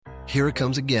Here it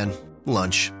comes again.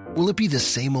 Lunch. Will it be the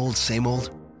same old, same old?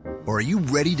 Or are you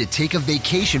ready to take a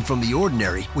vacation from the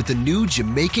ordinary with the new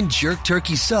Jamaican Jerk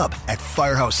Turkey Sub at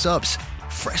Firehouse Subs?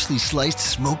 Freshly sliced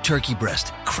smoked turkey breast,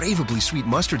 craveably sweet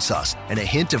mustard sauce, and a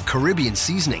hint of Caribbean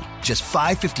seasoning. Just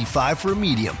 $5.55 for a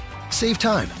medium. Save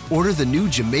time. Order the new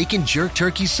Jamaican Jerk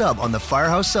Turkey Sub on the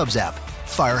Firehouse Subs app.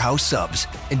 Firehouse Subs.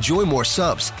 Enjoy more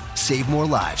subs. Save more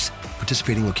lives.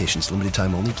 Participating locations. Limited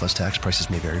time only, plus tax. Prices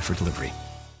may vary for delivery.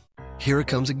 Here it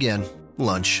comes again.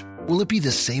 Lunch. Will it be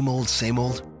the same old, same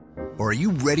old? Or are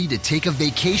you ready to take a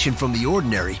vacation from the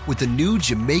ordinary with the new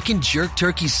Jamaican Jerk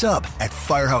Turkey Sub at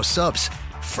Firehouse Subs?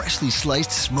 Freshly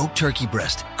sliced smoked turkey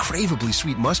breast, craveably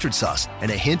sweet mustard sauce,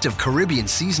 and a hint of Caribbean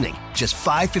seasoning. Just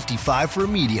 $5.55 for a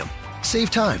medium.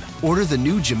 Save time. Order the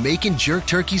new Jamaican Jerk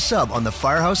Turkey Sub on the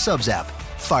Firehouse Subs app.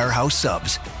 Firehouse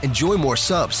Subs. Enjoy more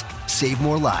subs. Save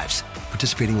more lives.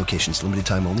 Participating locations. Limited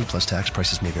time only, plus tax.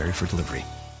 Prices may vary for delivery.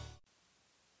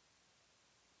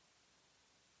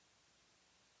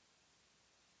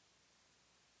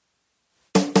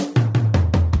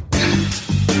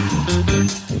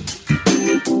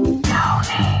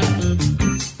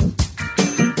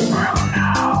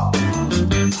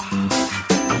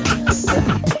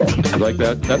 Like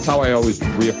that? That's how I always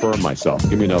reaffirm myself.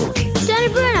 Give me another one. Tony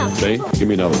Bruno. See? Give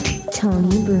me another one.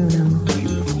 Tony Bruno.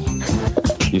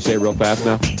 You say it real fast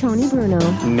now? Tony Bruno.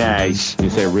 Nice.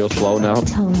 You say it real slow now?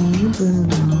 Tony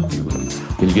Bruno.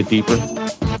 Can you get deeper?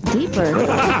 Deeper.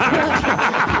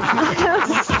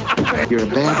 You're a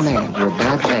bad man. You're a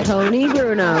bad man. Tony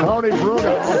Bruno. Tony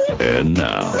Bruno. And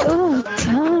now. Oh,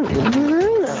 Tony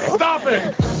Bruno. Stop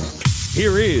it!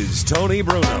 Here is Tony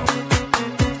Bruno.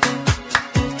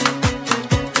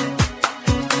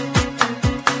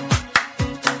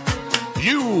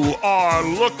 You are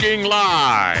looking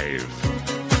live.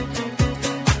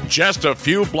 Just a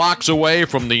few blocks away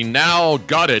from the now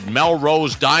gutted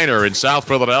Melrose Diner in South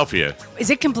Philadelphia. Is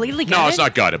it completely gutted? No, it's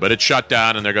not gutted, but it's shut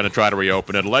down and they're going to try to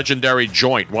reopen it. A legendary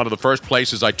joint, one of the first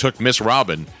places I took Miss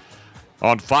Robin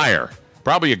on fire.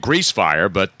 Probably a grease fire,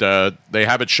 but they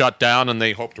have it shut down and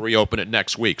they hope to reopen it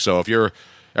next week. So if you're,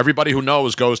 everybody who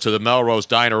knows goes to the Melrose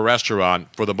Diner restaurant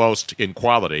for the most in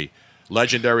quality.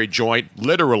 Legendary joint,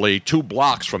 literally 2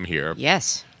 blocks from here.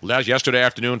 Yes. Yesterday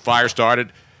afternoon, fire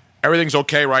started. Everything's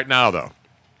okay right now, though,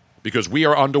 because we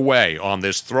are underway on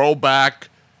this Throwback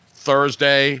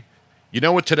Thursday. You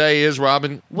know what today is,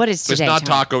 Robin? What is today, It's not Tom?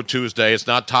 Taco Tuesday. It's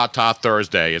not Ta-Ta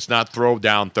Thursday. It's not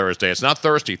Throwdown Thursday. It's not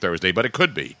Thirsty Thursday, but it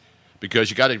could be because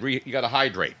you got to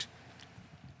hydrate.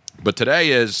 But today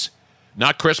is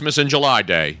not Christmas in July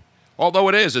Day, although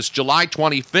it is. It's July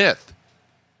 25th.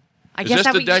 I guess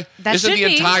that Isn't the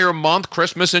entire month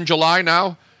Christmas in July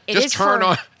now? It is for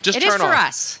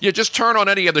us. Yeah, just turn on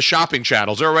any of the shopping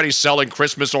channels. They're already selling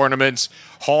Christmas ornaments.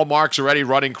 Hallmark's already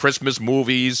running Christmas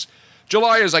movies.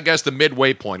 July is, I guess, the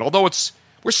midway point. Although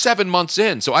we're 7 months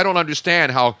in, so I don't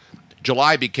understand how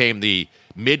July became the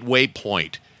midway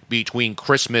point between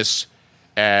Christmas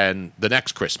and the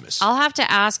next Christmas. I'll have to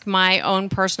ask my own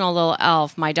personal little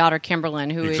elf, my daughter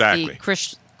Kimberlyn, who is the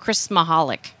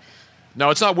Christmaholic. No,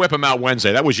 it's not Whip 'em Out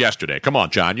Wednesday. That was yesterday. Come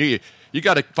on, John. You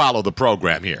got to follow the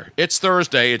program here. It's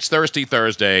Thursday. It's Thirsty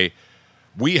Thursday.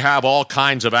 We have all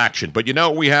kinds of action. But you know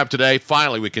what we have today?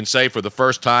 Finally, we can say for the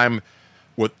first time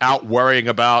without worrying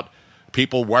about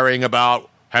people worrying about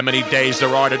how many days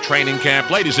there are to training camp.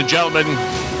 Ladies and gentlemen,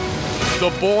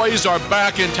 the boys are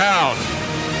back in town.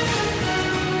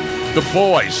 The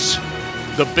boys.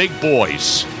 The big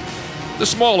boys. The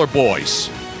smaller boys.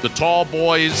 The tall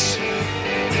boys.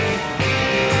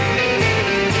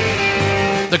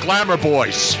 The glamour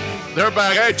boys. They're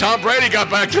back. Hey, Tom Brady got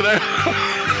back today.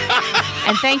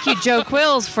 And thank you, Joe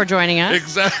Quills, for joining us.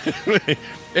 Exactly.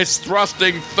 It's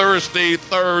Thrusting Thirsty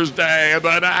Thursday in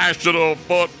the National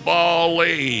Football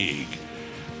League.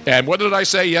 And what did I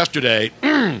say yesterday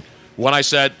when I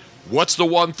said, what's the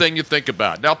one thing you think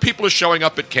about? Now, people are showing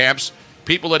up at camps.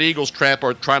 People at Eagles Camp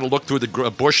are trying to look through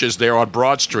the bushes there on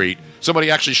Broad Street. Somebody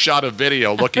actually shot a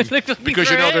video looking because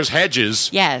you know there's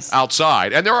hedges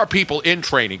outside. And there are people in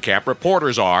training camp.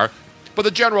 Reporters are. But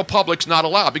the general public's not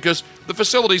allowed because the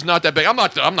facility's not that big. I'm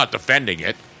not defending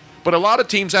it. But a lot of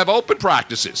teams have open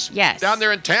practices. Yes. Down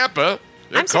there in Tampa,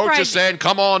 their coach is saying,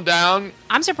 come on down.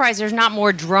 I'm surprised there's not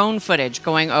more drone footage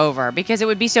going over because it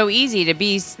would be so easy to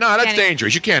be... No, that's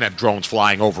dangerous. You can't have drones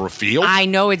flying over a field. I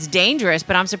know it's dangerous,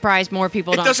 but I'm surprised more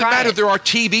people don't try it. It doesn't matter if there are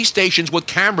TV stations with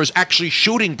cameras actually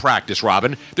shooting practice,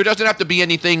 Robin. There doesn't have to be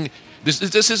anything...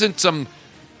 This isn't some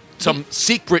some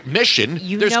secret mission.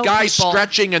 There's know guys people.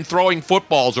 stretching and throwing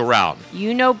footballs around.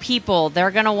 You know people,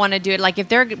 they're going to want to do it. Like if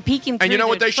they're peeking through And you know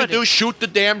what the they should do? footage. Shoot the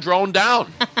damn drone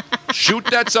down. Shoot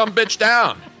that sumbitch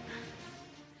down.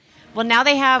 Well, now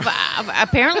they have,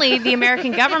 apparently the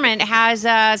American government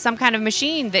has some kind of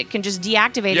machine that can just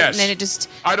deactivate it and then it just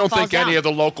I don't falls think down. any of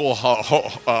the local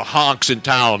honks in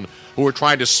town who are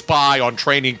trying to spy on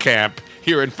training camp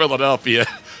here in Philadelphia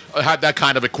had that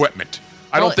kind of equipment.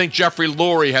 I don't think Jeffrey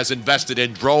Lurie has invested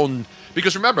in drone,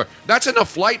 because remember, that's in a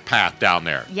flight path down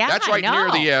there. Yeah, that's right I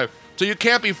know. near the, so you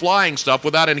can't be flying stuff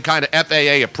without any kind of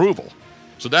FAA approval.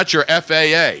 So that's your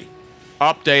FAA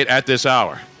update at this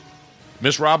hour.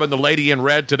 Miss Robin, the lady in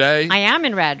red today. I am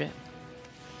in red.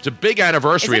 It's a big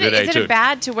anniversary today, Is too. it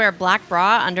bad to wear a black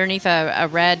bra underneath a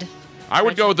red? I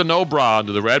would go with the no bra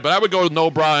under the red, but I would go with no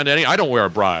bra in any. I don't wear a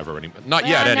bra ever anymore. Not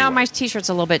yet, anyway. No, my T-shirt's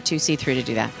a little bit too see-through to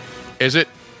do that. Is it?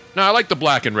 No, I like the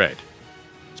black and red.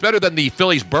 It's better than the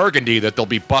Phillies burgundy that they'll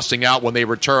be busting out when they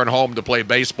return home to play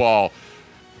baseball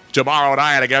tomorrow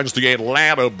night against the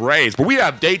Atlanta Braves. But we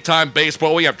have daytime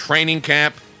baseball. We have training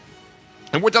camp.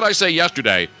 And what did I say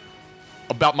yesterday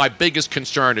about my biggest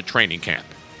concern at training camp?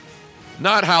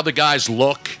 Not how the guys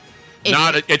look.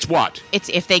 It's what? It's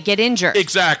if they get injured.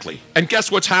 Exactly. And guess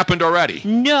what's happened already?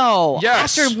 No.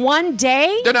 Yes. After one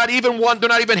day? They're not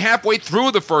even halfway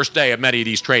through the first day of many of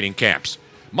these training camps.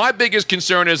 My biggest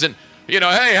concern isn't,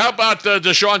 hey, how about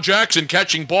Deshaun Jackson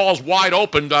catching balls wide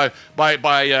open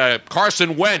by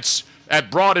Carson Wentz at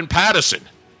Broad and Patterson?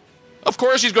 Of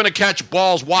course he's going to catch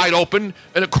balls wide open,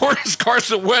 and of course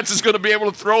Carson Wentz is going to be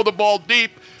able to throw the ball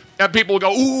deep, and people will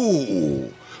go,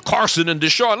 ooh, Carson and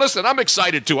Deshaun. Listen, I'm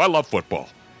excited too. I love football.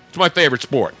 It's my favorite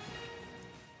sport.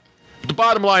 But the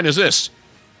bottom line is this.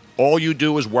 All you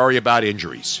do is worry about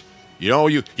injuries.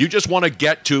 You just want to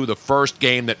get to the first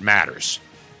game that matters.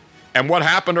 And what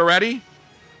happened already?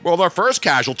 Well, their first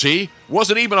casualty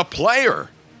wasn't even a player.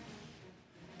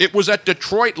 It was at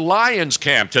Detroit Lions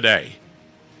camp today.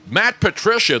 Matt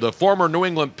Patricia, the former New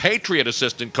England Patriot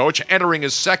assistant coach, entering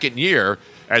his second year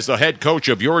as the head coach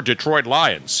of your Detroit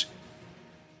Lions.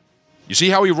 You see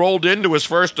how he rolled into his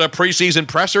first preseason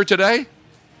presser today?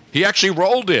 He actually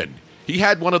rolled in. He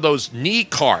had one of those knee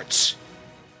carts.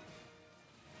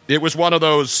 It was one of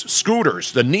those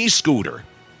scooters, the knee scooter.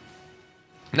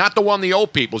 Not the one the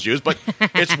old people's use, but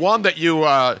it's one that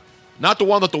not the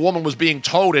one that the woman was being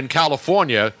towed in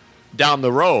California down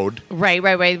the road. Right.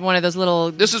 One of those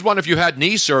little... This is one if you had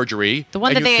knee surgery. The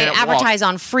one that they advertise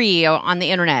on free on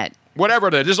the internet. Whatever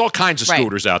it is. There's all kinds of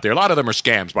scooters out there. A lot of them are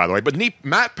scams, by the way. But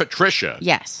Matt Patricia...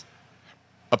 Yes.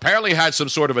 ...apparently had some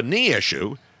sort of a knee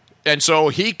issue. And so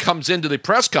he comes into the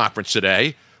press conference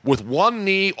today with one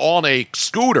knee on a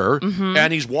scooter,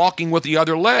 and he's walking with the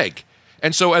other leg.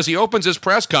 And so as he opens his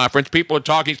press conference, people are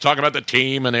talking. He's talking about the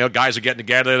team, and the guys are getting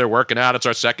together. They're working out. It's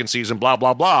our second season, blah,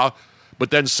 blah, blah.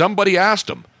 But then somebody asked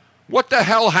him, what the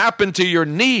hell happened to your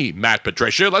knee, Matt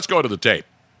Patricia? Let's go to the tape.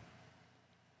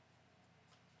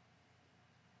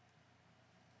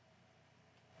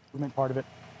 Part of it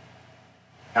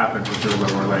happened with your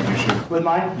lower leg issue. With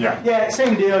mine? Yeah,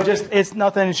 same deal. It's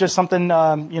nothing. It's just something,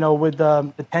 with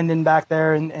the tendon back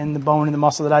there and the bone and the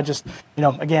muscle that I just,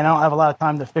 again, I don't have a lot of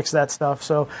time to fix that stuff.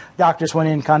 So doctors went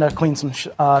in, kind of cleaned some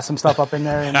stuff up in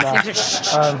there, and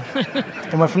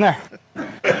went from there.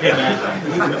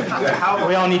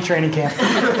 We all need training camp.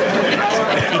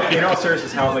 In all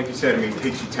seriousness, how, like you said, it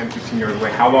takes you 10, 15 years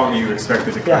away. How long do you expect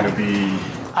it to kind of be?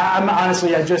 I'm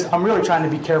honestly, I'm really trying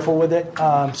to be careful with it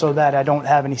so that I don't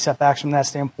have any setbacks from that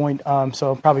standpoint.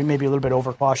 So probably maybe a little bit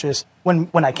overcautious when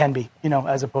I can be,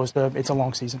 as opposed to it's a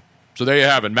long season. So there you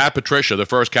have it. Matt Patricia, the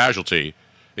first casualty,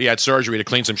 he had surgery to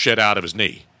clean some shit out of his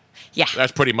knee. Yeah.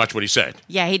 That's pretty much what he said.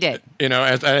 Yeah, he did.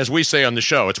 As we say on the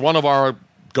show, it's one of our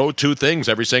go-to things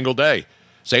every single day.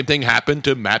 Same thing happened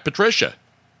to Matt Patricia.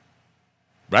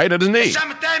 Right at his knee.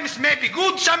 Sometimes it may be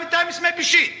good, sometimes it may be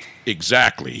shit.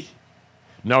 Exactly.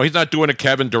 No, he's not doing a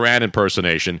Kevin Durant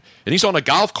impersonation. And he's on a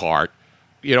golf cart,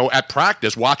 at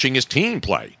practice watching his team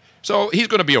play. So he's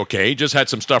going to be okay. He just had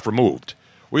some stuff removed.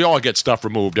 We all get stuff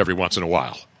removed every once in a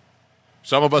while.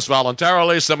 Some of us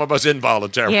voluntarily, some of us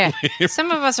involuntarily. Yeah. Some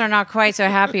of us are not quite so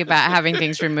happy about having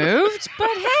things removed, but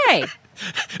hey.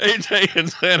 AJ in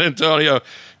San Antonio.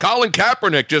 Colin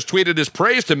Kaepernick just tweeted his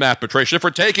praise to Matt Patricia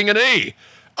for taking a knee.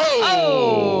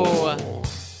 Oh!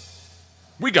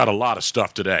 We got a lot of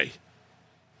stuff today.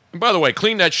 And by the way,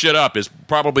 clean that shit up is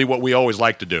probably what we always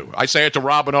like to do. I say it to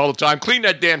Robin all the time. Clean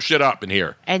that damn shit up in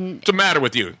here. And what's the matter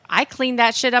with you? I clean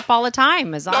that shit up all the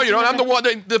time. No, you don't. I'm the one.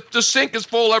 The sink is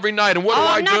full every night. And what do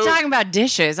I do? I'm not talking about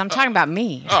dishes. I'm talking about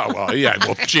me. Oh, well, yeah.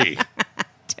 Well, gee.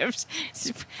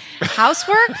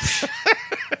 Housework?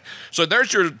 So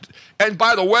there's your. And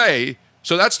by the way,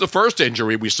 so that's the first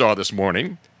injury we saw this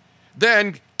morning.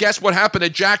 Then guess what happened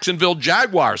at Jacksonville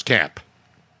Jaguars camp?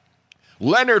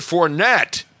 Leonard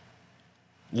Fournette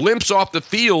limps off the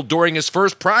field during his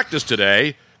first practice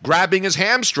today, grabbing his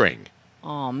hamstring.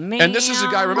 Oh, man. And this is a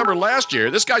guy, remember last year,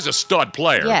 this guy's a stud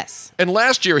player. Yes. And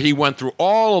last year he went through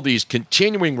all of these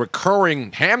continuing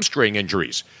recurring hamstring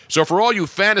injuries. So for all you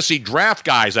fantasy draft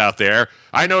guys out there,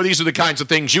 I know these are the kinds of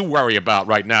things you worry about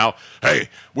right now. Hey,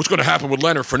 what's going to happen with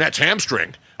Leonard Fournette's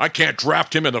hamstring? I can't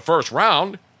draft him in the first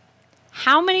round.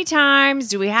 How many times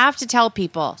do we have to tell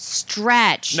people,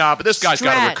 stretch? No, but this guy's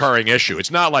got a stretch. recurring issue.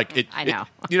 It's not like it. I know.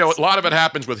 A lot of it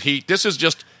happens with heat.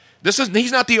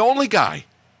 He's not the only guy.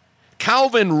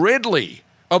 Calvin Ridley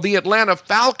of the Atlanta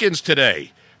Falcons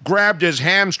today grabbed his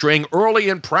hamstring early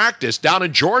in practice down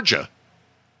in Georgia.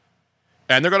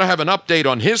 And they're going to have an update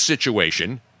on his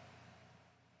situation.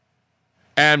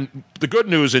 And the good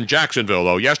news in Jacksonville,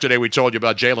 though, yesterday we told you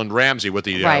about Jalen Ramsey with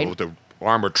the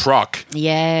armored truck.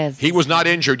 Yes. He was not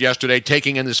injured yesterday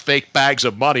taking in his fake bags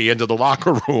of money into the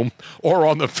locker room or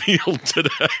on the field today.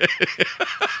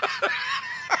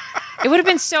 It would have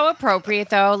been so appropriate,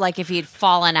 though, like if he had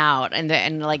fallen out and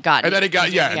gotten. And then he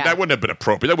got, that wouldn't have been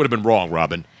appropriate. That would have been wrong,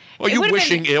 Robin. Are you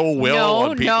wishing ill will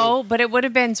on people? No, but it would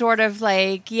have been sort of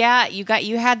like, you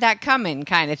had that coming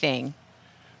kind of thing.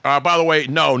 By the way,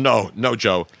 no,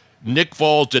 Joe. Nick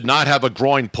Foles did not have a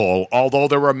groin pull, although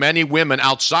there were many women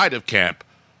outside of camp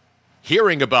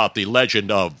hearing about the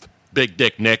legend of Big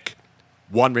Dick Nick,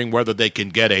 wondering whether they can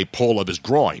get a pull of his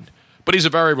groin. But he's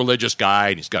a very religious guy,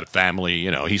 and he's got a family.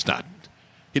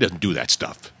 He doesn't do that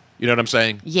stuff. You know what I'm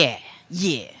saying? Yeah.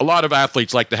 A lot of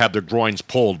athletes like to have their groins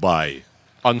pulled by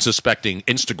unsuspecting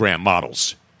Instagram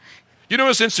models. You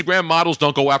notice Instagram models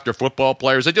don't go after football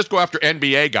players. They just go after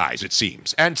NBA guys, it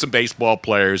seems, and some baseball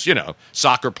players,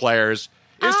 soccer players,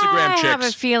 Instagram chicks. I have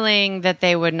a feeling that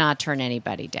they would not turn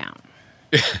anybody down.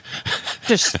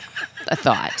 Just a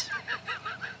thought.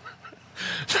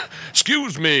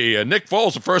 Excuse me, Nick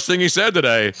Foles, the first thing he said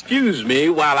today. Excuse me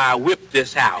while I whip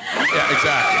this out. Yeah,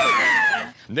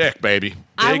 exactly. Nick, baby.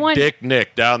 Big Dick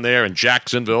Nick down there in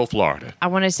Jacksonville, Florida. I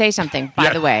want to say something,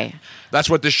 by the way. That's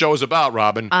what this show is about,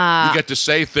 Robin. You get to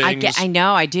say things. I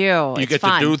know, I do. You get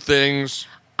to do things.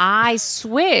 I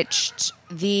switched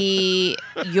your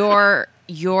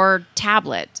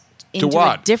tablet into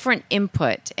a different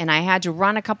input, and I had to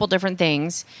run a couple different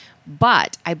things.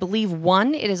 But I believe,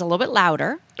 one, it is a little bit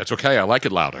louder. That's okay. I like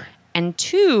it louder. And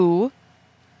two,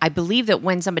 I believe that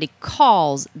when somebody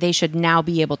calls, they should now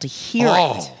be able to hear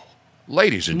it.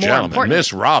 Ladies and gentlemen,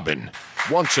 Miss Robin,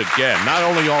 once again, not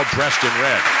only all dressed in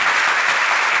red.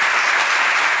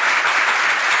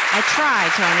 I try,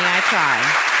 Tony. I try.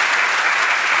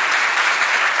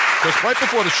 Because right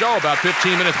before the show, about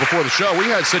 15 minutes before the show, we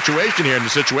had a situation here in the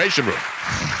Situation Room.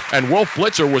 And Wolf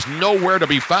Blitzer was nowhere to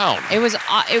be found. It was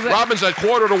Robin's at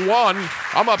 1:45.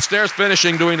 I'm upstairs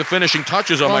doing the finishing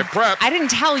touches on my prep. I didn't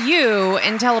tell you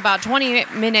until about 20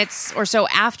 minutes or so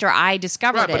after I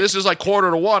discovered it. But this is like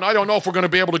 1:45. I don't know if we're going to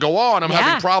be able to go on. I'm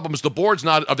having problems. The board's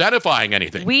not identifying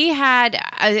anything. We had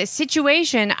a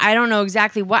situation. I don't know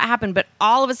exactly what happened, but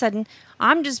all of a sudden,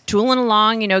 I'm just tooling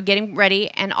along, getting ready,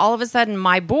 and all of a sudden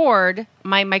my board,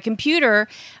 my computer,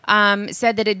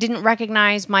 said that it didn't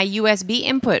recognize my USB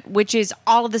input, which is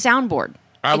all of the soundboard.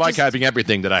 I like having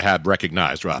everything that I have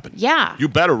recognized, Robin. Yeah. You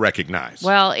better recognize.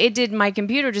 Well, it did. My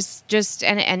computer just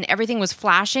and everything was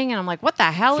flashing, and I'm like, what the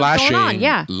hell is going on?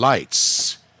 Yeah.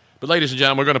 Lights. But ladies and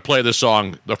gentlemen, we're going to play this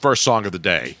song, the first song of the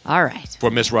day. All right. For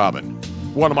Miss Robin.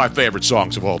 One of my favorite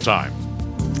songs of all time.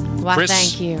 Well,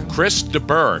 thank you. Chris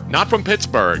DeBerg, not from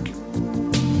Pittsburgh,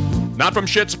 not from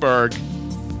Schittsburg,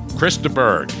 Chris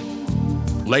DeBerg,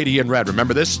 Lady in Red.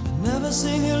 Remember this? Never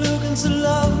seen you looking so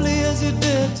lovely as you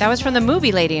did. That was from the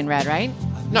movie Lady in Red, right?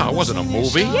 No, it wasn't a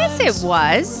movie. Yes, it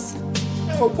was.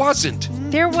 No, it wasn't.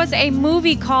 There was a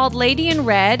movie called Lady in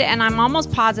Red, and I'm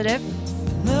almost positive.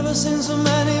 Never seen so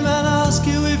many men ask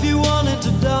you if you wanted to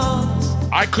dance.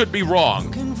 I could be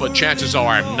wrong, but chances are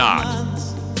I'm not.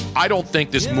 I don't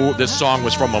think this song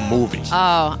was from a movie.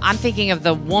 Oh, I'm thinking of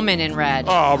The Woman in Red.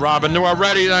 Oh, Robin, you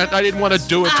already. I didn't want to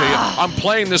do it to you. I'm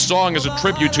playing this song as a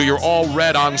tribute to your all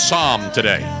red ensemble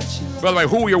today. By the way,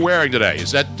 who are you wearing today?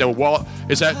 Is that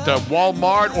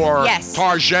Walmart or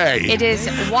Target? It is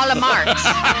Walmart.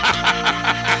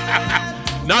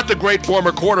 Not the great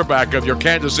former quarterback of your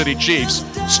Kansas City Chiefs,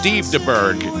 Steve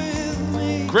DeBerg.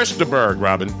 Chris DeBerg,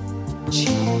 Robin.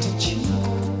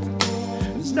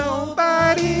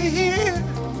 Nobody here.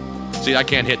 See, I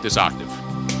can't hit this octave.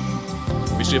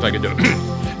 Let me see if I can do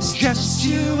it. Just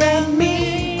you and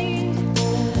me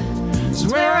is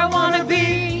where I wanna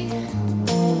be,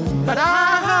 but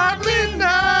I hardly know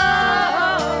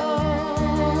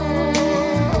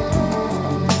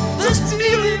this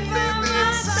feeling inside.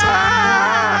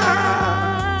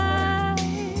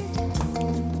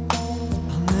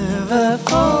 I'll never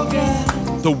forget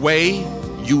The way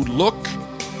you look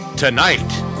tonight.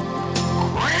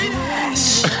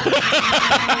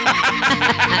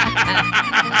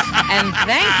 And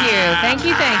thank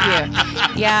you.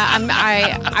 Yeah,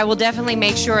 I will definitely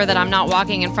make sure that I'm not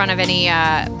walking in front of any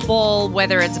bull,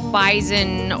 whether it's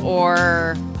bison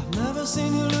or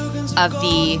of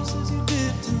the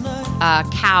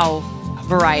cow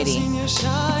variety.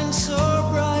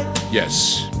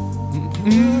 Yes.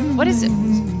 What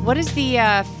is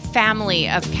the family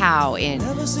of cow in?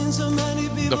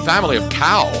 The family of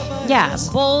cow. Yeah,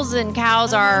 bulls and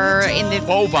cows are in the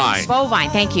Bovine.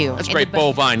 Bovine, thank you. That's great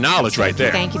bovine knowledge right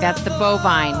there. Thank you. That's the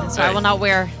bovine. So I will not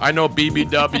wear. I know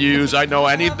BBWs. I know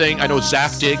anything. I know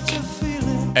Zaftig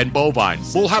and bovine.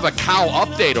 We'll have a cow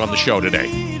update on the show today,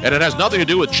 and it has nothing to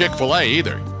do with Chick-fil-A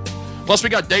either. Plus, we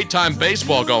got daytime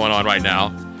baseball going on right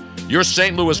now. Your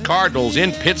St. Louis Cardinals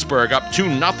in Pittsburgh up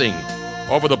 2-0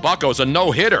 over the Buccos, a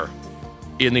no-hitter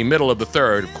in the middle of the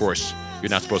third. Of course, you're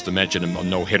not supposed to mention a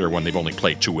no-hitter when they've only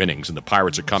played 2 innings, and the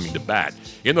Pirates are coming to bat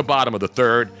in the bottom of the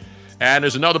third. And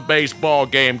there's another baseball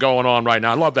game going on right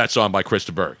now. I love that song by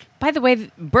Krista Berg. By the way,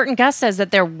 Burton Gus says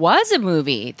that there was a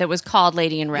movie that was called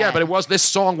Lady in Red. Yeah, but this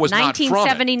song was not from it.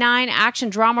 1979 action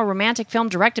drama romantic film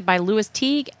directed by Louis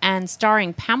Teague and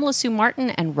starring Pamela Sue Martin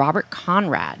and Robert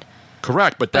Conrad.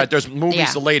 Correct, but there's movies,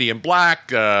 yeah. The Lady in Black,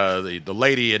 the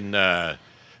Lady in the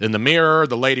Mirror,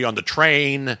 The Lady on the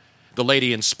Train, The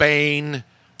Lady in Spain,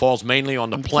 falls mainly on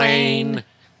the plane.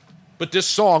 But this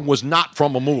song was not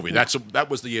from a movie. That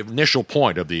was the initial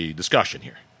point of the discussion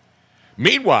here.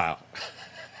 Meanwhile,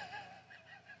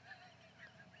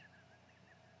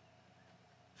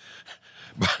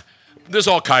 there's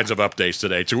all kinds of updates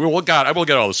today, too. I will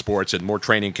get all the sports and more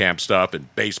training camp stuff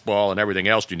and baseball and everything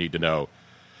else you need to know.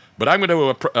 But I'm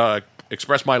going to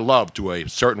express my love to a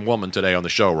certain woman today on the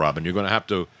show, Robin. You're going to have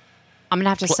to... I'm going to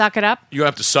have to suck it up? You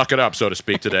have to suck it up, so to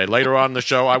speak, today. Later on in the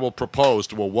show, I will propose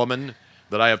to a woman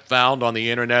that I have found on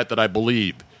the internet that I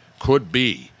believe could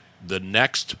be the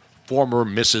next former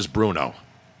Mrs. Bruno.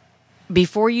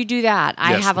 Before you do that,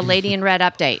 I have a Lady in Red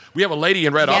update. We have a Lady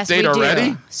in Red update we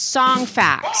already? Do.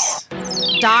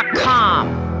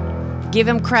 Songfacts.com. Give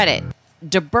him credit.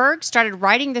 DeBerg started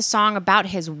writing the song about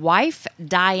his wife,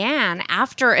 Diane,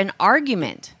 after an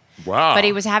argument. Wow. But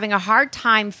he was having a hard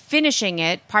time finishing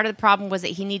it. Part of the problem was that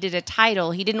he needed a title.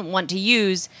 He didn't want to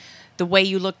use The Way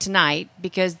You Look Tonight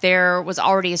because there was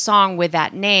already a song with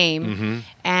that name. Mm-hmm.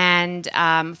 And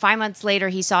 5 months later,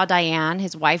 he saw Diane,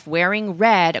 his wife, wearing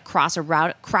red across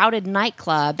a crowded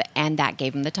nightclub, and that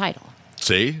gave him the title.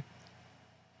 See?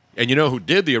 And you know who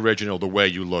did the original The Way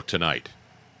You Look Tonight?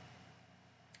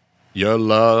 You're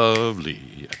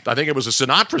lovely. I think it was a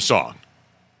Sinatra song.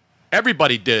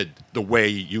 Everybody did The Way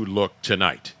You Look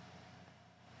Tonight.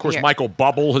 Of course, Michael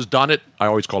Bublé has done it. I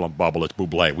always call him Bubble. It's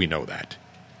Bublé. We know that.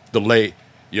 You're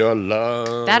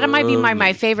lovely. That might be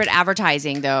my favorite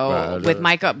advertising, though, with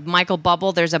Michael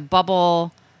Bublé. There's a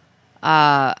bubbly.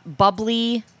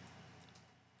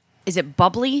 Is it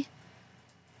bubbly?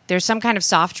 There's some kind of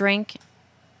soft drink.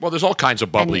 Well, there's all kinds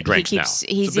of bubbly drinks now.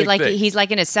 He's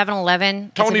like in a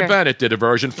 7-Eleven. Tony Bennett did a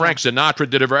version. Frank Sinatra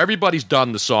did a version. Everybody's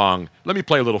done the song. Let me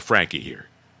play a little Frankie here.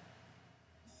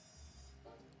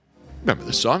 Remember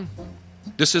this song?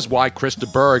 This is why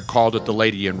Krista Berg called it The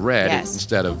Lady in Red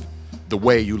instead of The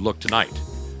Way You Look Tonight.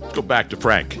 Let's go back to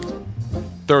Frank.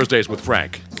 Thursdays with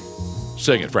Frank.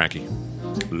 Sing it, Frankie.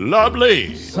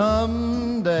 Lovely.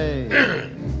 Someday,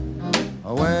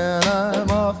 when I'm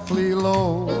awfully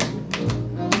low,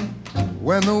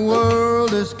 when the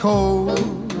world is cold,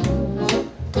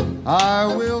 I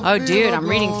will. Oh, dude, I'm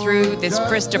reading through this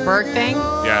Krista Berg thing.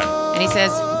 Yeah. And he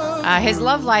says his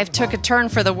love life took a turn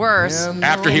for the worse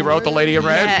after he wrote The Lady in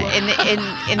Red.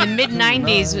 Yeah, in the mid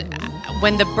 '90s,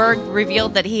 when the Berg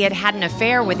revealed that he had an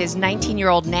affair with his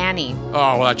 19-year-old nanny.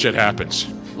 Oh, well, that shit happens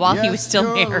while he was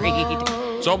still married.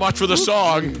 So much for the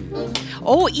song.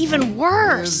 Oh, even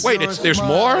worse. Wait, there's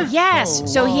more?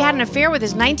 Yes. So he had an affair with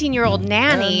his 19-year-old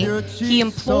nanny he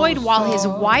employed while his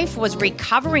wife was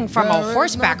recovering from a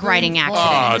horseback riding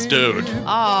accident. Oh, dude.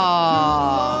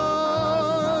 Oh.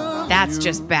 That's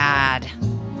just bad.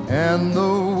 And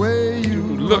the way you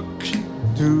look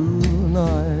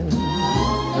tonight.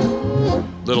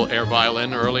 Little air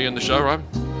violin early in the show, Rob?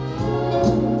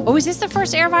 Oh, is this the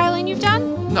first air violin you've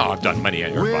done? No, I've done many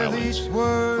air violins.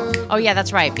 Oh, yeah,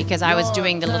 that's right, because I was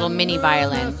doing the little mini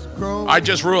violin. I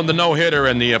just ruined the no-hitter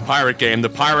in the Pirate game. The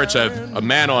Pirates have a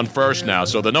man on first now,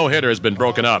 so the no-hitter has been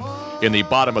broken up in the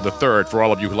bottom of the third for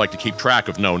all of you who like to keep track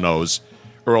of no-nos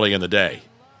early in the day.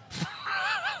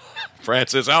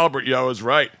 Francis Albert, is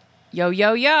right. Yo,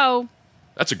 yo, yo.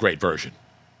 That's a great version.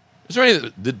 Is there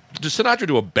any? Did Sinatra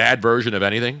do a bad version of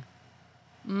anything?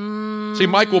 See,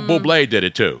 Michael Bublé did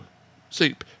it too.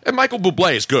 See, and Michael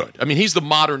Bublé is good. I mean, he's the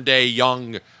modern day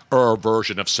younger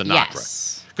version of Sinatra.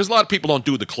 Yes. Because a lot of people don't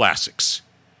do the classics.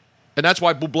 And that's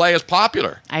why Bublé is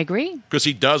popular. I agree. Because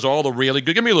he does all the really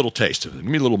good. Give me a little taste of it. Give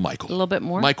me a little Michael. A little bit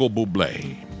more? Michael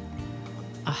Bublé.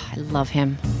 Oh, I love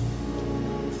him.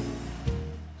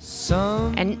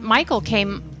 And Michael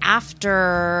came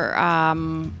after,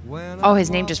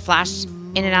 his name just flashed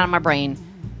in and out of my brain.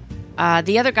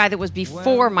 The other guy that was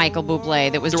before Michael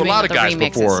Bublé that was doing all the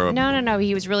remixes. Before. No.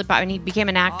 He was really popular, and he became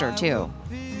an actor, too.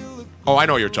 Oh, I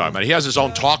know what you're talking about. He has his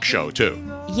own talk show, too.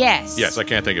 Yes. Yes, I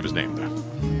can't think of his name,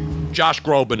 though. Josh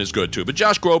Groban is good, too. But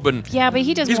Josh Groban... Yeah, but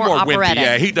he does he's more operatic. Wimpy.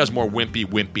 Yeah, he does more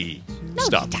wimpy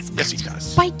stuff. He doesn't. Yes, he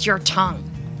does. Bite your tongue.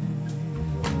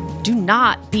 Do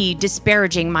not be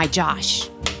disparaging my Josh.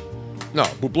 No,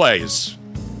 Bublé is...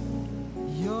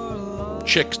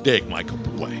 Chicks dig Michael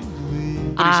Bublé.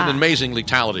 But he's an amazingly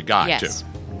talented guy, too.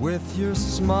 With your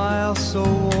smile so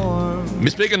warm.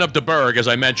 Speaking of DeBerg, as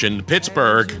I mentioned,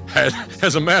 Pittsburgh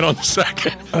has a man on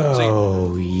second.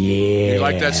 Oh, yeah. You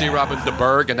like that, C. Robin?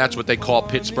 DeBerg, and that's what they call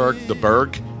Pittsburgh,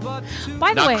 DeBerg.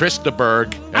 By the way, not Chris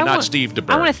DeBerg and not Steve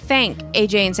DeBerg. I want to thank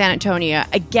AJ in San Antonio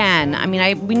again. I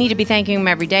mean, we need to be thanking him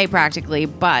every day practically,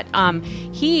 but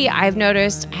he, I've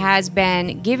noticed, has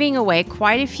been giving away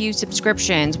quite a few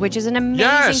subscriptions, which is an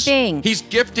amazing thing. He's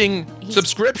gifting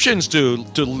subscriptions to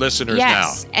listeners now.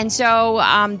 Yes, and so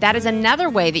that is another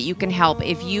way that you can help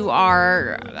if you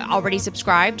are already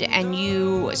subscribed and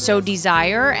you so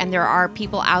desire, and there are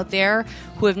people out there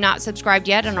who have not subscribed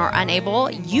yet and are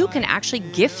unable. You can actually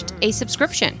gift a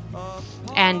subscription,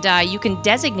 and you can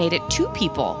designate it to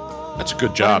people. That's a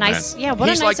good job, man. Yeah, what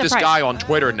He's a nice like surprise. This guy on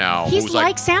Twitter now. He's who's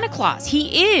like Santa Claus.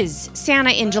 He is Santa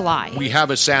in July. We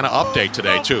have a Santa update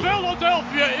today, too.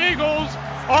 Philadelphia Eagles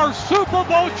are Super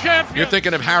Bowl champions. You're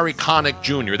thinking of Harry Connick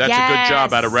Jr. That's a good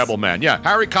job out of Rebel Man. Yeah,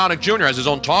 Harry Connick Jr. has his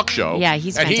own talk show. Yeah,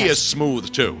 he's and fantastic. he is smooth,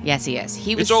 too. Yes, he is.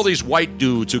 It's all these white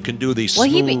dudes who can do these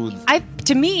smooth...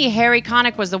 To me, Harry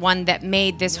Connick was the one that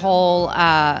made this whole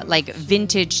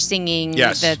vintage singing,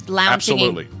 the lounge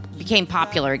singing became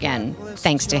popular again,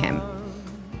 thanks to him.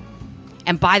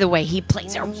 And by the way, he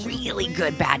plays a really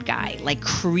good bad guy, like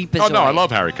Creepazoid. Oh, no, I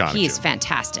love Harry Connick. He is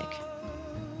fantastic.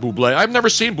 Bublé. I've never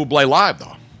seen Bublé live,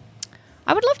 though.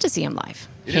 I would love to see him live.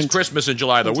 It is Christmas in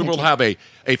July, though. We will have a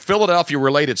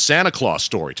Philadelphia-related Santa Claus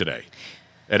story today,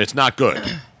 and it's not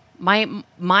good. My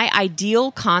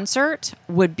ideal concert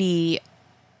would be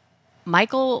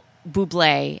Michael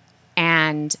Bublé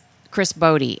and Chris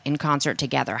Bodie in concert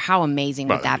together. How amazing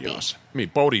would that be? Awesome. I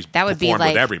mean, Bodie's that would be performed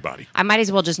like with everybody. I might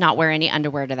as well just not wear any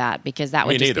underwear to that because that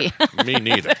would just be Me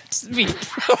neither.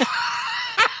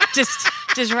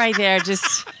 just right there.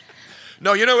 Just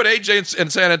no. You know what AJ in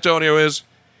San Antonio is?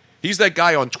 He's that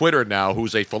guy on Twitter now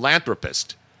who's a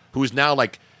philanthropist who's now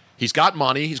he's got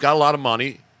money. He's got a lot of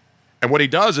money, and what he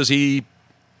does is he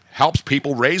helps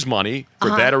people raise money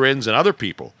for veterans and other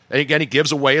people. And again, he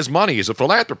gives away his money. He's a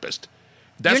philanthropist.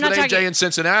 That's what AJ in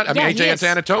Cincinnati, AJ in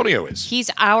San Antonio is. He's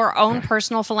our own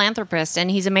personal philanthropist, and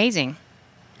he's amazing.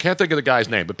 Can't think of the guy's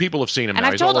name, but people have seen him and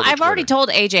now. I've already told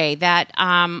AJ that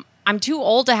I'm too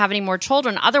old to have any more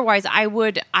children. Otherwise, I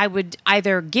would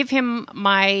either give him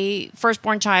my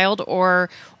firstborn child or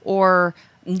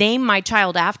name my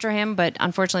child after him. But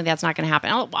unfortunately, that's not going to happen.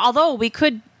 Although we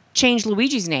could change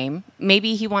Luigi's name.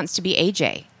 Maybe he wants to be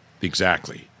AJ.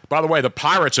 Exactly. By the way, the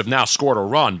Pirates have now scored a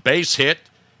run. Base hit.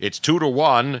 It's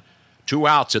 2-1, 2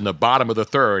 outs in the bottom of the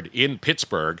third in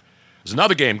Pittsburgh. There's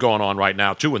another game going on right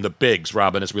now, too, in the bigs,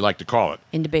 Robin, as we like to call it.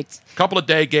 In the bigs. Couple of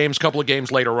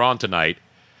games later on tonight.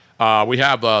 We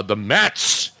have the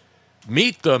Mets.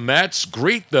 Meet the Mets,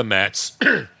 greet the Mets.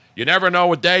 You never know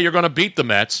what day you're going to beat the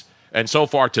Mets. And so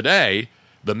far today,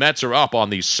 the Mets are up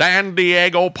on the San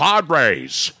Diego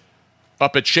Padres.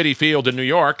 Up at Shitty Field in New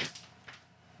York.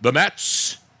 The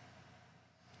Mets,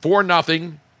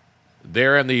 4-0.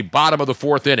 They're in the bottom of the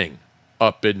fourth inning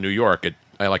up in New York.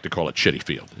 I like to call it Shitty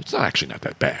Field. It's actually not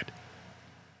that bad.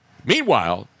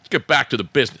 Meanwhile, let's get back to the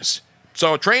business.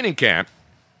 So training camp,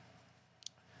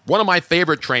 one of my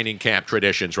favorite training camp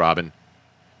traditions, Robin,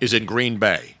 is in Green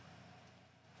Bay.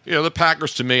 You know, the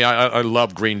Packers, to me, I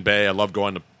love Green Bay. I love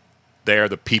going there.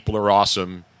 The people are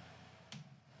awesome.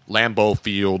 Lambeau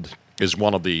Field is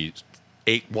one of the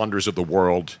 8 wonders of the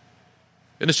world.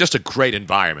 And it's just a great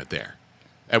environment there.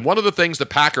 And one of the things the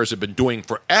Packers have been doing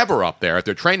forever up there at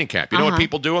their training camp, you know what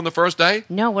people do on the first day?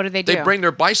 No, what do they do? They bring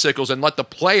their bicycles and let the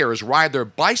players ride their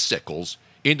bicycles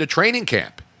into training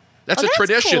camp. That's a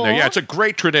tradition cool. there. Yeah, it's a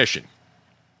great tradition.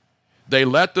 They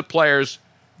let the players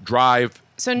ride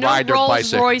their Rolls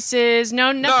bicycle. Royces,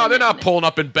 nothing. No, they're not pulling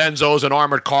up in Benzos and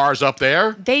armored cars up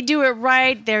there. They do it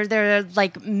right. They're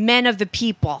like men of the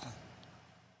people.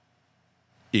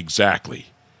 Exactly.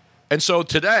 And so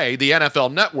today, the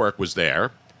NFL Network was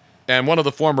there, and one of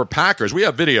the former Packers, we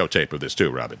have videotape of this too,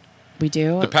 Robin. We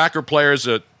do? The Packer players,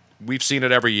 we've seen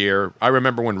it every year. I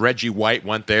remember when Reggie White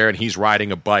went there, and he's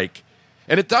riding a bike.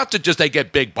 And it's not just they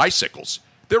get big bicycles.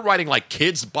 They're riding like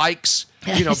kids' bikes.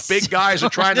 You know, big guys are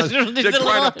trying to...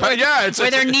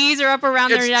 where their knees are up around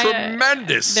their... It's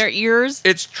tremendous. Their ears.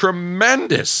 It's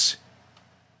tremendous.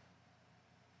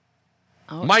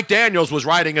 Oh. Mike Daniels was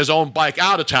riding his own bike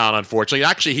out of town, unfortunately.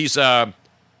 Actually, he's...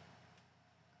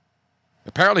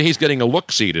 apparently, he's getting a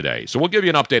look-see today. So we'll give you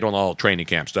an update on all training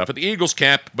camp stuff. At the Eagles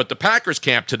camp, but the Packers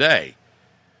camp today,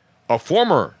 a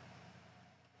former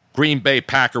Green Bay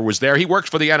Packer was there. He works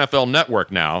for the NFL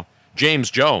Network now.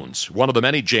 James Jones, one of the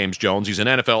many James Jones. He's an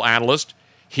NFL analyst.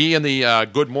 He and the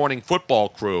Good Morning Football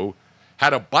crew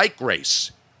had a bike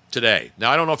race today.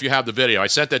 Now, I don't know if you have the video. I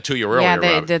sent that to you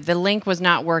earlier. Yeah, the link was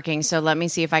not working, so let me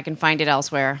see if I can find it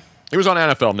elsewhere. It was on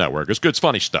NFL Network. It's good. It's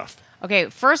funny stuff. Okay,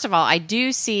 first of all, I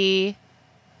do see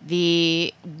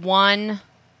the one...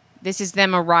 This is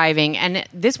them arriving, and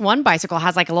this one bicycle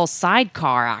has like a little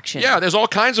sidecar action. Yeah, there's all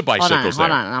kinds of bicycles there.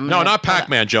 Hold on. No, not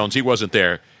Pac-Man Jones. He wasn't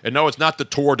there. And no, it's not the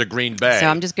Tour de Green Bay. So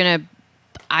I'm just going to...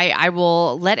 I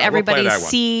will let everybody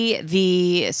see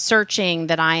the searching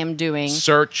that I am doing.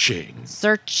 Searching.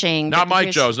 Not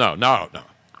Mike Jones. No.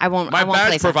 I won't. My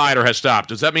badge provider has stopped.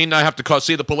 Does that mean I have to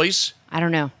see the police? I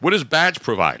don't know. What is badge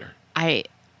provider? I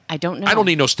don't know. I don't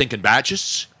need no stinking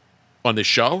badges on this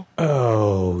show.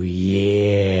 Oh,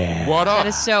 yeah. What up? That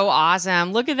is so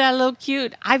awesome. Look at that little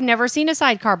cute. I've never seen a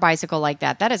sidecar bicycle like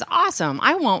that. That is awesome.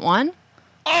 I want one.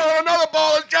 Oh, another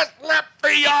ball has just left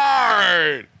the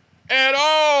yard. And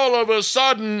all of a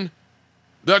sudden,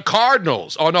 the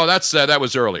Cardinals. Oh, no, that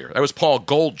was earlier. That was Paul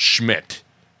Goldschmidt,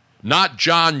 not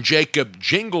John Jacob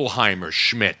Jingleheimer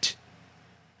Schmidt.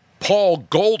 Paul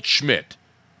Goldschmidt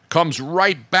comes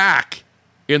right back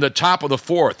in the top of the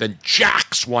fourth and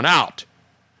jacks one out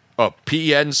of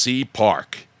PNC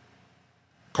Park.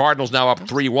 Cardinals now up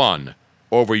 3-1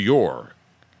 over your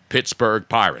Pittsburgh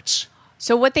Pirates.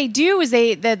 So what they do is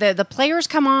the players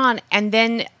come on, and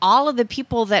then all of the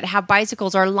people that have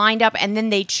bicycles are lined up, and then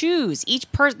they choose each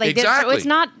person. Exactly. So it's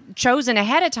not chosen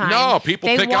ahead of time. No, people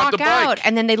pick out the bike. They walk out,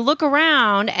 and then they look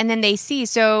around, and then they see.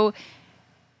 So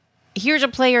here's a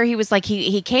player. He was like,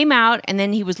 he came out, and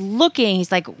then he was looking.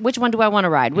 He's like, which one do I want to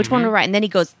ride? Which one do I ride? And then he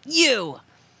goes, you.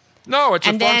 No, it's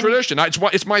a fun tradition.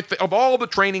 It's my of all the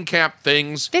training camp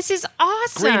things. This is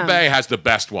awesome. Green Bay has the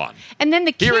best one. And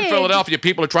then Here in Philadelphia,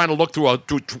 people are trying to look through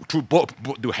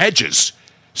hedges.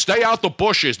 Stay out the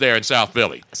bushes there in South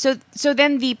Philly. So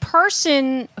then the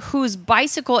person whose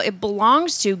bicycle it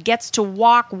belongs to gets to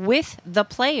walk with the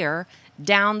player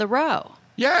down the row.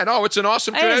 Yeah, no, it's an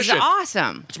awesome tradition. It's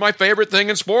awesome. It's my favorite thing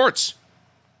in sports.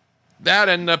 That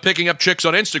and picking up chicks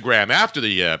on Instagram after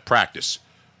the practice.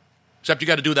 Except you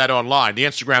got to do that online. The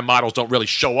Instagram models don't really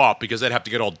show up because they'd have to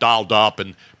get all dolled up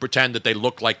and pretend that they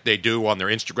look like they do on their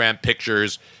Instagram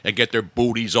pictures and get their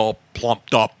booties all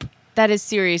plumped up. That is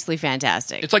seriously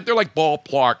fantastic. It's like they're like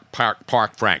ballpark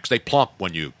park franks. They plump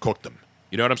when you cook them.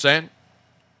 You know what I'm saying?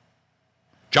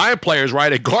 Giant players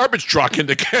ride a garbage truck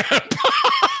into camp.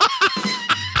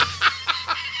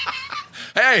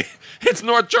 Hey, it's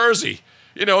North Jersey.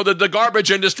 You know, the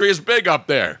garbage industry is big up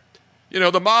there. You know,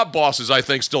 the mob bosses, I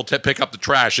think, still pick up the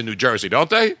trash in New Jersey, don't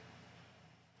they?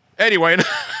 Anyway,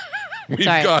 I'm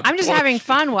just having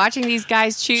fun watching these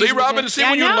guys choose. See, Robin,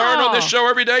 when you learn on this show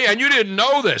every day, and you didn't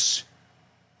know this.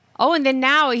 Oh, and then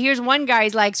now, here's one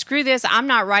guy's like, screw this, I'm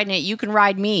not riding it, you can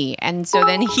ride me. And so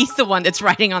then he's the one that's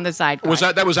riding on the sidecar.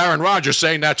 That was Aaron Rodgers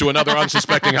saying that to another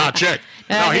unsuspecting hot chick.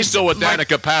 No, he's still with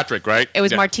Danica Patrick, right? It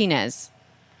was Martinez.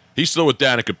 He's still with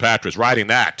Danica Patrick, riding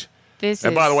that.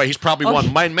 By the way, he's probably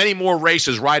won many more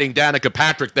races riding Danica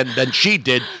Patrick than she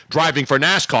did driving for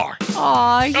NASCAR.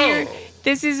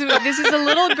 This is a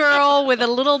little girl with a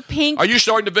little pink... Are you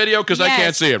starting the video? Because I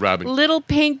can't see it, Robin. Little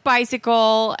pink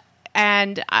bicycle,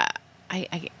 and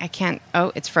I can't...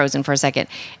 Oh, it's frozen for a second.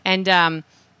 And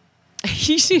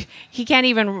he can't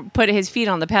even put his feet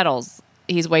on the pedals.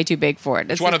 He's way too big for it.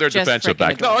 It's one of their defensive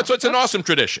backs. No, it's an awesome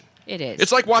tradition. It is.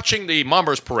 It's like watching the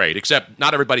Mummers Parade, except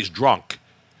not everybody's drunk.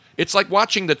 It's like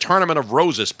watching the Tournament of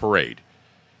Roses Parade,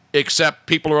 except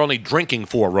people are only drinking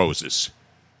 4 roses.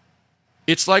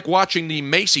 It's like watching the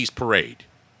Macy's Parade.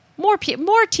 More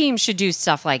teams should do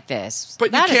stuff like this.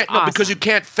 But That you is can't, no, awesome. because you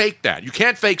can't fake that. You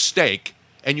can't fake steak,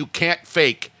 and you can't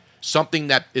fake something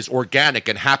that is organic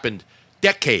and happened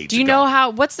decades Do you ago. know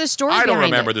how? What's the story? I don't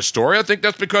behind remember it? the story. I think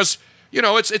that's because,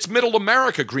 it's middle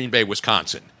America, Green Bay,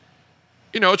 Wisconsin.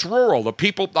 It's rural. The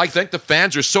people, I think the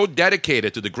fans are so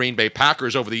dedicated to the Green Bay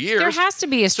Packers over the years. There has to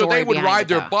be a story So they would behind ride it,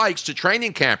 their though. bikes to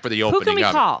training camp for the Who opening can we of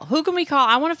it. call? Who can we call?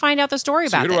 I want to find out the story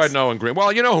So about who do I this. know in Green?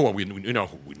 Well, you know who we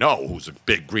know who's a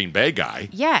big Green Bay guy.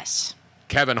 Yes,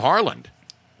 Kevin Harlan.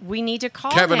 we need to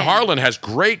call Kevin him. Harlan has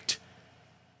great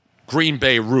Green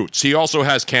Bay roots. He also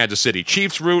has Kansas City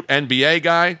Chiefs root, NBA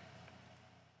guy.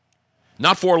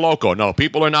 Not Four Loko. No,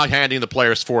 people are not handing the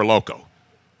players Four Loko.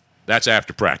 That's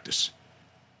after practice.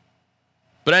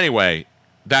 But anyway,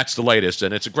 that's the latest,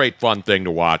 and it's a great fun thing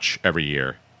to watch every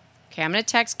year. Okay, I'm going to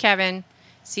text Kevin,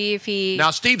 see if he.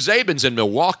 Now, Steve Zabin's in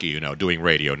Milwaukee, doing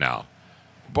radio now.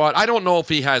 But I don't know if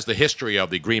he has the history of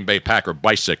the Green Bay Packer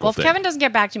bicycle Well, if thing. Kevin doesn't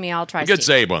get back to me, I'll try. We'll get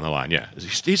Steve. Zabe on the line, yeah.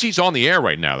 He's on the air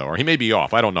right now, though, or he may be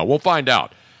off. I don't know. We'll find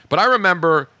out. But I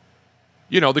remember,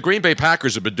 the Green Bay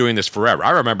Packers have been doing this forever. I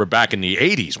remember back in the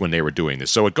 80s when they were doing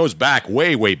this. So it goes back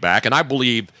way, way back. And I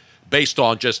believe, based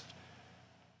on just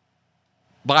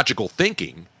logical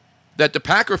thinking, that the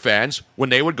Packer fans, when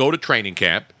they would go to training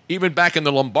camp, even back in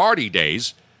the Lombardi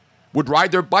days, would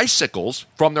ride their bicycles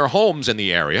from their homes in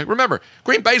the area. Remember,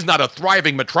 Green Bay's not a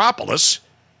thriving metropolis.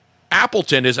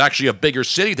 Appleton is actually a bigger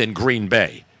city than Green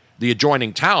Bay, the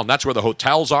adjoining town. That's where the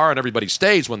hotels are and everybody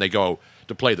stays when they go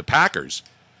to play the Packers.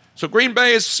 So Green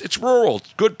Bay it's rural,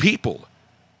 it's good people.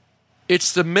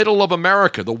 It's the middle of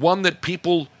America, the one that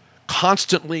people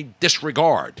constantly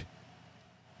disregard.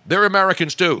 They're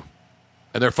Americans too,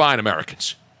 and they're fine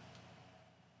Americans.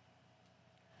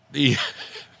 The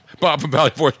Bob from Valley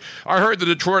Forge. I heard the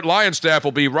Detroit Lions staff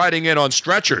will be riding in on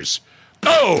stretchers.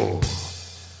 Oh!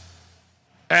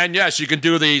 And yes, you can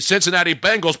do the Cincinnati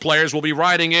Bengals players will be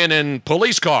riding in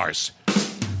police cars.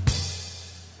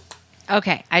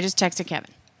 Okay, I just texted Kevin.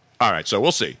 All right, so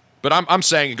we'll see. But I'm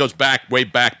saying it goes back, way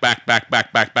back.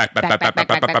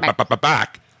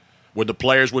 When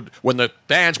the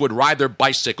fans would ride their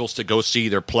bicycles to go see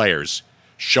their players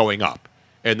showing up.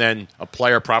 And then a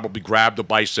player probably grabbed the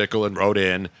bicycle and rode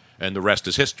in, and the rest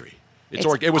is history.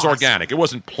 It was organic. It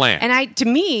wasn't planned. And to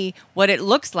me, what it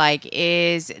looks like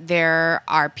is there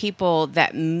are people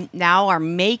that now are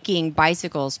making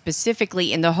bicycles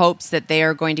specifically in the hopes that they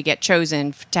are going to get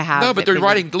chosen to have. No, but they're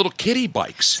riding little kiddie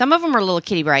bikes. Some of them are little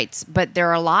kiddie bikes, but there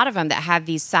are a lot of them that have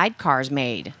these sidecars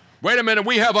made. Wait a minute,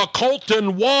 we have a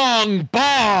Colton Wong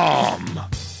bomb.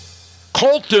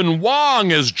 Colton Wong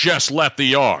has just left the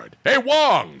yard. Hey,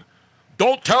 Wong,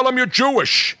 don't tell him you're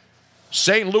Jewish.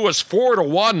 St. Louis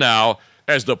 4-1 now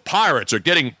as the Pirates are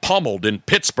getting pummeled in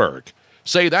Pittsburgh.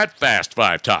 Say that fast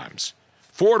 5 times.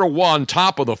 4-1,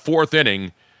 top of the 4th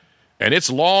inning, and it's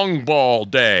long ball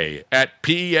day at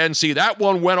PNC. That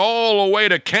one went all the way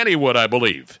to Kennywood, I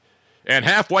believe, and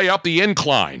halfway up the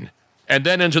incline, and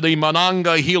then into the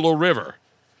Monongahela River.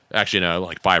 Actually, no,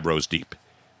 like 5 rows deep.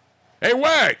 Hey,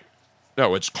 wait!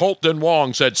 No, it's Colton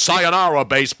Wong said, sayonara,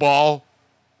 baseball.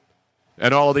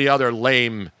 And all the other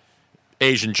lame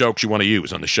Asian jokes you want to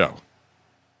use on the show.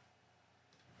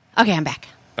 Okay, I'm back.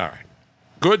 All right.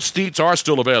 Good seats are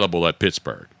still available at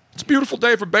Pittsburgh. It's a beautiful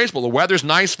day for baseball. The weather's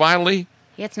nice finally.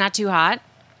 Yeah, it's not too hot.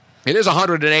 It is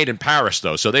 108 in Paris,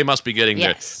 though, so they must be getting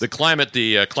Yes. the climate.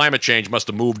 The climate change must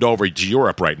have moved over to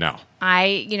Europe right now.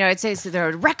 It says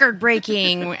they're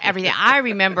record-breaking everything. I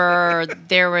remember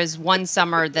there was one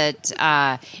summer that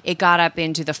it got up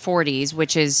into the 40s,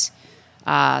 which is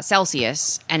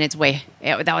Celsius, and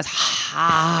that was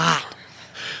hot.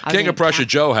 King of Prussia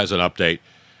Joe has an update.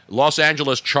 Los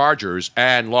Angeles Chargers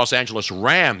and Los Angeles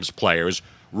Rams players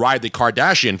ride the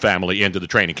Kardashian family into the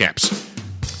training camps.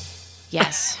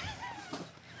 Yes.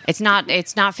 It's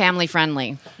not family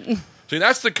friendly. See,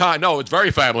 that's the kind. No, it's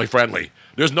very family friendly.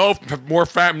 There's no more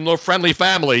friendly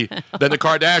family than the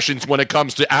Kardashians when it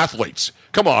comes to athletes.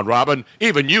 Come on, Robin.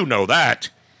 Even you know that.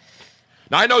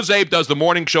 Now, I know Zabe does the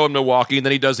morning show in Milwaukee, and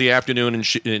then he does the afternoon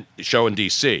show in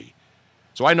D.C.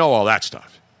 So I know all that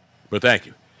stuff. But thank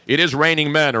you. It is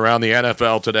raining men around the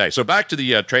NFL today. So back to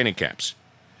the training camps.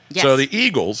 Yes. So the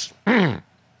Eagles,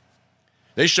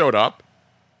 they showed up.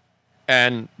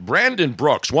 And Brandon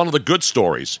Brooks, one of the good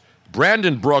stories,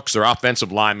 Brandon Brooks, their offensive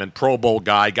lineman, Pro Bowl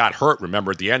guy, got hurt,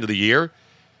 remember, at the end of the year.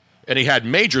 And he had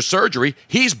major surgery.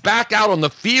 He's back out on the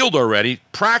field already,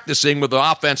 practicing with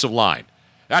the offensive line.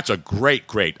 That's a great,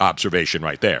 great observation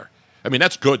right there. I mean,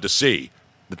 that's good to see.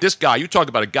 That this guy, you talk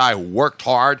about a guy who worked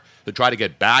hard to try to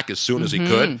get back as soon as he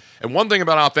could. And one thing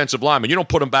about offensive linemen, you don't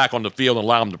put them back on the field and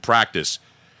allow them to practice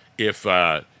if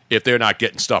they're not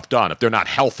getting stuff done, if they're not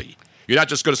healthy. You're not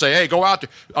just going to say, hey, go out there.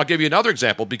 I'll give you another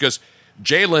example because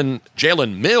Jalen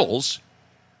Mills,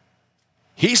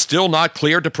 he's still not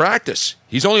cleared to practice.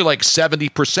 He's only like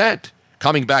 70%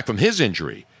 coming back from his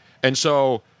injury. And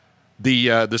so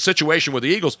the situation with the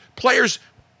Eagles, players,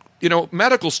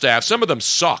 medical staff, some of them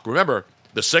suck. Remember,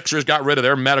 the Sixers got rid of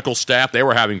their medical staff. They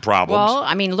were having problems. Well,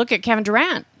 I mean, look at Kevin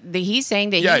Durant. He's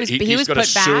saying that he was going to put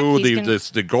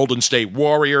sue the Golden State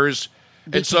Warriors.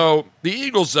 And so the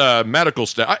Eagles' medical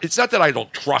staff, it's not that I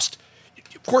don't trust.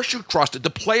 Of course you trust it. The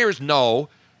players know.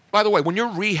 By the way, when you're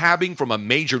rehabbing from a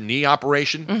major knee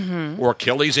operation or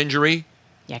Achilles injury,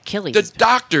 Achilles. The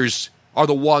doctors are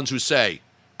the ones who say,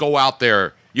 go out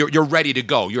there. You're ready to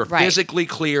go. You're physically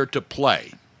cleared to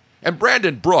play. And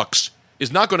Brandon Brooks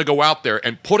is not going to go out there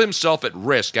and put himself at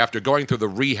risk after going through the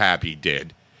rehab he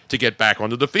did to get back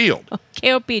onto the field.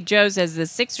 KOP Joe says the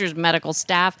Sixers medical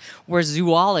staff were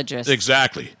zoologists.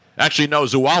 Exactly. Actually, no,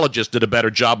 zoologists did a better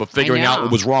job of figuring out what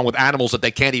was wrong with animals that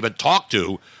they can't even talk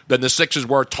to than the Sixers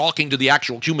were talking to the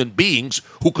actual human beings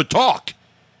who could talk.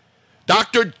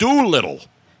 Dr. Doolittle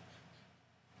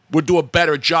would do a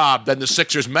better job than the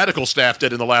Sixers medical staff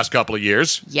did in the last couple of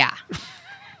years. Yeah.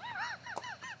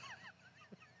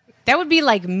 That would be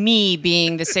like me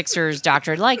being the Sixers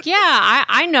doctor. Like,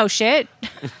 I know shit.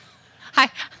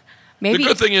 Maybe. The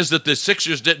good thing is that the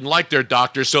Sixers didn't like their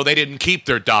doctors, so they didn't keep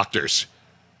their doctors.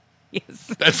 Yes.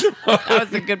 That was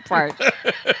the good part.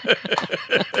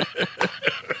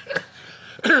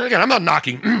 Again, I'm not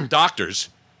knocking doctors.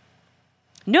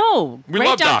 No. We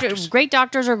love doctors. Great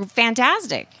doctors are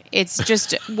fantastic. It's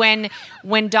just when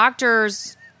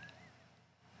doctors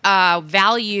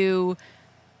value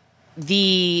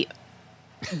the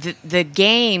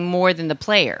game more than the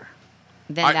player,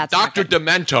 then that's Dr.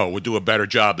 Demento would do a better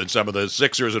job than some of the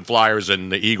Sixers and Flyers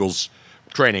and the Eagles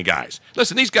training guys.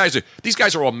 Listen, these guys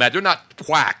are all med. They're not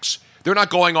quacks. They're not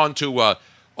going onto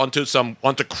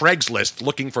Craigslist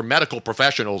looking for medical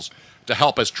professionals to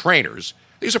help as trainers.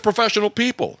 These are professional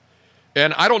people,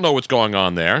 and I don't know what's going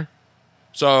on there.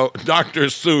 So Dr.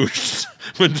 Seuss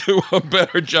would do a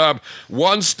better job.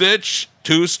 1 stitch,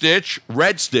 2 stitch,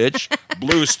 red stitch,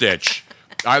 blue stitch.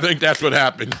 I think that's what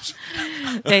happens.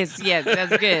 Yes,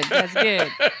 that's good. That's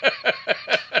good.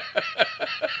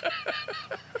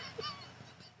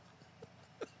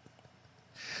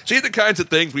 See the kinds of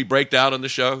things we break down on the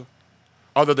show?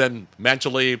 Other than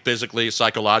mentally, physically,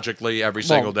 psychologically, every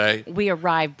single day. We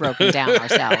arrive broken down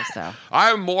ourselves, though.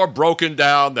 I'm more broken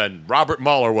down than Robert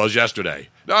Mueller was yesterday.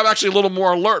 No, I'm actually a little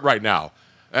more alert right now.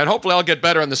 And hopefully I'll get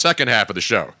better in the second half of the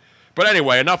show. But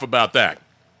anyway, enough about that.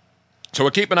 So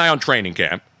we'll keep an eye on training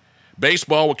camp.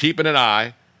 Baseball, we're keeping an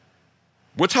eye.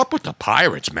 What's up with the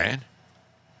Pirates, man?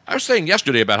 I was saying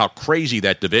yesterday about how crazy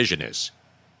that division is.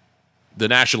 The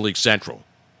National League Central.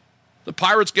 The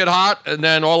Pirates get hot, and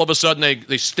then all of a sudden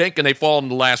they stink and they fall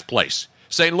into last place.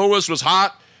 St. Louis was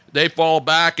hot, they fall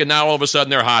back, and now all of a sudden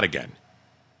they're hot again.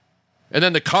 And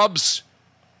then the Cubs,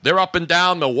 they're up and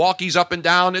down. Milwaukee's up and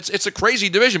down. It's a crazy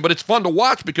division, but it's fun to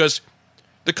watch because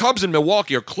the Cubs and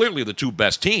Milwaukee are clearly the two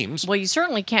best teams. Well, you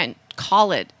certainly can't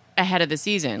call it ahead of the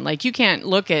season. Like, you can't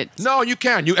look at... No, you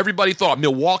can. Everybody thought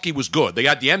Milwaukee was good. They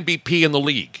had the MVP in the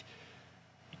league.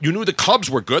 You knew the Cubs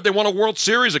were good. They won a World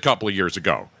Series a couple of years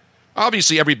ago.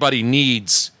 Obviously, everybody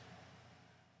needs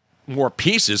more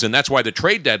pieces, and that's why the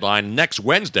trade deadline next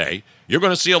Wednesday, you're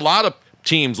going to see a lot of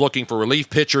teams looking for relief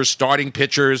pitchers, starting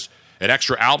pitchers, an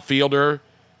extra outfielder.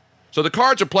 So the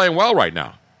Cards are playing well right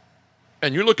now.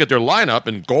 And you look at their lineup,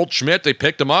 and Goldschmidt, they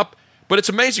picked him up. But it's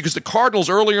amazing because the Cardinals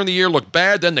earlier in the year looked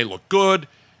bad, then they looked good,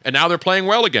 and now they're playing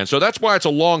well again. So that's why it's a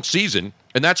long season,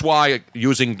 and that's why,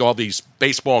 using all these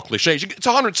baseball cliches, it's a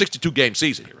 162-game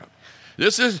season here.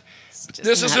 This is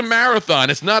a marathon.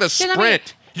 It's not a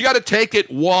sprint. You got to take it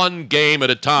one game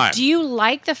at a time. Do you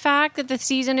like the fact that the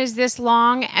season is this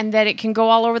long and that it can go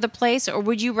all over the place, or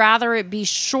would you rather it be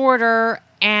shorter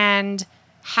and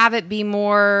have it be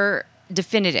more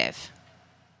definitive?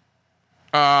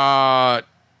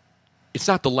 It's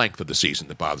not the length of the season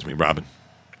that bothers me, Robin.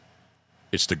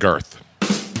 It's the girth.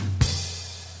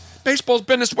 Baseball's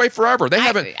been this way forever.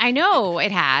 I know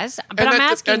it has, but I'm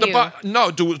asking you.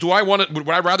 Do I want it? Would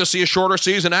I rather see a shorter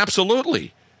season?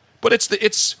 Absolutely. But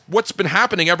it's what's been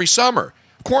happening every summer.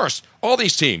 Of course, all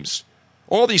these teams,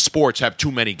 all these sports have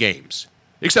too many games,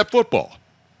 except football.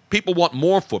 People want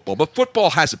more football, but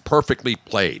football has it perfectly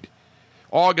played.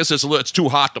 August it's too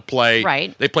hot to play.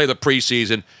 Right. They play the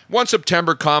preseason. Once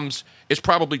September comes, it's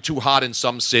probably too hot in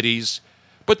some cities.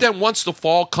 But then once the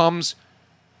fall comes,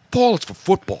 fall is for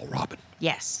football, Robin.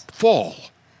 Yes. Fall.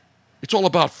 It's all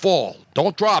about fall.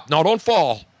 Don't drop. No, don't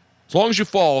fall. As long as you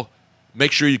fall,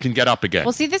 make sure you can get up again.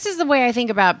 Well, see, this is the way I think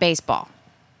about baseball.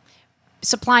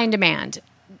 Supply and demand.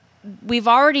 We've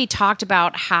already talked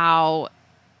about how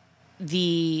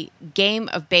the game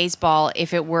of baseball,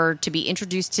 if it were to be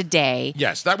introduced today.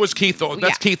 Yes, that was Keith.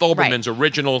 That's Keith Olbermann's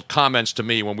original comments to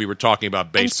me when we were talking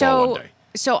about baseball one day.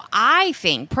 So I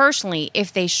think personally,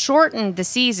 if they shortened the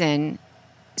season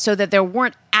so that there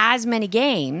weren't as many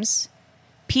games,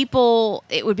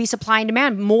 it would be supply and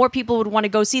demand. More people would want to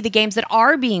go see the games that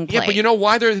are being played. Yeah, but you know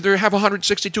why they have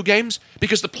 162 games?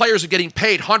 Because the players are getting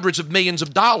paid hundreds of millions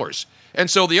of dollars. And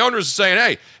so the owners are saying,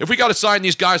 hey, if we got to sign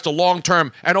these guys to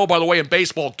long-term, and oh, by the way, in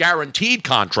baseball, guaranteed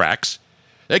contracts,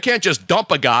 they can't just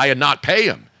dump a guy and not pay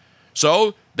him.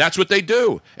 So that's what they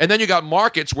do. And then you got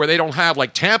markets where they don't have,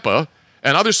 like Tampa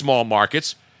and other small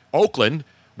markets, Oakland,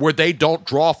 where they don't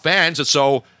draw fans. And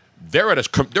so they're at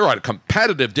a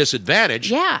competitive disadvantage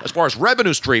as far as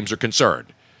revenue streams are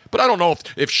concerned. But I don't know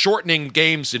if shortening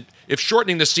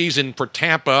the season for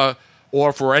Tampa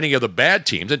or for any of the bad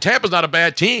teams, and Tampa's not a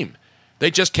bad team. They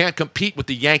just can't compete with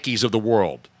the Yankees of the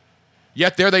world.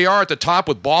 Yet there they are at the top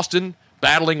with Boston,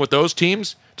 battling with those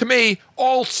teams. To me,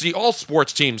 all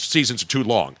sports teams' seasons are too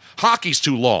long. Hockey's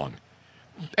too long.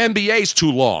 NBA's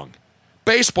too long.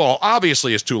 Baseball,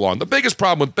 obviously, is too long. The biggest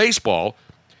problem with baseball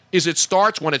is it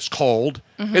starts when it's cold,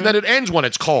 and then it ends when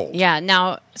it's cold. Yeah.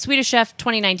 Now, Swedish Chef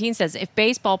 2019 says if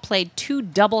baseball played 2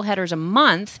 doubleheaders a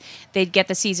month, they'd get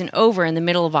the season over in the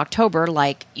middle of October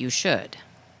like you should.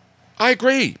 I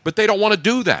agree, but they don't want to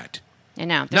do that. And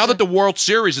now that the World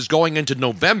Series is going into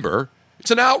November, it's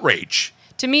an outrage.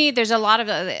 To me, there's a lot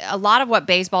of what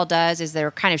baseball does is they're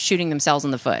kind of shooting themselves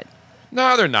in the foot.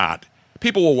 No, they're not.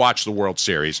 People will watch the World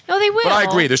Series. No, they will. But I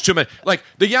agree. There's too many. Like,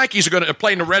 the Yankees are going to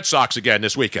play the Red Sox again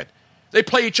this weekend. They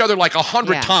play each other like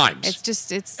 100 times. It's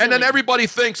silly. And then everybody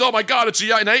thinks, oh, my God, it's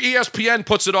and ESPN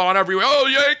puts it on everywhere. Oh,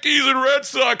 Yankees and Red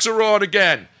Sox are on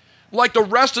again. Like the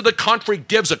rest of the country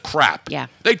gives a crap. Yeah.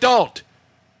 They don't.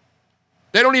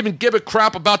 They don't even give a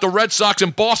crap about the Red Sox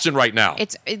in Boston right now.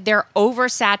 They're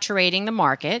oversaturating the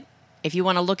market, if you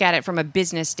want to look at it from a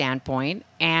business standpoint,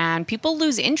 and people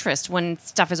lose interest when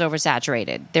stuff is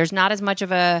oversaturated. There's not as much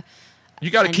of a You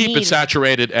got to keep it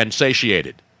saturated and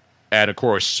satiated, and of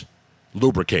course,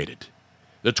 lubricated.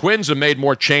 The Twins have made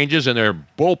more changes in their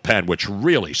bullpen, which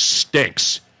really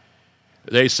stinks.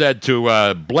 They said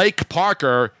to Blake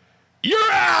Parker,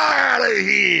 "You're out of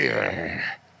here."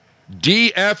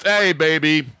 DFA,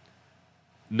 baby.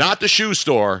 Not the shoe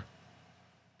store.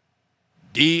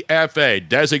 DFA,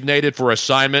 designated for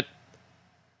assignment.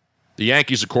 The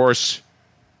Yankees, of course,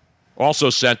 also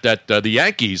sent that the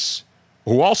Yankees,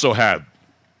 who also have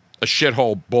a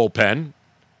shithole bullpen,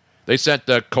 they sent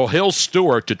Cahill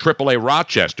Stewart to AAA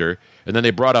Rochester, and then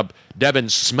they brought up Devin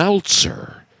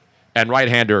Smeltzer and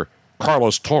right-hander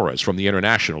Carlos Torres from the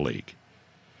International League.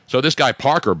 So this guy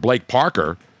Parker, Blake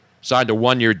Parker, signed a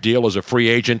 1-year deal as a free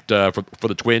agent for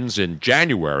the Twins in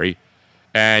January,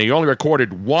 and he only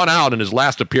recorded 1 out in his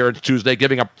last appearance Tuesday,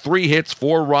 giving up 3 hits,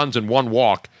 4 runs, and 1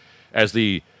 walk, as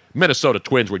the Minnesota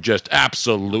Twins were just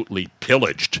absolutely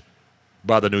pillaged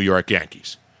by the New York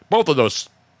Yankees. Both of those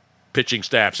pitching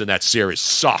staffs in that series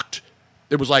sucked.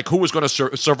 It was like who was going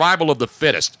to survival of the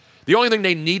fittest. The only thing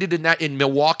they needed in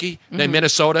Milwaukee, in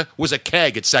Minnesota, was a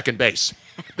keg at second base.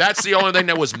 That's the only thing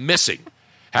that was missing.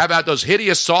 Have out those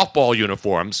hideous softball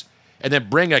uniforms, and then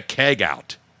bring a keg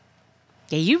out.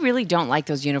 Yeah, you really don't like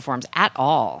those uniforms at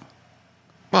all.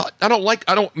 Well,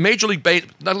 Major League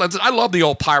Baseball, I love the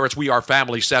old Pirates, We Are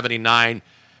Family 79,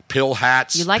 pill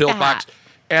hats, you like pill the hat. box,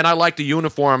 and I like the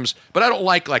uniforms, but I don't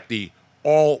like the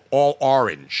all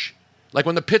orange. Like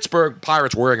when the Pittsburgh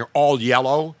Pirates were wearing all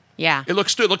yellow. Yeah. It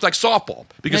looked like softball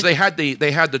because they had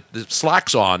the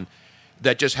slacks on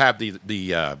that just have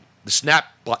the snap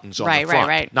buttons on the front,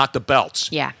 right. not the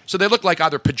belts. Yeah. So they look like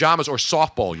either pajamas or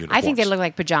softball uniforms. I think they look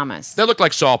like pajamas. They look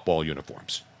like softball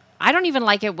uniforms. I don't even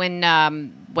like it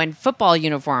when football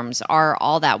uniforms are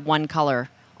all that one color,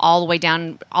 all the way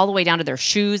down to their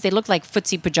shoes. They look like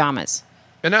footsie pajamas.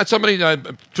 And now somebody,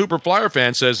 Super Flyer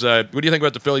fan, says, what do you think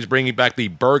about the Phillies bringing back the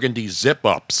burgundy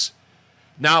zip-ups?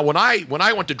 Now, when I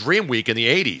went to Dream Week in the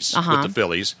 80s with the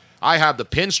Phillies, I have the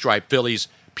pinstripe Phillies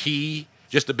P,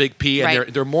 just a big P,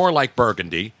 and they're more like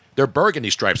burgundy. They're burgundy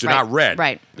stripes. They're not red.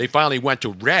 Right. They finally went to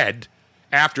red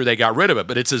after they got rid of it,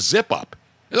 but it's a zip-up.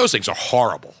 And those things are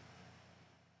horrible.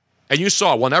 And you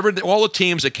saw whenever all the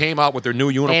teams that came out with their new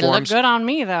They uniforms. look good on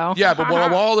me, though. Yeah, but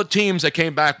when all the teams that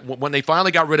came back, when they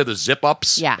finally got rid of the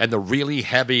zip-ups and the really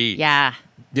heavy. Yeah.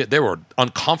 They were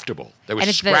uncomfortable. They were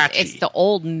And scratchy. it's the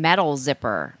old metal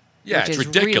zipper. Yeah, which it's is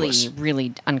ridiculous. really,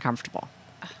 really uncomfortable.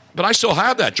 But I still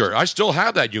have that jersey. I still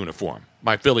have that uniform,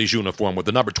 my Phillies uniform with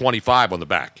the number 25 on the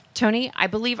back. Tony, I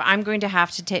believe I'm going to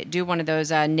have to do one of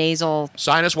those nasal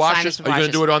Sinus washes? Are you going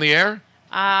to do it on the air?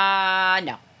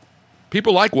 No.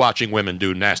 People like watching women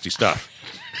do nasty stuff.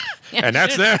 And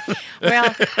that's there.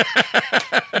 Well,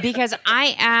 because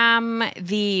I am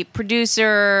the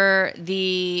producer,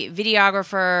 the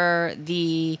videographer,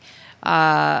 the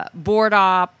board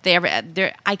op.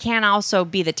 I can also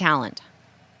be the talent.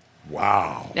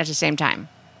 Wow. At the same time.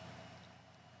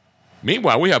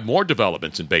 Meanwhile, we have more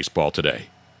developments in baseball today.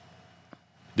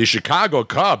 The Chicago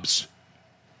Cubs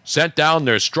sent down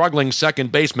their struggling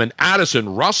second baseman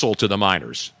Addison Russell to the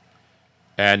minors.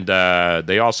 And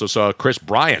they also saw Chris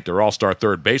Bryant, their all-star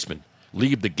third baseman,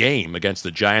 leave the game against the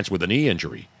Giants with a knee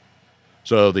injury.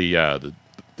 So the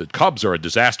Cubs are a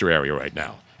disaster area right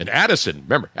now. And Addison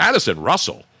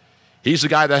Russell, he's the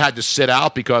guy that had to sit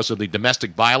out because of the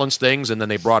domestic violence things, and then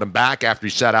they brought him back after he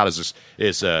sat out his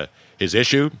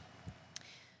issue.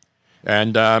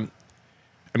 And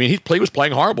he was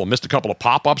playing horrible. Missed a couple of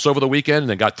pop-ups over the weekend, and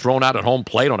then got thrown out at home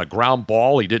plate on a ground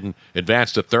ball. He didn't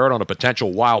advance to third on a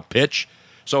potential wild pitch.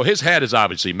 So his head is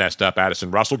obviously messed up.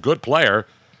 Addison Russell, good player,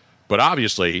 but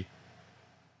obviously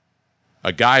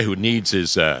a guy who needs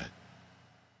his head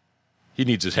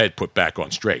put back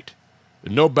on straight.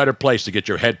 No better place to get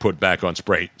your head put back on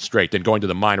straight than going to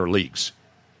the minor leagues,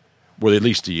 where at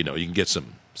least you can get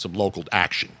some local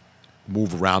action,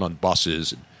 move around on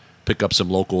buses, and pick up some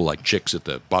local chicks at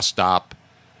the bus stop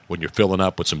when you're filling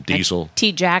up with some diesel.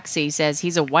 T. Jaxie says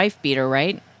he's a wife beater,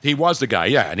 right? He was the guy,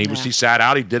 yeah, and he sat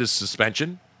out. He did his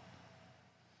suspension.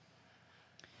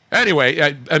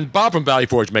 Anyway, and Bob from Valley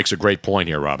Forge makes a great point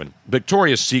here, Robin.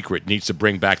 Victoria's Secret needs to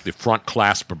bring back the front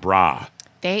clasp bra.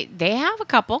 They have a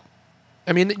couple.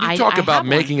 I mean, you talk about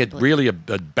making it really a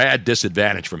bad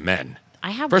disadvantage for men.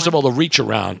 First of all, the reach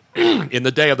around in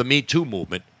the day of the Me Too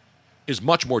movement is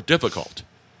much more difficult.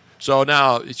 So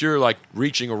now, if you're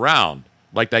reaching around,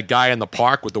 like that guy in the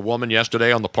park with the woman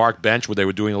yesterday on the park bench where they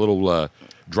were doing a little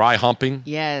dry humping.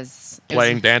 Yes.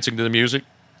 Dancing to the music.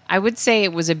 I would say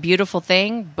it was a beautiful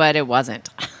thing, but it wasn't.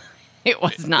 It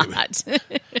was not. You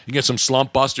get some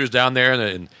slump busters down there,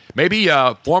 and maybe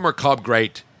former Cub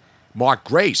great Mark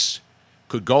Grace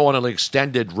could go on an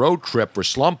extended road trip for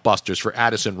slump busters for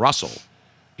Addison Russell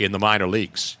in the minor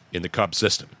leagues in the Cub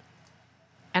system.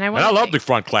 And I love the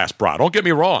front class bra. Don't get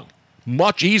me wrong.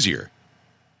 Much easier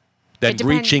than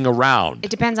reaching around.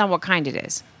 It depends on what kind it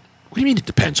is. What do you mean it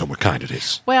depends on what kind it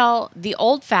is? Well, the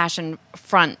old-fashioned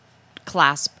front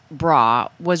clasp bra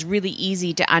was really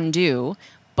easy to undo,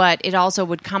 but it also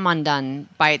would come undone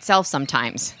by itself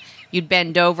sometimes. You'd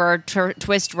bend over,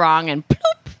 twist wrong, and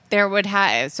ploop, there would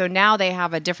have. So now they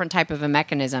have a different type of a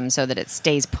mechanism so that it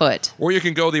stays put. Or you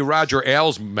can go the Roger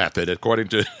Ailes method, according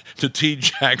to T.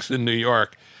 Jackson, New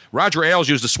York. Roger Ailes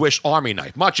used a Swiss Army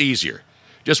knife. Much easier.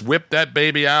 Just whip that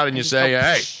baby out and you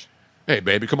say, hey,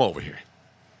 baby, come over here.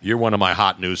 You're one of my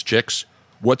hot news chicks.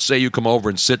 What say you come over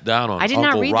and sit down on I did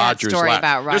Uncle not read Roger's that story lap?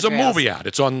 about Roger There's a movie Ailes. out.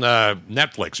 It's on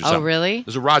Netflix or something. Oh, really?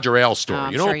 There's a Roger Ailes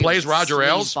story. You know who plays Roger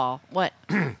Ailes? What?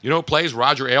 You know who plays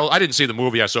Roger Ailes? I didn't see the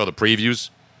movie. I saw the previews.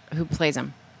 Who plays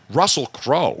him? Russell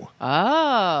Crowe.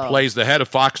 Oh. Plays the head of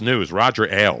Fox News,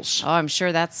 Roger Ailes. Oh, I'm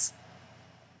sure that's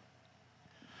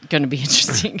going to be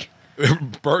interesting.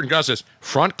 Burton Gus says,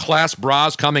 front class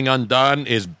bras coming undone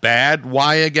is bad.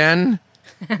 Why again?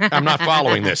 I'm not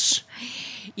following this.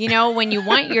 You know, when you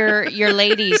want your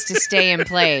ladies to stay in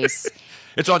place.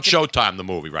 It's on Showtime, the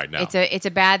movie, right now. It's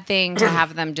a bad thing to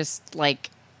have them just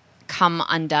come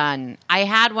undone. I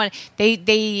had one. They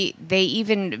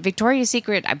even Victoria's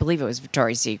Secret, I believe it was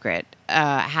Victoria's Secret,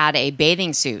 had a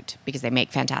bathing suit because they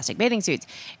make fantastic bathing suits.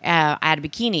 I had a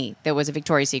bikini that was a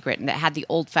Victoria's Secret and that had the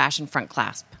old-fashioned front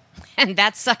clasp, and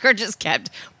that sucker just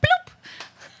kept bloop.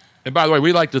 And by the way,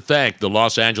 we'd like to thank the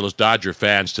Los Angeles Dodger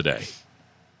fans today,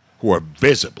 who are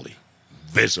visibly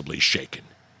shaken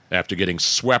after getting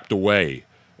swept away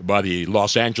by the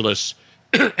Los Angeles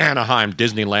Anaheim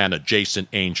Disneyland adjacent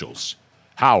Angels.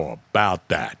 How about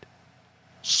that?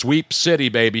 Sweep City,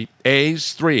 baby.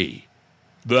 A's 3.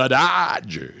 The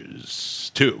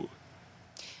Dodgers 2.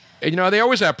 And, they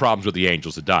always have problems with the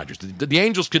Angels, the Dodgers. The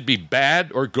Angels could be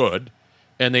bad or good,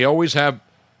 and they always have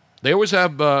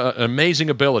an amazing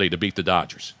ability to beat the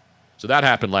Dodgers. So that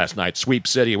happened last night. Sweep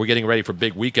City. We're getting ready for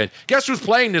big weekend. Guess who's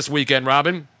playing this weekend,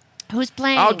 Robin? Who's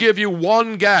playing? I'll give you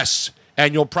one guess,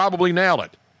 and you'll probably nail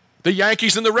it. The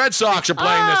Yankees and the Red Sox are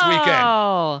playing this weekend.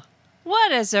 Oh,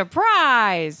 what a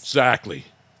surprise. Exactly.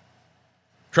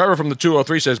 Trevor from the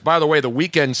 203 says, by the way, the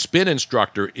weekend spin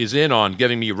instructor is in on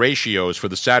giving me ratios for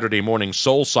the Saturday morning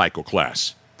Soul Cycle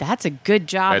class. That's a good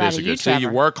job That out is of a you, good. See, you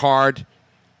Trevor. work hard,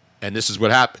 and this is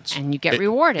what happens. And you get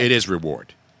rewarded. It is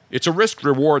reward. It's a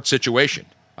risk-reward situation.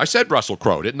 I said Russell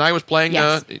Crowe, didn't I? Was playing.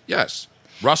 Yes. Yes.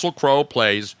 Russell Crowe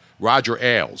plays Roger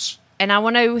Ailes. And I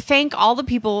want to thank all the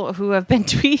people who have been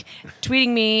tweeting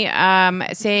me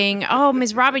saying, oh,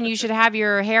 Ms. Robin, you should have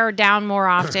your hair down more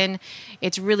often.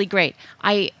 It's really great.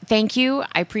 I thank you.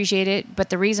 I appreciate it. But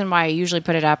the reason why I usually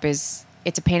put it up is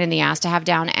it's a pain in the ass to have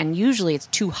down, and usually it's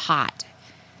too hot.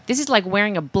 This is like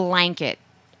wearing a blanket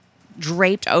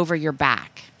draped over your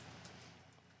back.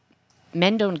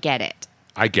 Men don't get it.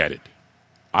 I get it.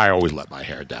 I always let my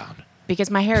hair down.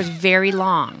 Because my hair is very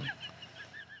long.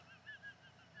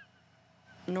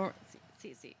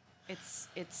 See. It's.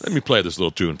 Let me play this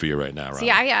little tune for you right now, See,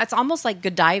 Rob. it's almost like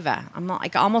Godiva. I'm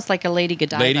like almost like a Lady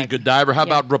Godiva. Lady Godiva. How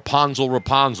about Rapunzel,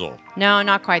 Rapunzel? No,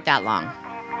 not quite that long.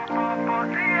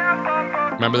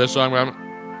 Remember this song, Robin?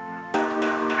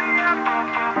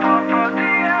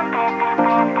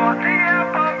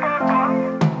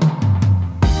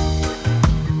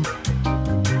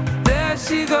 There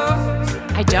she goes.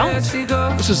 I don't. There she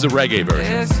goes. This is the reggae version.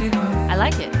 There she goes. I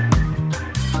like it.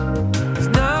 It's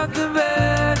nothing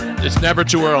better. It's never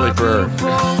too early for For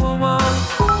a woman.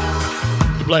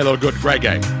 to play a little good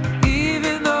reggae.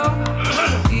 Even though,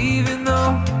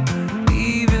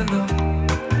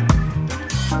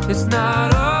 it's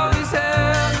not always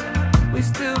hell, we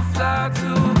still fly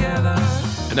together.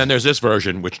 And then there's this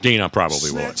version, which Dina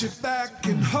probably would. Snatch it back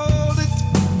and hold it,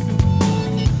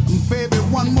 baby,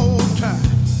 one more time.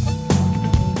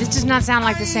 This does not sound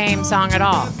like the same song at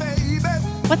all.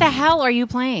 What the hell are you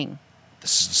playing?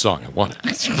 This is the song I wanted.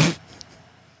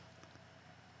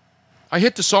 I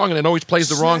hit the song and it always plays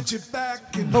the wrong.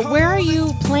 But where are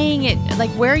you playing it? Like,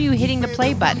 where are you hitting the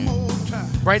play button?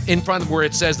 Right in front of where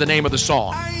it says the name of the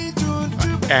song.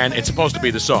 And it's supposed to be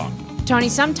the song. Tony,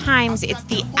 sometimes it's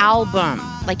the album.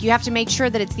 Like, you have to make sure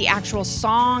that it's the actual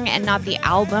song and not the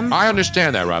album. I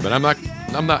understand that, Robin. I'm not,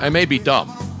 I may be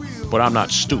dumb, but I'm not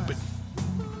stupid.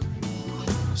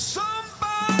 It's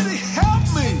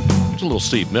a little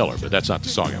Steve Miller, but that's not the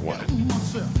song I wanted.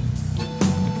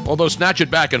 Although Snatch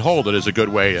It Back and Hold It is a good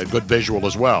way, a good visual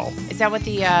as well. Is that what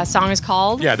the song is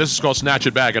called? Yeah, this is called Snatch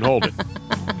It Back and Hold It.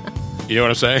 You know what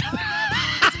I'm saying?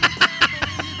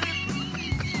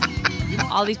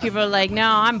 All these people are like, no,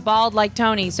 I'm bald like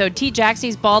Tony. So T.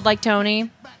 Jaxie's bald like Tony.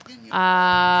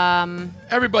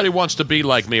 Everybody wants to be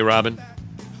like me, Robin.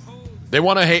 They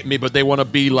want to hate me, but they want to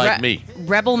be like me.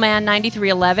 Rebel Man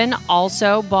 9311,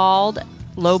 also bald,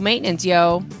 low maintenance,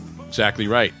 yo. Exactly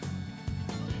right.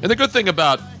 And the good thing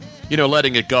about,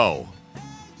 letting it go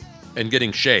and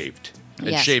getting shaved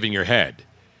and Yes. shaving your head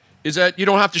is that you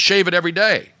don't have to shave it every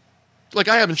day. Like,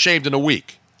 I haven't shaved in a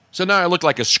week. So now I look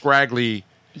like a scraggly...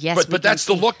 Yes, but that's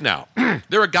the look now.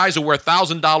 There are guys who wear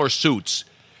 $1,000 suits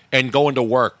and go into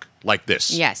work like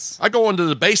this. Yes. I go into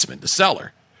the basement, the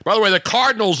cellar. By the way, the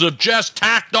Cardinals have just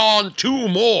tacked on 2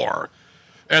 more.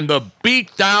 And the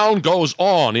beatdown goes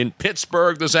on in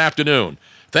Pittsburgh this afternoon.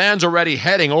 Fans already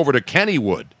heading over to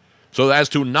Kennywood so as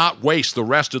to not waste the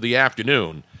rest of the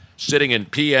afternoon sitting in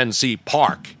PNC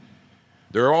Park.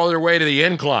 They're all their way to the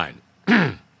incline.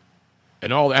 and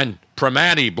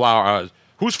Primanti,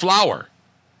 who's Flower?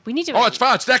 We need to. Oh,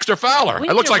 it's Dexter Fowler. We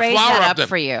It looks need like to raise Flower that up up there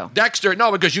for you. Dexter,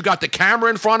 no, because you got the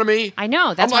camera in front of me. I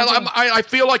know. That's why I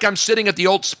feel like I'm sitting at the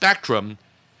old Spectrum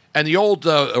and the old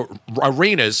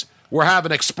arenas where I have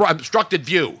an obstructed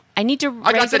view. I need to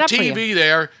I got raise the it up for you. TV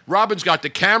there. Robin's got the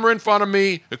camera in front of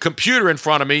me, the computer in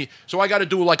front of me, so I got to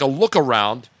do like a look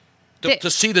around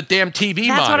to see the damn TV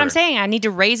monitor. That's what I'm saying. I need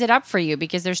to raise it up for you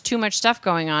because there's too much stuff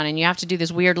going on, and you have to do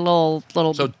this weird little.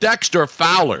 So Dexter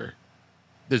Fowler,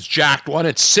 this jacked one,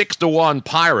 it's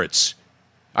 6-1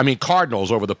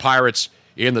 Cardinals over the Pirates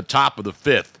in the top of the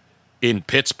 5th in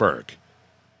Pittsburgh.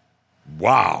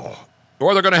 Wow.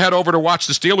 Or they're going to head over to watch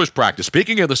the Steelers practice.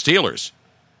 Speaking of the Steelers,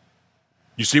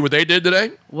 you see what they did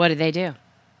today? What did they do?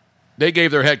 They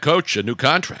gave their head coach a new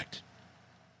contract.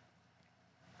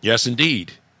 Yes,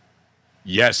 indeed.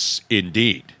 Yes,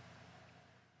 indeed.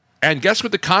 And guess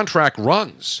what the contract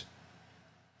runs?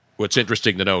 What's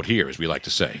interesting to note here, as we like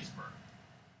to say.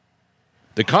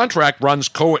 The contract runs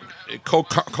what's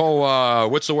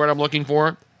the word I'm looking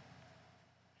for?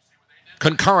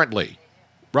 Concurrently.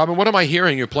 Robin, what am I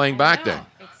hearing you're playing back there?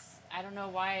 I don't know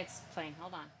why it's playing.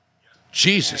 Hold on.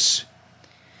 Jesus.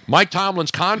 Mike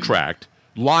Tomlin's contract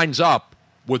lines up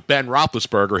with Ben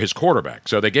Roethlisberger, his quarterback.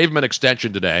 So they gave him an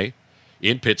extension today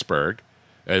in Pittsburgh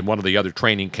and one of the other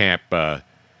training camp.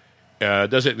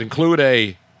 Does it include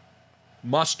a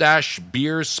mustache,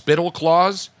 beer, spittle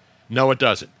clause? No, it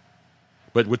doesn't.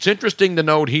 But what's interesting to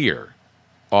note here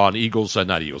on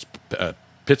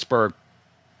Pittsburgh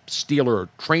Steeler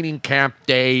training camp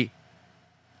day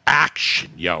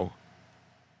action, yo.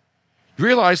 You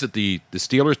realize that the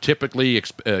Steelers typically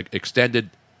extended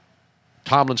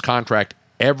Tomlin's contract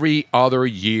every other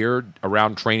year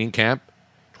around training camp.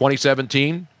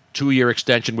 2017, 2-year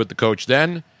extension with the coach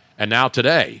then, and now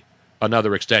today,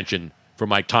 another extension for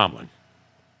Mike Tomlin.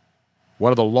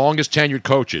 One of the longest tenured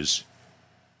coaches.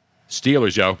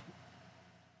 Steelers, yo.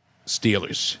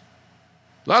 Steelers.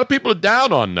 A lot of people are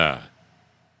down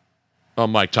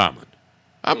on Mike Tomlin.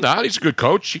 I'm not. He's a good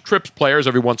coach. He trips players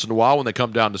every once in a while when they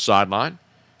come down the sideline.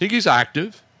 I think he's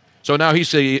active. So now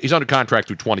he's under contract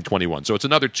through 2021. So it's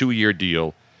another 2-year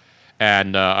deal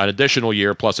and an additional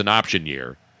year plus an option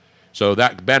year. So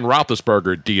that Ben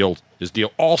Roethlisberger deal, his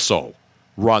deal also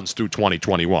runs through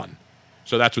 2021.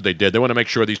 So that's what they did. They want to make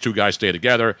sure these two guys stay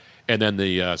together, and then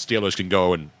the Steelers can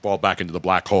go and fall back into the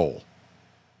black hole.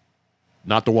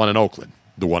 Not the one in Oakland,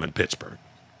 the one in Pittsburgh.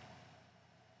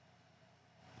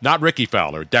 Not Ricky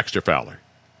Fowler, Dexter Fowler.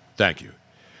 Thank you.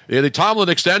 The Tomlin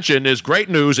extension is great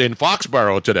news in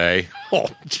Foxborough today. Oh.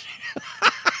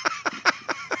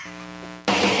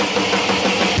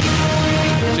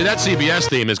 See, that CBS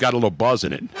theme has got a little buzz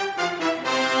in it.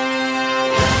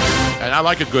 And I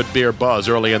like a good beer buzz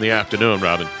early in the afternoon,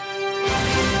 Robin.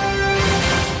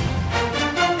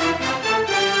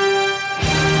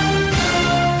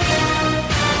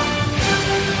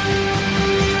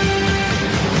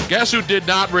 Guess who did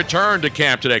not return to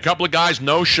camp today? A couple of guys,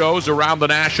 no shows around the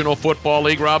National Football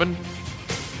League, Robin.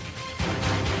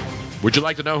 Would you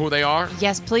like to know who they are?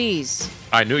 Yes, please.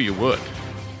 I knew you would.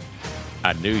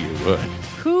 I knew you would.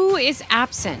 Who is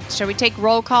absent? Shall we take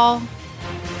roll call?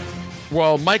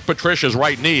 Well, Mike Patricia's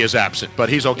right knee is absent, but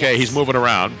he's okay. Yes. He's moving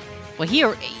around. Well,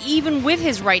 even with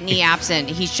his right knee absent,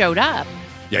 he showed up.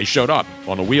 Yeah, he showed up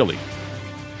on a wheelie.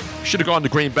 Should have gone to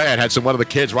Green Bay and had one of the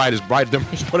kids ride them,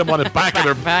 put him on the back of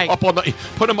their,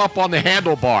 put him up on the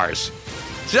handlebars.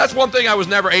 See, that's one thing I was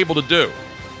never able to do.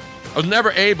 I was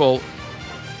never able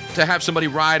to have somebody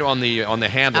ride on the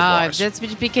handlebars. That's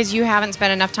because you haven't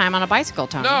spent enough time on a bicycle,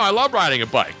 Tony. No, I love riding a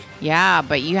bike. Yeah,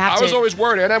 but you have to... I was always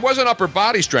worried, and it wasn't upper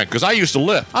body strength, because I used to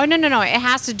lift. Oh, no. It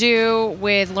has to do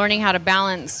with learning how to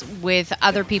balance with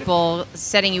other people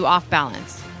setting you off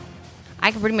balance.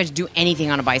 I can pretty much do anything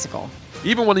on a bicycle.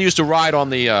 Even when they used to ride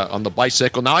on the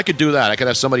bicycle, now I could do that. I could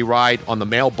have somebody ride on the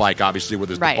male bike, obviously, where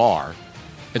there's the bar,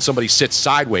 and somebody sits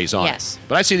sideways on it.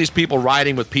 But I see these people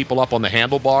riding with people up on the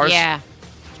handlebars. Yeah.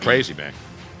 It's crazy, man.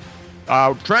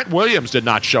 Trent Williams did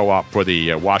not show up for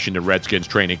the Washington Redskins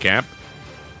training camp.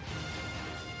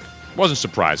 Wasn't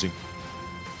surprising.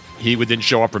 He didn't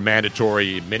show up for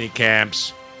mandatory mini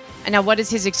camps. And now, what is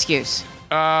his excuse?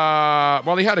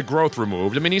 Well, he had a growth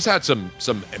removed. I mean, he's had some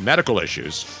medical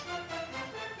issues.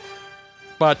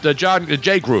 But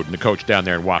Jay Gruden, the coach down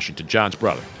there in Washington, John's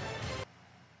brother,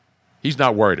 he's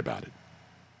not worried about it.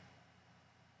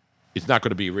 It's not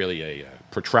going to be really a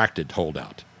protracted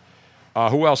holdout.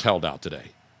 Who else held out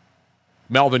today?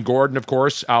 Melvin Gordon, of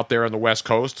course, out there on the West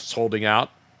Coast, is holding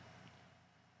out.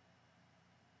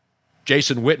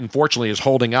 Jason Witten, fortunately, is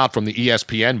holding out from the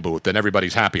ESPN booth, and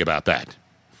everybody's happy about that.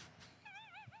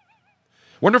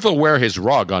 Wonder if he'll wear his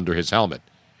rug under his helmet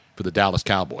for the Dallas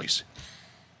Cowboys.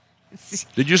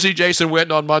 Did you see Jason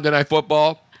Witten on Monday Night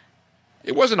Football?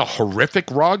 It wasn't a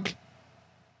horrific rug,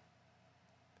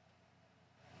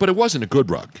 but it wasn't a good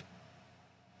rug.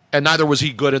 And neither was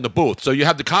he good in the booth. So you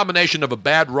have the combination of a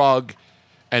bad rug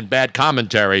and bad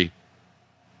commentary.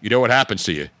 You know what happens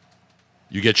to you?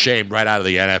 You get shamed right out of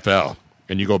the NFL,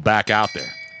 and you go back out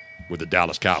there with the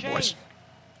Dallas Cowboys.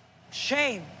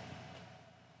 Shame.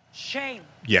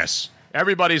 Yes.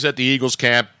 Everybody's at the Eagles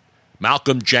camp.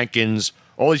 Malcolm Jenkins.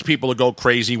 All these people will go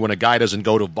crazy when a guy doesn't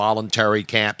go to voluntary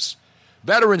camps.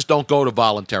 Veterans don't go to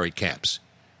voluntary camps.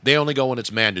 They only go when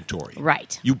it's mandatory.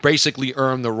 Right. You basically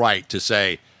earn the right to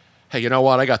say, hey, you know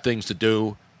what? I got things to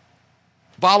do.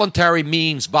 Voluntary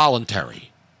means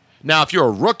voluntary. Now, if you're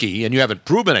a rookie and you haven't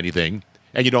proven anything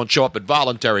and you don't show up at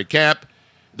voluntary camp,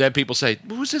 then people say,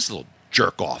 who's this little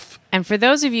jerk off? And for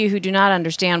those of you who do not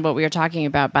understand what we are talking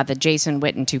about the Jason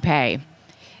Witten toupee,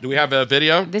 do we have a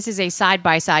video? This is a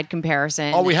side-by-side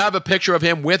comparison. Oh, we have a picture of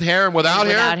him with hair and without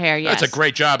hair? Without hair, yes. That's a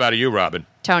great job out of you, Robin.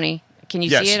 Tony, can you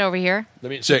see it over here?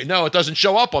 Let me say, no, it doesn't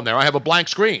show up on there. I have a blank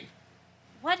screen.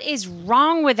 What is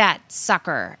wrong with that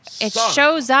sucker? It Son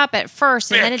shows up at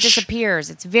first and then it bitch. disappears.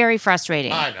 It's very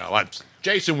frustrating. I know.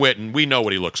 Jason Witten, we know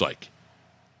what he looks like.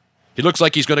 He looks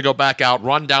like he's going to go back out,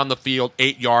 run down the field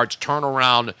 8 yards, turn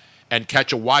around, and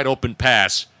catch a wide-open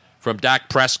pass from Dak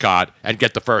Prescott and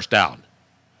get the first down.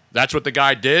 That's what the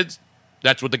guy did.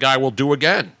 That's what the guy will do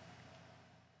again.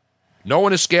 No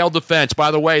one has scaled the fence.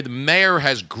 By the way, the mayor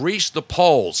has greased the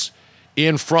poles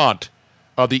in front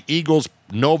of the Eagles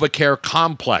NovaCare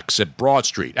complex at Broad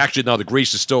Street. Actually, no, the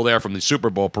grease is still there from the Super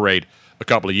Bowl parade a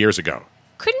couple of years ago.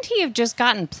 Couldn't he have just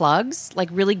gotten plugs, like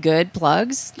really good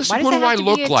plugs? Listen, Why does what that do I have to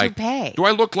look be a like? toupee? Do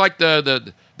I look like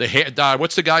the hair?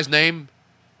 What's the guy's name?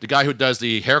 The guy who does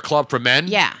the hair club for men?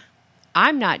 Yeah.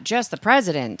 I'm not just the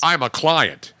president. I'm a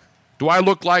client. Do I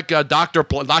look like Dr.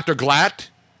 Glatt?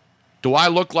 Do I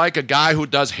look like a guy who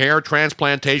does hair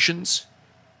transplantations?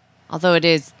 Although it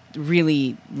is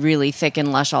really, really thick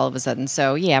and lush all of a sudden.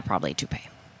 So, yeah, probably a toupee.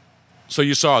 So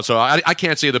you saw it. So I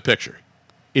can't see the picture.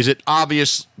 Is it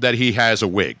obvious that he has a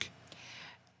wig?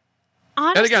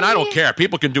 Honestly, And again, I don't care.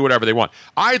 People can do whatever they want.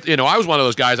 I was one of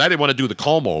those guys. I didn't want to do the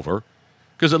comb over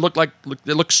because it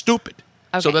looked stupid.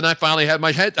 Okay. So then I finally had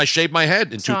my head. I shaved my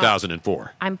head in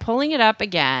 2004. I'm pulling it up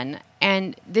again,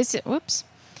 and this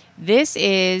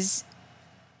is.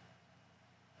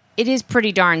 It is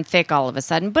pretty darn thick all of a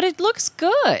sudden, but it looks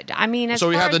good. I mean, so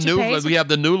we have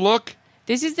the new look.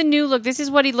 This is the new look. This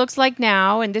is what he looks like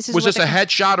now, and this is Was this a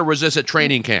headshot or was this at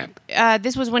training camp?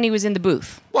 This was when he was in the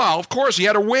booth. Well, of course, he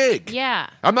had a wig. Yeah.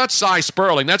 I'm not Cy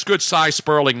Sperling. That's good Cy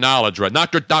Sperling knowledge, right?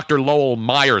 Not Dr. Lowell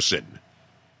Meyerson.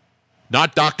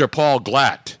 Not Dr. Paul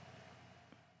Glatt.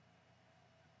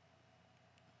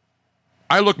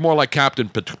 I look more like Captain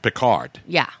Picard.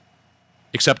 Yeah.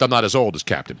 Except I'm not as old as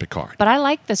Captain Picard. But I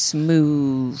like the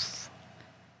smooth,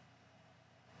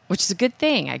 which is a good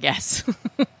thing, I guess.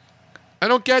 I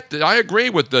don't get that. I agree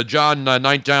with John R.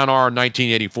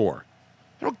 1984.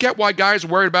 I don't get why guys are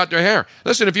worried about their hair.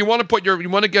 Listen, if you want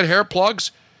to get hair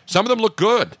plugs, some of them look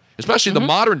good, especially the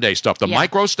modern day stuff, the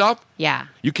micro stuff. Yeah.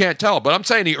 You can't tell, but I'm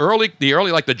saying the early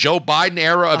like the Joe Biden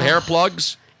era of hair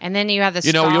plugs. And then you have the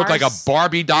you look like a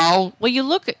Barbie doll. Well, you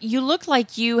look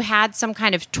like you had some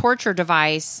kind of torture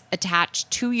device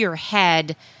attached to your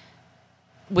head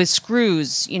with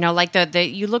screws. Like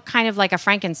you look kind of like a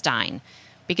Frankenstein.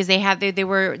 Because they called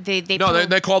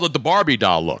it the Barbie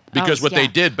doll look because what they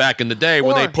did back in the day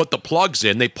when they put the plugs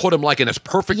in, they put them like in a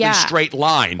perfectly straight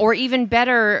line. Or even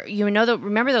better,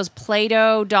 remember those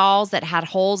Play-Doh dolls that had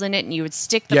holes in it, and you would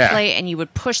stick the play and you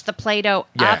would push the Play-Doh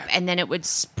up, and then it would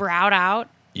sprout out.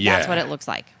 Yeah. That's what it looks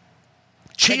like.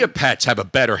 Chia Pets have a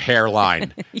better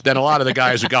hairline than a lot of the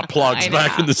guys who got plugs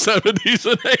back in the 70s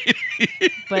and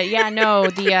 80s. But yeah, no,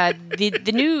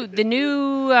 the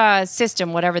new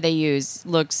system, whatever they use,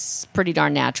 looks pretty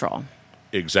darn natural.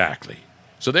 Exactly.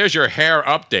 So there's your hair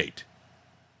update.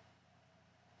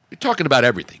 We're talking about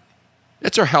everything.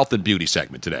 That's our health and beauty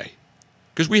segment today.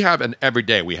 Because every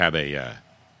day we have a,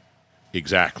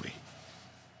 exactly.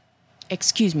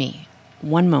 Excuse me,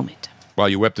 one moment. While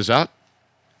you whip this out,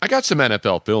 I got some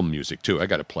NFL film music, too. I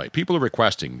got to play. People are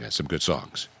requesting some good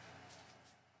songs.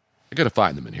 I got to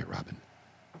find them in here, Robin.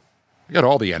 I got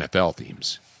all the NFL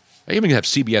themes. I even have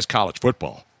CBS College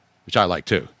Football, which I like,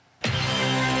 too.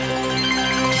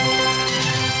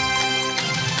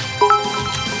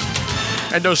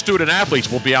 And those student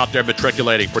athletes will be out there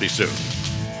matriculating pretty soon.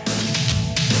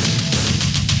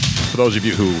 For those of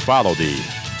you who follow the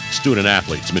student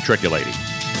athletes matriculating.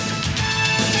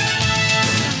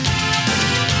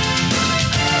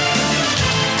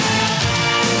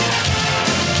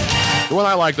 The one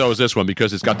I like, though, is this one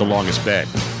because it's got the longest bed.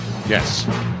 Yes.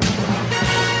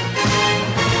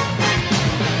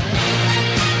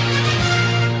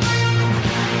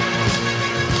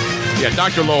 Yeah,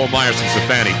 Dr. Lowell Meyerson's a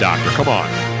fanny doctor. Come on.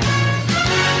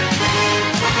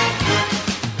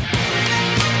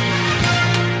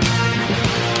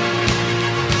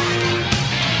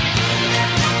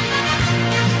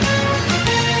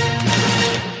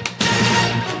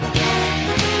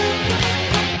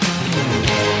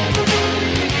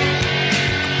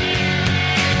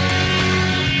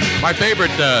 My favorite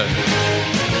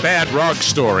bad rug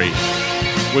story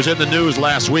was in the news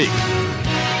last week.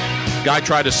 Guy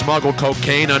tried to smuggle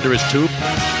cocaine under his tube.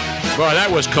 Boy, that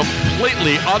was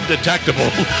completely undetectable.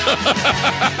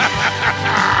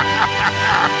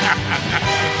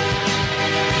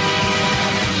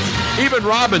 Even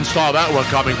Robin saw that one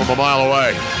coming from a mile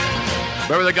away.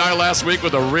 Remember the guy last week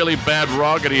with a really bad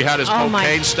rug and he had his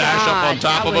cocaine stash up on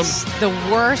top of him? That was the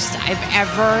worst I've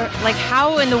ever... Like,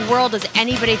 how in the world does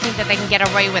anybody think that they can get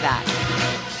away with that?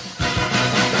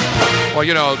 Well,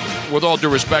 with all due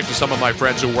respect to some of my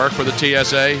friends who work for the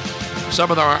TSA, some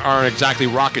of them aren't exactly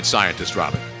rocket scientists,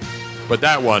 Robin. But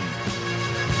that one,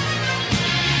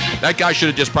 that guy should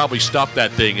have just probably stuffed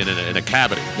that thing in a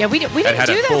cavity. Yeah, we didn't do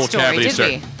that story, did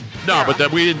we? No, but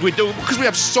that we do because we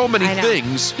have so many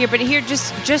things. Here, but here,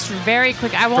 just very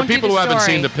quick. I won't for people do the who haven't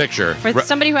story. seen the picture. For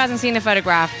somebody who hasn't seen the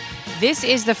photograph, this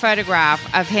is the photograph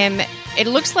of him. It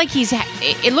looks like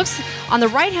it looks on the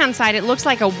right-hand side. It looks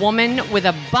like a woman with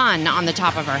a bun on the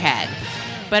top of her head.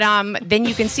 But then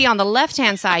you can see on the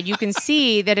left-hand side, you can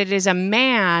see that it is a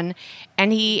man,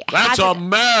 and That's a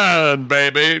man,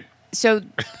 baby. So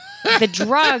the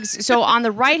drugs. So on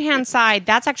the right-hand side,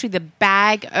 that's actually the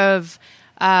bag of.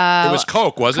 It was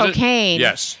coke, wasn't it? Cocaine.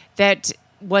 Yes. That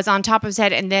was on top of his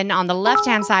head, and then on the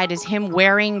left-hand side is him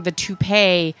wearing the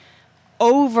toupee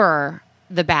over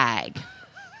the bag.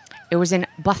 It was in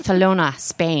Barcelona,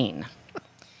 Spain.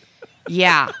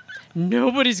 Yeah.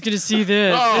 Nobody's going to see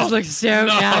this. This looks so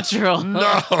natural.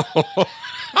 No.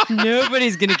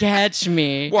 Nobody's going to catch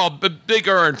me. Well, Big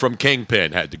Earn from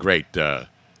Kingpin had the great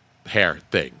hair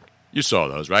thing. You saw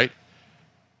those, right?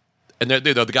 And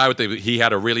the guy he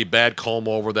had a really bad comb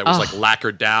over that was like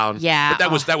lacquered down. Yeah.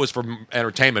 But that was for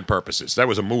entertainment purposes. That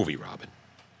was a movie, Robin.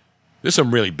 There's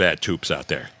some really bad tubes out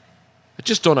there. I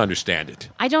just don't understand it.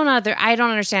 I don't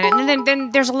understand it. And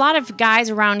then there's a lot of guys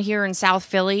around here in South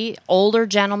Philly, older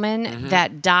gentlemen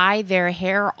that dye their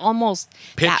hair almost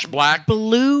pitch black,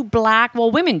 blue black.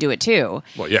 Well, women do it too.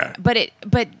 Well, yeah. But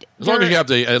as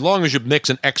long as you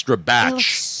mix an extra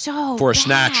batch so for a bad.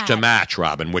 snatch to match,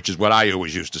 Robin, which is what I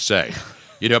always used to say.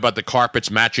 You know about the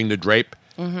carpets matching the drape?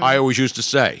 I always used to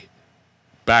say,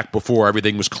 back before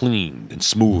everything was clean and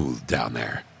smooth down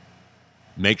there.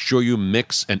 Make sure you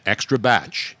mix an extra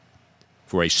batch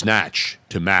for a snatch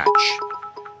to match.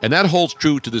 And that holds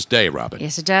true to this day, Robin.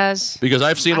 Yes, it does. Because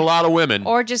I've seen a lot of women.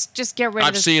 Or just get rid of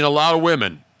I've seen a lot of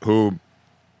women who.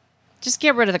 Just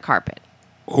get rid of the carpet.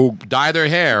 Who dye their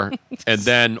hair, and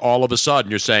then all of a sudden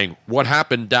you're saying, what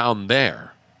happened down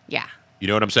there? Yeah. You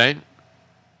know what I'm saying?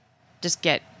 Just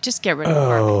get rid of the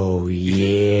carpet. Oh,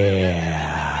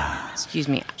 yeah. Excuse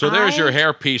me. So there's your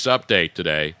hairpiece update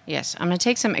today. Yes, I'm going to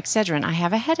take some Excedrin. I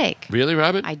have a headache. Really,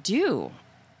 Robin? I do.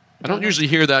 I don't usually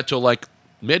hear that till like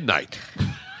midnight.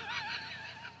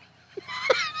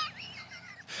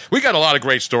 We got a lot of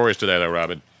great stories today, though,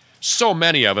 Robin. So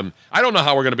many of them. I don't know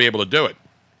how we're going to be able to do it.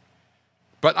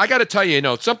 But I got to tell you,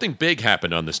 something big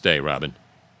happened on this day, Robin.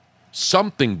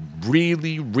 Something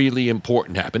really, really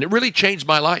important happened. It really changed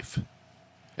my life.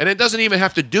 And it doesn't even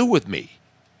have to do with me.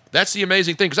 That's the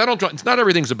amazing thing, because it's not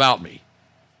everything's about me.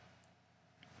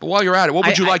 But while you're at it, what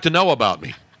would you like to know about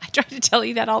me? I try to tell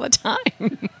you that all the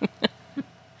time.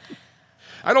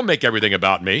 I don't make everything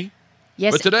about me.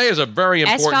 Yes. But today is a very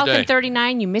important day. Falcon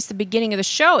 39, you missed the beginning of the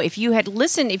show. If you had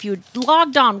listened, if you had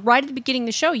logged on right at the beginning of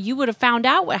the show, you would have found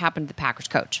out what happened to the Packers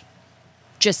coach.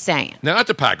 Just saying. No, not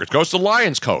the Packers coach, the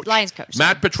Lions coach. Lions coach.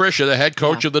 Matt Patricia, the head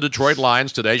coach of the Detroit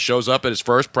Lions, today shows up at his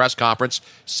first press conference,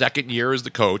 second year as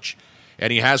the coach,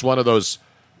 and he has one of those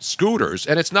scooters,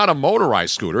 and it's not a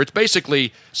motorized scooter. It's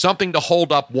basically something to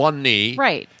hold up one knee.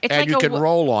 Right. It's and like you can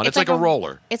roll on. It's like a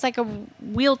roller. It's like a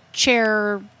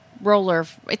wheelchair roller.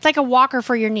 It's like a walker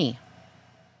for your knee.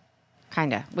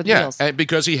 Kind of, with wheels. Yeah,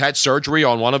 because he had surgery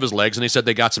on one of his legs, and he said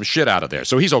they got some shit out of there.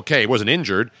 So he's okay. He wasn't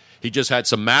injured. He just had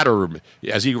some matter,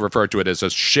 as he referred to it, as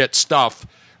shit stuff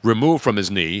removed from his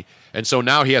knee. And so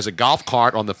now he has a golf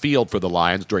cart on the field for the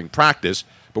Lions during practice.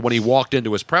 But when he walked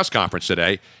into his press conference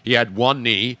today, he had one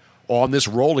knee on this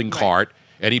rolling cart,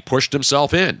 and he pushed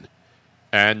himself in.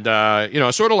 And,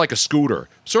 sort of like a scooter.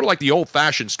 Sort of like the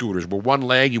old-fashioned scooters, where one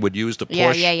leg you would use to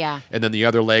push. Yeah. And then the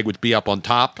other leg would be up on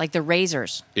top. Like the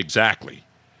razors. Exactly.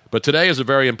 But today is a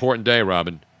very important day,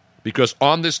 Robin, because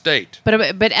on this date...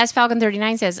 But as Falcon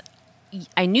 39 says,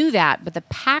 I knew that, but the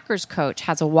Packers coach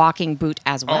has a walking boot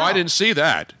as well. Oh, I didn't see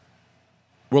that.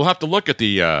 We'll have to look at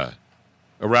the...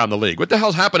 around the league. What the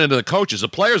hell's happening to the coaches? The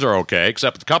players are okay,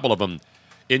 except a couple of them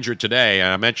injured today.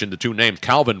 And I mentioned the two names,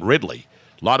 Calvin Ridley.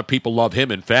 A lot of people love him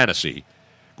in fantasy,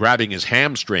 grabbing his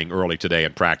hamstring early today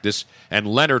in practice. And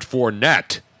Leonard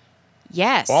Fournette,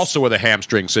 yes, also with a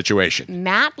hamstring situation.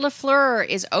 Matt LaFleur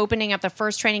is opening up the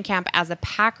first training camp as the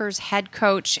Packers head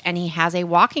coach, and he has a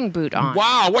walking boot on.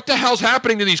 Wow, what the hell's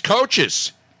happening to these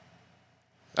coaches?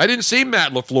 I didn't see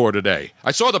Matt LaFleur today.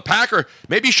 I saw the Packer.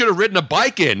 Maybe he should have ridden a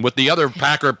bike in with the other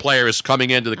Packer players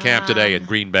coming into the camp today in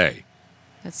Green Bay.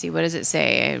 Let's see. What does it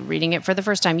say? Reading it for the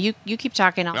first time. You keep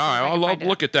talking. I'll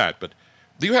look at that. But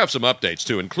you have some updates,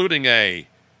 too, including a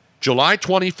July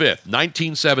 25th,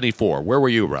 1974. Where were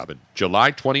you, Robin?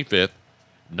 July 25th,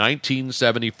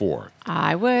 1974.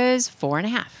 I was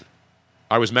 4.5.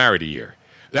 I was married a year.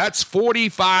 That's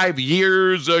 45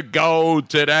 years ago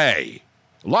today.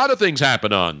 A lot of things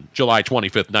happened on July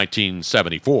 25th,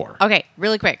 1974. Okay,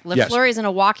 really quick. Yes. LaFleur is in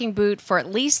a walking boot for at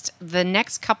least the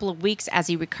next couple of weeks as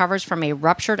he recovers from a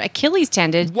ruptured Achilles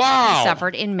tendon he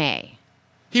suffered in May.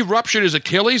 He ruptured his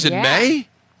Achilles in Yeah. May?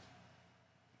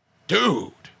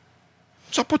 Dude,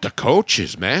 what's up with the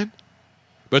coaches, man?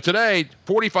 But today,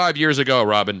 45 years ago,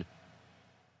 Robin,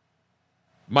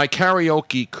 my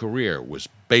karaoke career was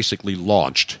basically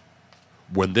launched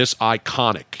when this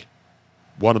iconic,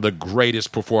 one of the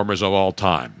greatest performers of all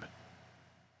time,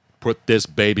 put this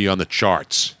baby on the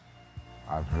charts.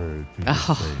 I've heard people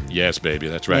say, yes, baby,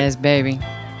 that's right. Yes, baby.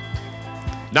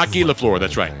 Not Guy LaFleur,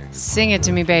 that's right. Sing it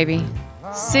to me, baby.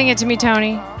 Sing it to me,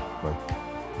 Tony.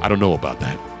 I don't know about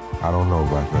that. I don't know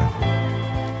about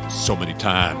that. So many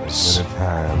times. Many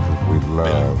times we've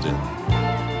loved and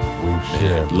we've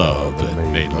shared love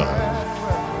and made love.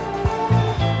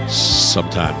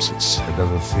 Sometimes it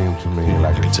doesn't seem to me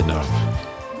like it's enough.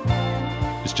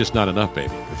 It's just not enough,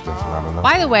 baby. It's just not enough.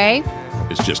 By the way,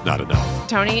 It's just not enough.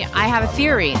 Tony, I have a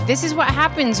theory. This is what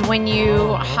happens when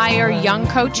you hire young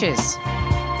coaches.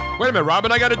 Wait a minute,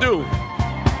 Robin, I got to do.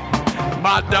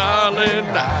 My darling,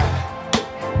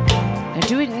 Now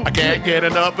do it. I can't get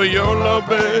enough of your love,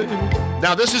 baby.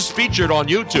 Now, this is featured on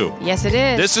YouTube. Yes, it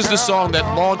is. This is the song that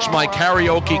launched my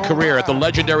karaoke career at the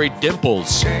legendary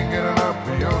Dimples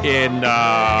in,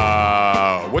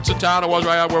 what's the town it was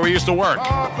right where we used to work?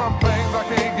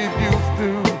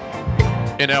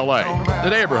 In L.A. The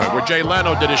neighborhood where Jay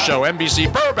Leno did his show,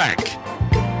 NBC Burbank.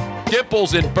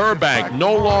 Dimples in Burbank,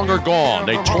 no longer gone.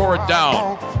 They tore it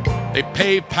down. They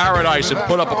paved paradise and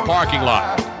put up a parking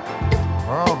lot.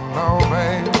 Oh, no,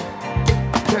 baby.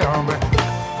 Tell me.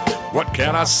 What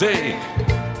can I say?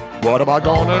 What am I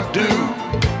gonna do?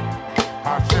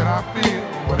 How should I feel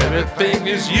when everything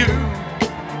is you?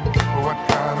 What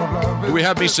kind of love Do we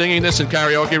have me singing this in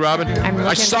karaoke, Robin?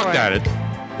 I sucked at it.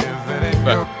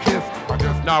 But,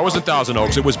 no, it wasn't Thousand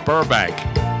Oaks. It was Burbank.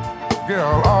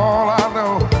 Girl, all I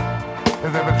know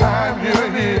is every time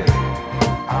you're here,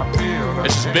 I feel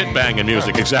It's spit banging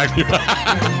music, exactly. Come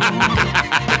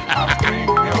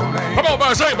on,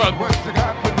 boy, say it, bud.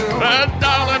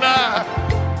 Darling, I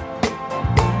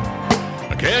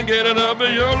can't get enough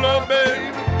of your love,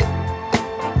 baby.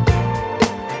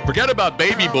 Forget about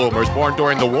baby boomers born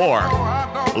during the war.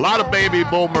 A lot of baby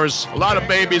boomers, a lot of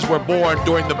babies were born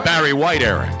during the Barry White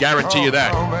era. Guarantee you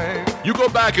that. You go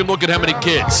back and look at how many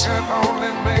kids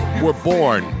were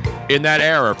born in that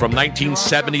era from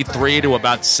 1973 to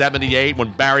about 78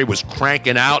 when Barry was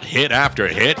cranking out hit after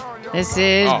hit. This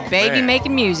is baby man.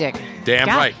 making music. Damn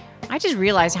God, right. I just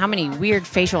realized how many weird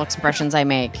facial expressions I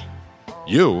make.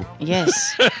 You?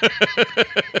 Yes.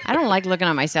 I don't like looking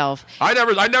at myself. I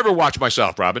never watch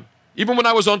myself, Robin. Even when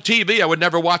I was on TV, I would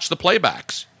never watch the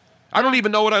playbacks. I don't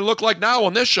even know what I look like now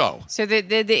on this show. So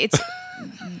it's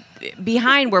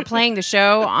behind. We're playing the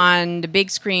show on the big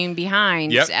screen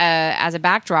behind as a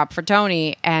backdrop for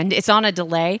Tony, and it's on a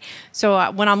delay.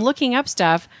 So when I'm looking up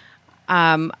stuff,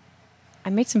 I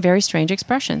make some very strange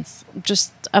expressions.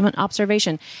 Just an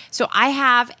observation. So I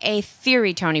have a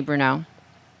theory, Tony Bruno.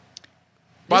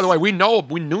 By the way, we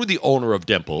knew the owner of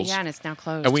Dimples. Yeah, and it's now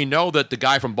closed. And we know that the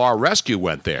guy from Bar Rescue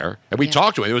went there, and we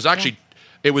talked to him. It was actually,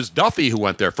 it was Duffy who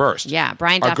went there first. Yeah,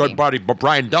 Brian Our Duffy. good buddy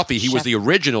Brian Duffy. He was the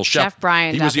original chef.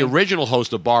 Brian He was the Duffy. original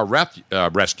host of Bar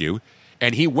Rescue,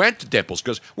 and he went to Dimples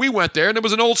because we went there, and it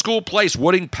was an old school place,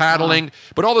 wooding, paddling,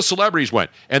 but all the celebrities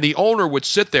went. And the owner would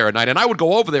sit there at night, and I would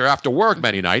go over there after work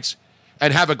many nights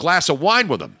and have a glass of wine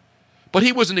with him. But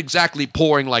he wasn't exactly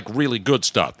pouring like really good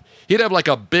stuff. He'd have like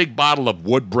a big bottle of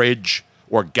Woodbridge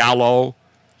or Gallo.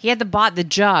 He had the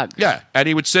jug. Yeah, and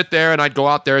he would sit there, and I'd go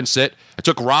out there and sit. I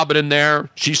took Robin in there.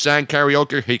 She sang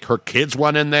karaoke. Her kids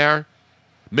went in there.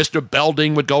 Mr.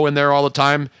 Belding would go in there all the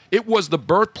time. It was the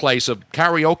birthplace of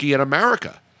karaoke in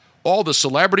America. All the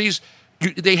celebrities,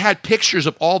 they had pictures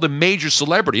of all the major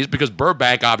celebrities because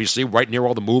Burbank, obviously, right near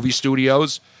all the movie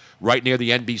studios, right near the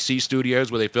NBC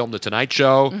studios where they filmed The Tonight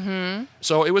Show. Mm-hmm.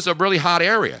 So it was a really hot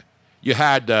area. You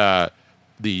had the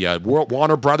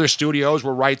Warner Brothers studios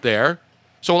were right there.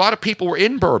 So a lot of people were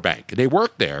in Burbank. They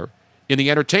worked there in the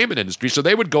entertainment industry. So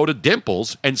they would go to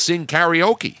Dimples and sing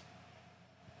karaoke.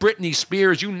 Britney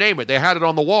Spears, you name it. They had it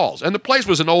on the walls. And the place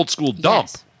was an old school dump.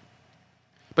 Yes.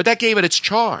 But that gave it its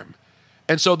charm.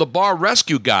 And so the Bar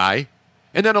Rescue guy,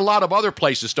 and then a lot of other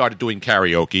places started doing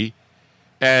karaoke.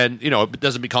 And, it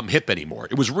doesn't become hip anymore.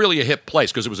 It was really a hip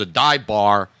place because it was a dive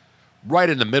bar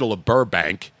right in the middle of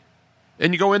Burbank.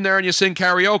 And you go in there and you sing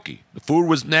karaoke. The food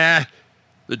was nah.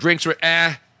 The drinks were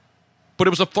but but it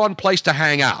was a fun place to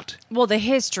hang out. Well, the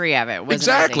history of it was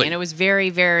Exactly. amazing, and it was very,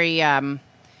 very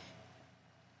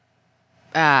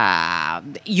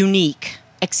unique,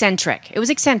 eccentric. It was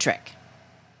eccentric.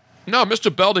 No,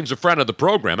 Mr. Belding's a friend of the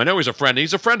program. I know he's a friend.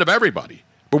 He's a friend of everybody.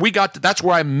 But that's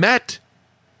where I met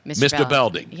Mr.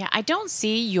 Belding. Yeah, I don't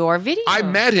see your video. I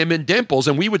met him in Dimples,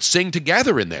 and we would sing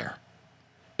together in there.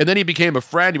 And then he became a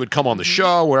friend. He would come on the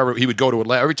show, wherever he would go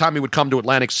to. Every time he would come to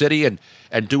Atlantic City and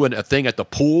do a thing at the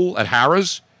pool at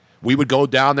Harrah's, we would go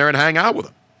down there and hang out with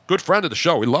him. Good friend of the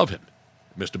show. We love him,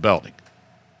 Mr. Belding.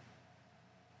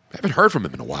 I haven't heard from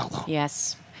him in a while, though.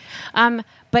 Yes.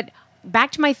 But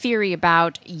back to my theory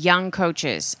about young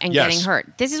coaches and Yes. getting hurt.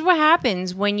 This is what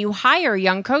happens when you hire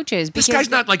young coaches. This guy's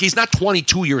not he's not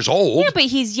 22 years old. Yeah, but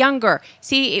he's younger.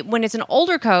 See, when it's an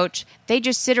older coach, they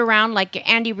just sit around like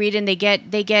Andy Reid and they get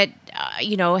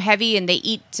heavy and they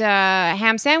eat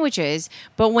ham sandwiches.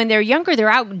 But when they're younger,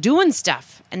 they're out doing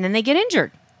stuff and then they get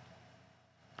injured.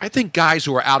 I think guys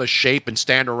who are out of shape and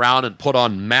stand around and put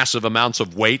on massive amounts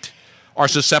of weight are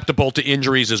susceptible to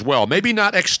injuries as well. Maybe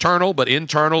not external, but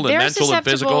internal and They're mental and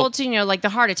physical. susceptible to, like the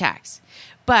heart attacks.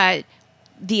 But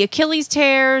the Achilles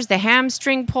tears, the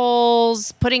hamstring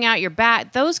pulls, putting out your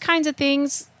bat, those kinds of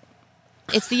things,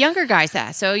 it's the younger guys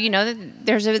that. So,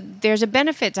 there's a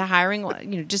benefit to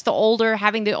hiring, just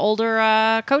having the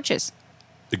older coaches.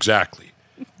 Exactly.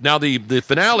 Now, the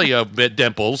finale of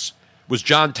Dimples was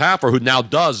John Taffer, who now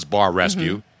does Bar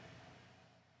Rescue. Mm-hmm.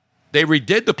 They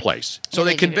redid the place. So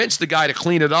they convinced the guy to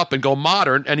clean it up and go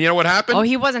modern. And you know what happened? Oh,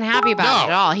 he wasn't happy about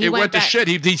it at all. He went to back- shit.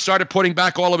 He started putting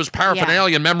back all of his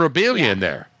paraphernalia and memorabilia in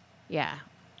there. Yeah.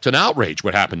 It's an outrage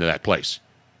what happened to that place.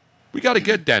 We got to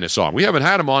get Dennis on. We haven't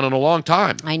had him on in a long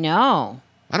time. I know.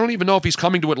 I don't even know if he's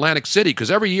coming to Atlantic City,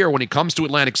 because every year when he comes to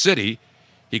Atlantic City,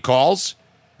 he calls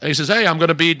and he says, hey, I'm going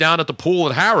to be down at the pool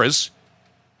at Harrah's.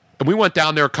 And we went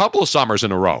down there a couple of summers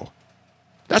in a row.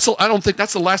 I don't think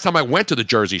that's the last time I went to the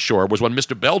Jersey Shore, was when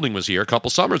Mr. Belding was here a couple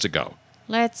summers ago.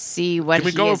 Let's see what Can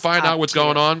we go and find out what's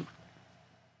going on?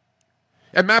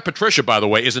 And Matt Patricia, by the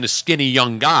way, isn't a skinny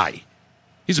young guy.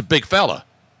 He's a big fella.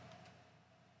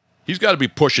 He's got to be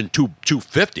pushing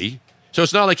 250. So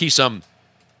it's not like he's some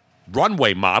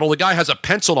runway model. The guy has a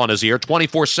pencil on his ear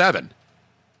 24/7.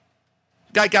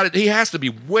 Guy got it. He has to be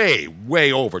way,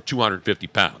 way over 250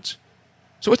 pounds.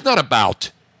 So it's not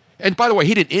about. And by the way,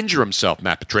 he didn't injure himself,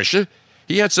 Matt Patricia.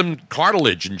 He had some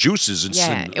cartilage and juices and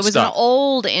some it was stuff. an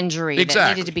old injury that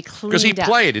Exactly. needed to be cleaned Because he up.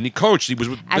 played and he coached. He was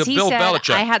with As he Bill said,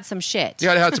 Belichick. I had some shit.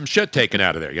 Yeah, I had some shit taken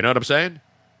out of there. You know what I'm saying?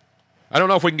 I don't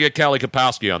know if we can get Kelly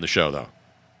Kapowski on the show, though.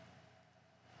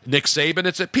 Nick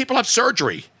Saban, people have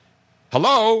surgery.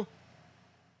 Hello?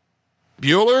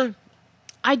 Bueller?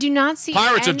 I do not see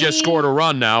Pirates have just scored a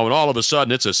run now, and all of a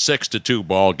sudden it's a 6-2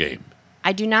 ball game.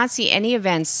 I do not see any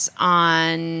events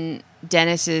on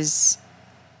Dennis's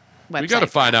website. We got to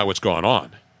find out what's going on.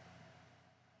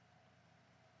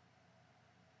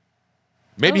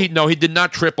 Maybe he did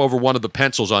not trip over one of the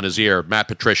pencils on his ear, Matt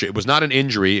Patricia. It was not an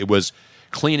injury. It was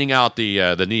cleaning out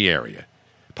the knee area.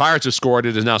 Pirates have scored.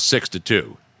 It is now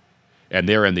 6-2, and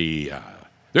they're in the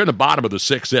bottom of the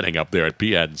sixth inning up there at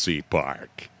PNC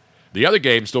Park. The other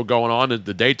game still going on,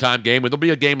 the daytime game. There'll be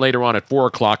a game later on at 4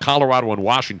 o'clock, Colorado and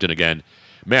Washington again.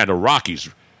 Man, the Rockies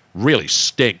really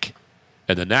stink,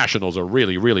 and the Nationals are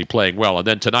really, really playing well. And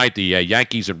then tonight, the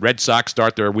Yankees and Red Sox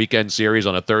start their weekend series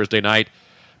on a Thursday night.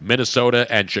 Minnesota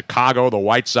and Chicago, the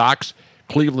White Sox,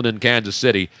 Cleveland and Kansas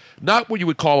City. Not what you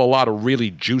would call a lot of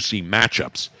really juicy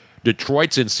matchups.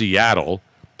 Detroit's in Seattle.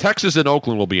 Texas and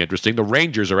Oakland will be interesting. The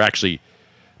Rangers are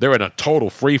they're in a total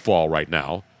free fall right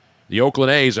now. The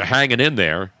Oakland A's are hanging in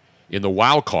there in the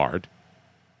wild card.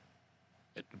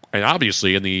 And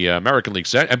obviously in the American League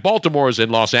set. And Baltimore is in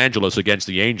Los Angeles against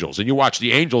the Angels. And you watch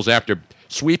the Angels, after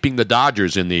sweeping the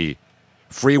Dodgers in the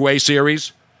Freeway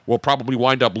Series, will probably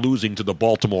wind up losing to the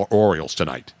Baltimore Orioles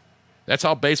tonight. That's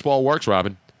how baseball works,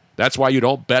 Robin. That's why you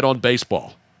don't bet on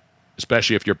baseball,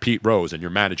 especially if you're Pete Rose and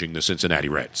you're managing the Cincinnati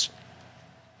Reds.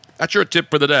 That's your tip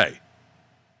for the day.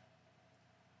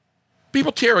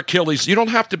 People tear Achilles. You don't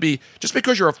have to be, just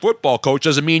because you're a football coach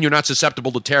doesn't mean you're not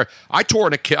susceptible to tear. I tore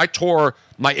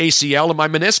my ACL and my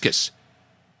meniscus.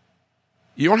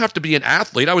 You don't have to be an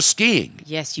athlete. I was skiing.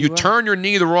 Yes, you turn your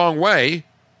knee the wrong way.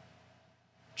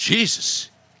 Jesus.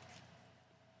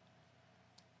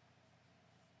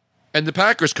 And the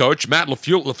Packers coach, Matt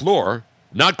LaFleur,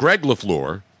 not Greg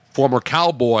LaFleur, former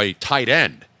Cowboy tight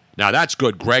end. Now that's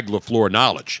good Greg LaFleur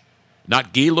knowledge.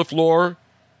 Not Guy LaFleur,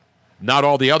 not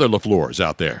all the other LaFleurs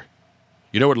out there.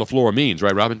 You know what LaFleur means,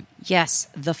 right, Robin? Yes,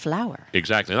 the flower.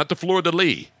 Exactly. Not the fleur de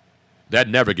lis. That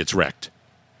never gets wrecked.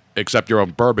 except you're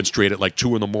on Bourbon Street at like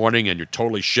 2 in the morning and you're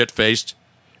totally shit-faced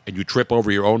and you trip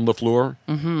over your own LaFleur.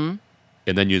 Mm-hmm.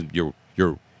 And then you're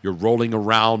rolling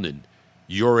around in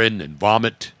urine and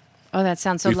vomit. Oh, that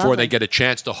sounds so before lovely. they get a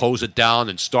chance to hose it down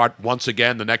and start once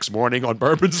again the next morning on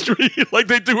Bourbon Street like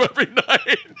they do every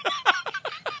night.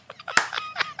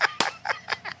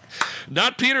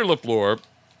 Not Peter LaFleur,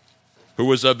 who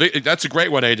was that's a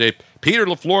great one, AJ. Peter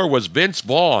LaFleur was Vince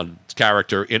Vaughn's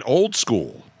character in Old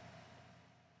School.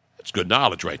 That's good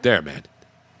knowledge right there, man.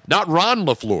 Not Ron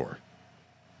LaFleur,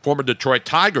 former Detroit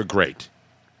Tiger great.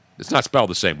 It's not spelled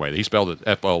the same way. He spelled it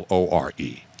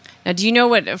F-L-O-R-E. Now, do you know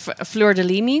what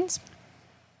fleur-de-lis means?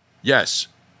 Yes,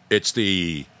 it's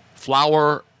the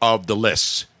flower of the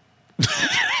lis.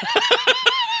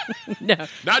 No.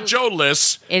 Not Joe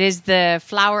Liss. It is the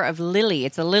flower of lily.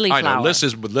 It's a lily flower. I know. Lis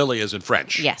is lily is in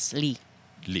French. Yes, lis.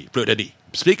 Lis. Fleur-de-lis.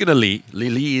 Speaking of Lis,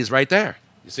 Lily is right there.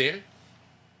 You see her?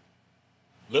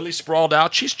 Lily sprawled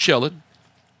out. She's chilling.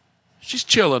 She's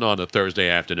chilling on a Thursday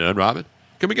afternoon, Robin.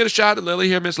 Can we get a shot at Lily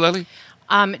here, Miss Lily?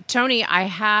 Tony, I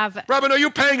have... Robin, are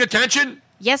you paying attention?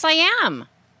 Yes, I am.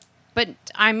 But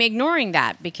I'm ignoring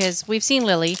that because we've seen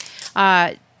Lily.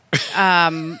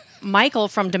 Michael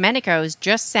from Domenico's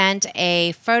just sent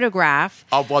a photograph.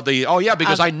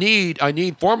 Because I need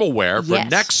formal wear for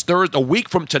next Thursday. A week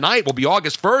from tonight will be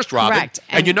August 1st, Robin. Correct.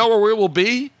 And you know where we will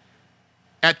be?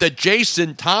 At the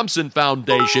Jason Thompson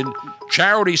Foundation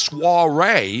charity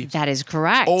soiree. That is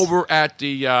correct. Over at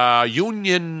the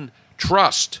Union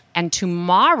Trust. And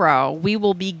tomorrow we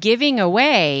will be giving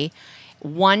away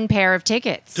one pair of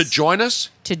tickets. To join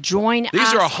us? To join us.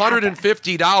 These are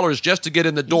 $150 just to get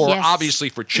in the door, Yes. obviously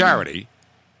for charity.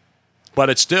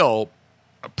 But it's still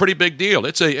a pretty big deal.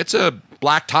 It's a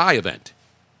black tie event.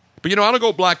 But, I don't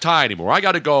go black tie anymore. I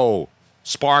got to go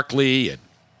sparkly, and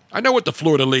I know what the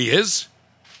fleur-de-lis is.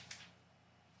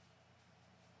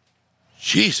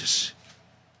 Jesus.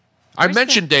 I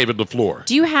mentioned David LaFleur.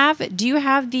 Do you have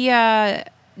the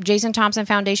Jason Thompson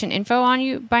Foundation info on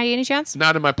you by any chance?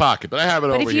 Not in my pocket, but I have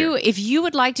it over here. If you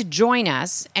would like to join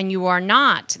us and you are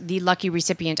not the lucky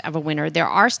recipient of a winner, there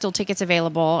are still tickets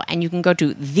available, and you can go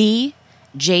to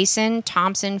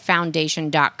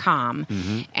thejasonThompsonFoundation.com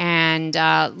and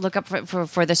look up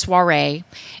for the soiree.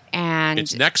 And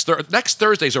it's next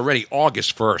Thursday's already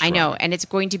August 1st. I know, and it's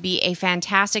going to be a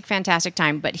fantastic, fantastic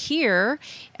time. But here,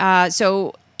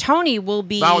 so Tony will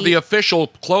be... Now, the official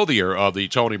clothier of the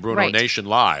Tony Bruno Right. Nation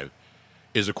Live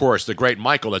is, of course, the great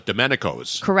Michael at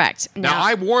Domenico's. Correct. Now,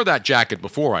 I wore that jacket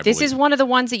before, I This believe. is one of the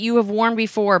ones that you have worn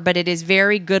before, but it is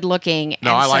very good looking.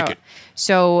 No, I like it.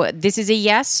 So this is a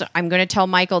yes. I'm going to tell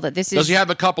Michael that this is... Does he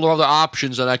have a couple of other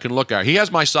options that I can look at? He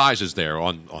has my sizes there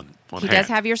on He hand. does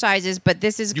have your sizes, but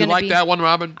this is going to be... You like that one,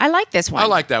 Robin? I like this one. I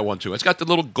like that one, too. It's got the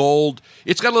little gold...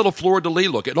 It's got a little fleur-de-lis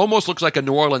look. It almost looks like a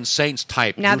New Orleans Saints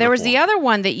type Now, there was the uniform. other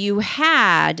one that you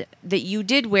had, that you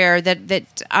did wear,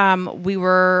 that we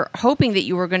were hoping that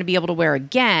you were going to be able to wear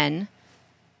again.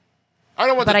 I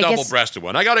don't want But the I guess- double-breasted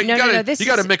one. You got this to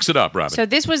is- mix it up, Robin. So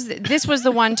this was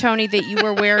the one, Tony, that you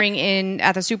were wearing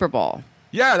at the Super Bowl.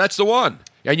 Yeah, that's the one.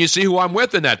 And you see who I'm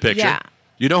with in that picture. Yeah.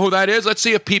 You know who that is? Let's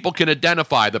see if people can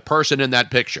identify the person in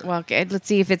that picture. Well, okay, let's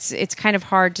see if it's kind of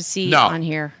hard to see No. on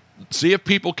here. See if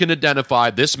people can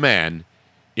identify this man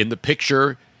in the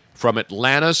picture from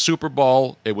Atlanta's Super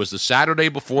Bowl. It was the Saturday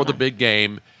before the big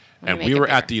game, and make we it were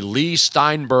at the Lee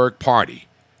Steinberg party.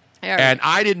 And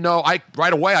I didn't know.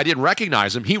 Right away, I didn't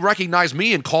recognize him. He recognized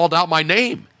me and called out my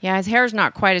name. Yeah, his hair's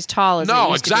not quite as tall as it No,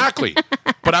 used to be. exactly.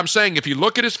 But I'm saying if you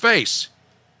look at his face,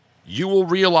 you will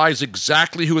realize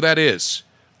exactly who that is.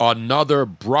 Another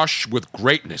brush with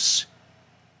greatness.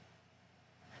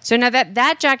 So now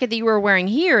that jacket that you were wearing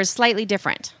here is slightly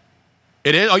different.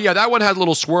 It is. Oh yeah, that one had a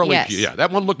little swirly. Yes. Yeah, that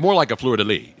one looked more like a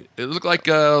fleur-de-lis. It looked like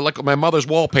my mother's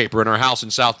wallpaper in her house in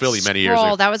South Philly many years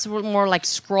ago. That was more like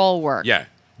scroll work. Yeah,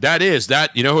 that is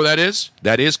that. You know who that is?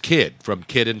 That is Kid from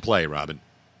Kid and Play, Robin.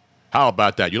 How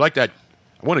about that? You like that?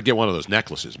 I want to get one of those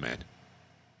necklaces, man.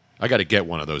 I got to get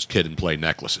one of those Kid and Play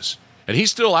necklaces. And he's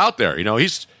still out there.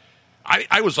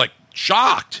 I was like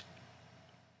shocked.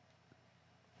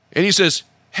 And he says,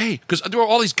 hey, because there were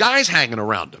all these guys hanging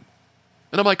around him.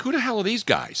 And I'm like, who the hell are these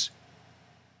guys?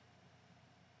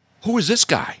 Who is this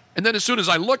guy? And then as soon as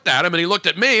I looked at him and he looked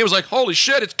at me, it was like, holy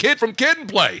shit, it's Kid from Kid and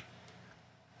Play.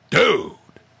 Dude.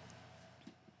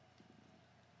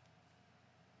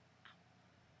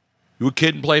 You a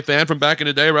Kid and Play fan from back in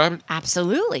the day, Robin?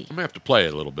 Absolutely. I'm going to have to play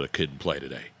a little bit of Kid and Play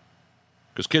today.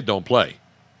 Because Kid don't play.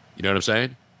 You know what I'm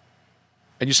saying?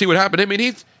 And you see what happened? I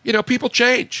mean, people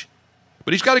change.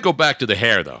 But he's got to go back to the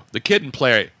hair, though. The Kid and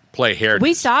Play play hair.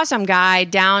 We saw some guy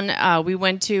down. We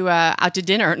went to out to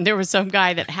dinner, and there was some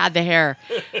guy that had the hair.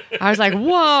 I was like,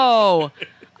 "Whoa!"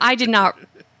 I did not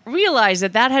realize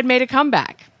that had made a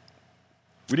comeback.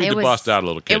 We need to bust out a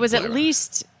little kid. It was play, at right?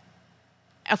 least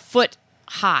a foot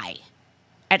high,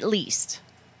 at least.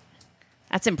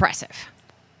 That's impressive.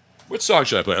 What song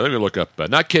should I play? Let me look up.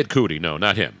 Not Kid Cudi. No,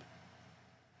 not him.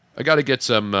 I got to get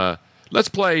some. Let's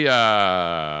play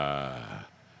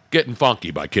 "Getting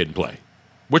Funky" by Kid and Play.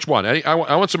 Which one? I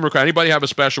want some requests. Anybody have a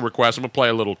special request? I'm gonna play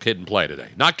a little Kid and Play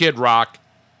today. Not Kid Rock.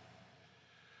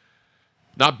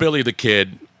 Not Billy the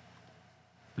Kid.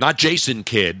 Not Jason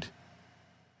Kidd.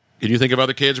 Can you think of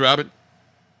other kids, Robin?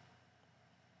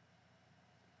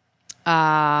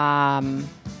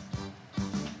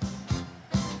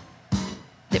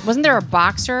 Wasn't there a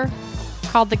boxer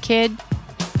called The Kid?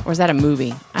 Or was that a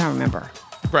movie? I don't remember.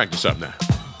 Practice up now.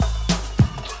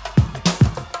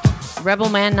 Rebel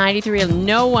Man 93.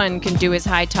 No one can do his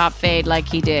high top fade like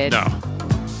he did. No.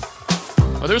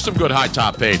 Well, there's some good high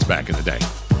top fades back in the day.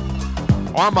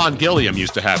 Armand Gilliam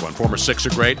used to have one. Former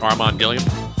Sixer great, Armand Gilliam.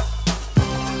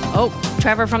 Oh,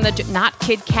 Trevor from not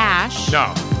Kid Cash.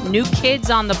 No. New Kids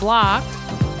on the Block.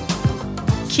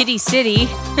 Kitty City.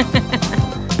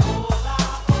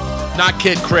 Not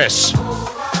Kid Chris.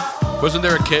 Wasn't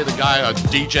there a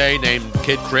DJ named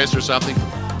Kid Chris or something?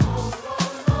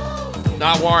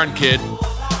 Not Warren Kid.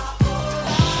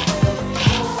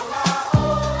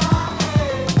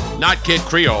 Not Kid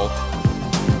Creole.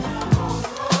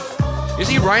 Is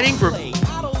he writing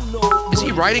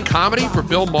comedy for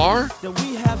Bill Maher?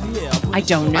 I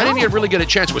don't know. I didn't even really get a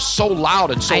chance. It was so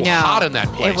loud and so hot in that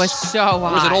place. It was so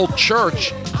hot. It was an old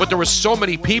church, but there were so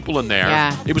many people in there.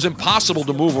 Yeah. It was impossible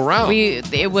to move around.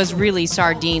 It was really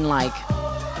sardine-like.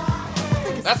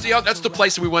 That's the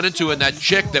place that we went into, and that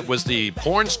chick that was the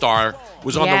porn star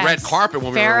was on the red carpet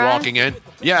when we were walking in.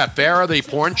 Yeah, Farrah, the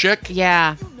porn chick.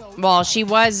 Yeah. Well, she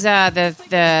was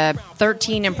the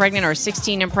 13 and pregnant or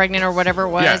 16 and pregnant or whatever it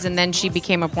was, and then she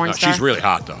became a porn star. She's really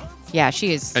hot, though. Yeah,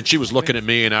 she is. And she was looking at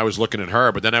me, and I was looking at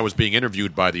her, but then I was being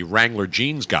interviewed by the Wrangler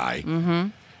jeans guy. Mm-hmm.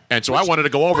 And so I wanted to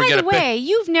go over and get a By the way,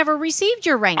 you've never received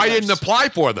your Wranglers. I didn't apply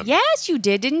for them. Yes, you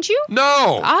did, didn't you?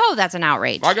 No. Oh, that's an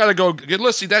outrage. I got to go.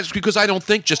 Listen, that's because I don't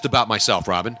think just about myself,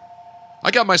 Robin.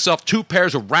 I got myself 2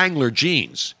 pairs of Wrangler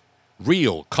jeans,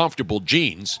 real, comfortable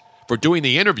jeans, for doing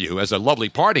the interview as a lovely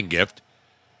parting gift.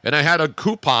 And I had a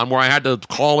coupon where I had to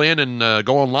call in and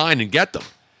go online and get them.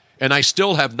 And I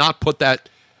still have not put that.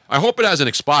 I hope it hasn't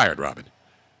expired, Robin.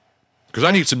 Because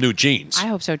I need some new jeans. I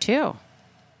hope so, too.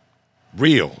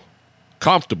 Real,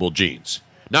 comfortable jeans.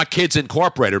 Not Kids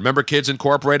Incorporated. Remember Kids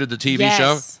Incorporated, the TV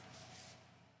show?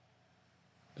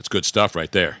 That's good stuff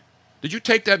right there. Did you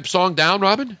take that song down,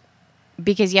 Robin?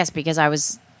 Because I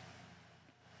was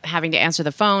having to answer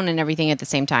the phone and everything at the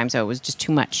same time, so it was just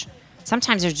too much.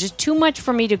 Sometimes there's just too much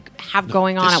for me to have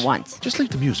going on at once. Just let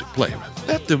the music play.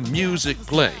 Let the music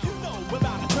play.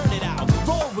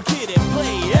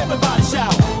 Everybody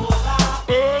shout.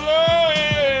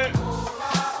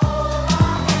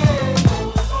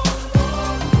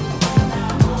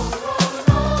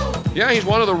 Yeah, he's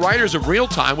one of the writers of Real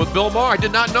Time with Bill Maher. I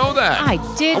did not know that. I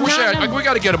did not know. We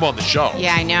got to get him on the show.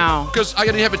 Yeah, I know. Because I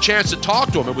didn't have a chance to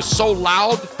talk to him. It was so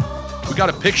loud. We got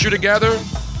a picture together.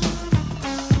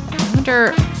 I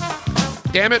wonder.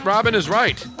 Damn it, Robin is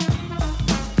right.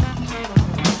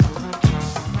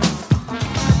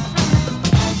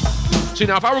 See,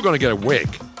 now, if I were going to get a wig,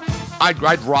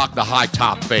 I'd rock the high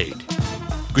top fade.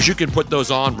 Because you can put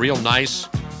those on real nice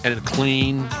and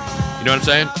clean. You know what I'm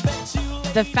saying?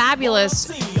 The fabulous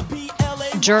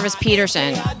Jervis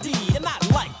Peterson.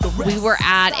 We were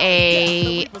at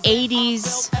a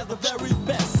 80s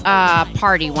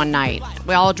party one night.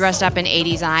 We all dressed up in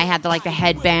 80s, and I had the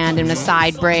headband and the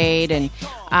side braid. And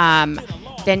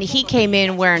then he came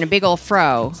in wearing a big old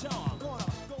fro.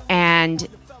 And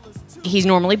he's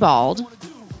normally bald.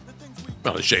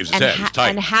 Well, he shaves his head. It's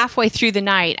tight. And halfway through the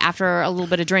night, after a little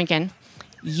bit of drinking,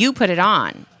 you put it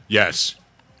on. Yes.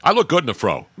 I look good in the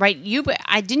fro. Right?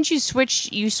 Didn't you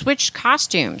switch? You switched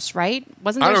costumes, right?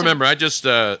 Wasn't there I don't remember. I just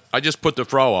put the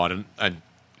fro on, and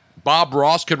Bob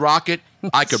Ross could rock it.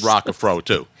 I could rock a fro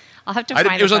too. I'll have to find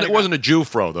it. It wasn't a Jew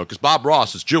fro though, because Bob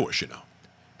Ross is Jewish,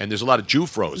 and there's a lot of Jew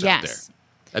fros out there,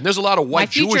 and there's a lot of white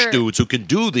Jewish dudes who can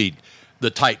do the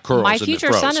tight curls. My and future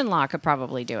the fros. son-in-law could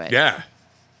probably do it. Yeah,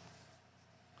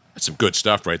 that's some good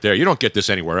stuff right there. You don't get this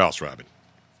anywhere else, Robin.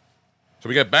 So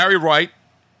we got Barry Wright.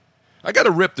 I got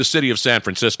to rip the city of San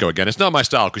Francisco again. It's not my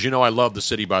style because I love the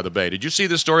city by the bay. Did you see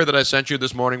this story that I sent you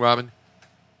this morning, Robin?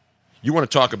 You want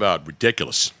to talk about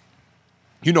ridiculous.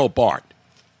 You know Bart.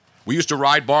 We used to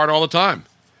ride Bart all the time.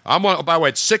 By the way,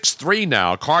 it's 6-3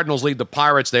 now. Cardinals lead the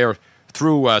Pirates. They're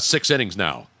through 6 innings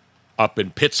now up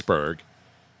in Pittsburgh.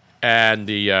 And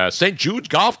the St. Jude's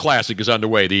Golf Classic is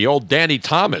underway. The old Danny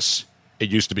Thomas, it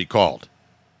used to be called.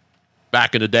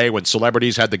 Back in the day when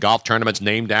celebrities had the golf tournaments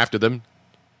named after them.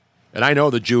 And I know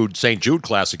the St. Jude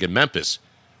Classic in Memphis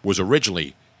was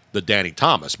originally the Danny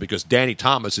Thomas, because Danny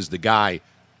Thomas is the guy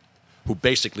who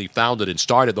basically founded and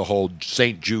started the whole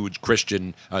St. Jude's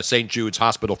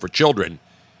Hospital for Children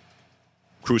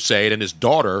crusade, and his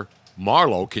daughter,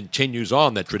 Marlo, continues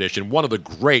on that tradition. One of the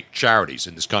great charities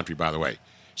in this country, by the way.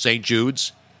 St.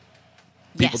 Jude's.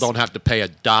 People don't have to pay a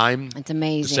dime It's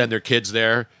amazing. to send their kids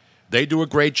there. They do a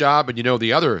great job, and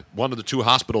one of the 2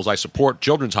 hospitals I support,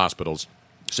 children's hospitals,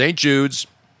 St. Jude's,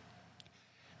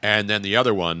 and then the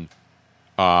other one,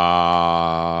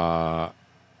 the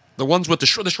ones with the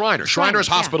Shriners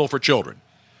Hospital for Children.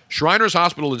 Shriners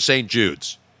Hospital and St.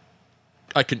 Jude's.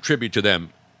 I contribute to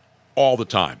them all the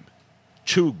time.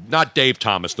 Not Dave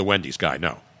Thomas, the Wendy's guy,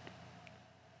 no.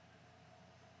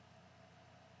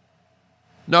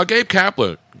 No, Gabe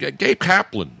Kapler. No, Gabe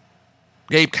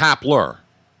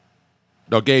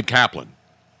Kaplan.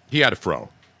 He had a fro.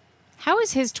 How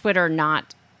is his Twitter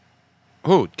not?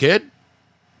 Who, Kid?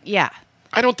 Yeah.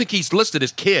 I don't think he's listed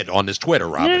as Kid on his Twitter,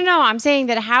 Robin. No. I'm saying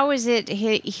that how is it,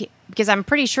 because I'm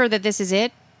pretty sure that this is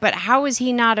it, but how is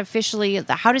he not officially,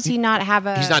 how does he not have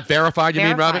a... He's not verified, you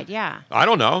mean, Robin? Yeah. I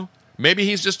don't know. Maybe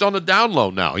he's just on the down low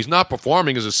now. He's not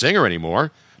performing as a singer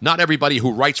anymore. Not everybody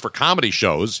who writes for comedy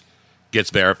shows gets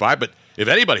verified, but if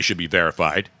anybody should be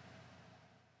verified,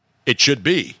 it should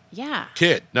be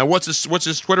Kid. Now, what's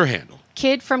his Twitter handle?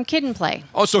 Kid from Kid and Play.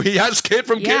 Oh, so he has Kid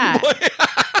from Kid and Play?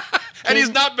 And he's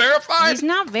not verified? He's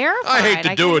not verified. I hate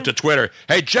to do it to Twitter.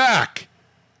 Hey, Jack.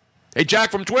 Hey,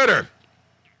 Jack from Twitter.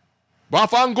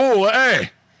 Wafangul,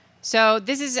 hey. So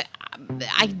this is,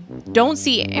 I don't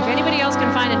see, if anybody else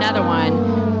can find another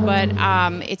one, but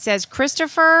it says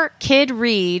Christopher Kid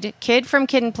Reed, Kid from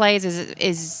Kid and Plays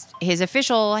is his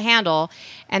official handle,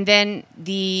 and then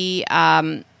the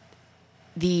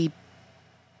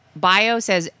bio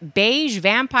says beige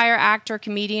vampire actor,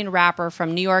 comedian, rapper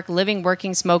from New York, living,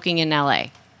 working, smoking in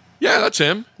L.A. Yeah, that's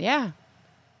him. Yeah.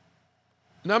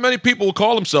 Not many people will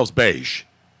call themselves beige.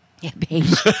 Yeah,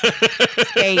 beige.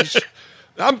 It's beige.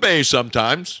 I'm beige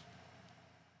sometimes.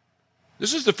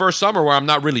 This is the first summer where I'm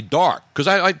not really dark, because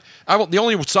the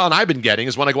only sun I've been getting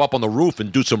is when I go up on the roof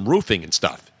and do some roofing and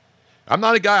stuff. I'm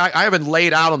not a guy, I haven't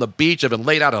laid out on the beach, I haven't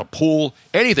laid out in a pool,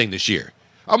 anything this year.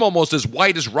 I'm almost as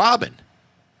white as Robin.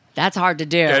 That's hard to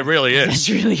do. Yeah, it really is. That's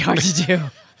really hard to do.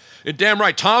 You're damn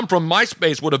right. Tom from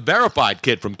MySpace would have verified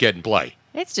Kid from Kid and Play.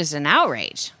 It's just an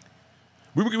outrage.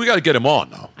 We got to get him on,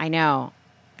 though. I know.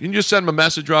 Can you just send him a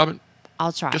message, Robin?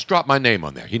 I'll try. Just drop my name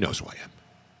on there. He knows who I am.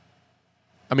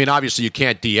 I mean, obviously, you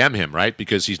can't DM him, right?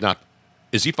 Because he's not...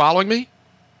 Is he following me?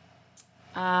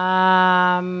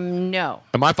 No.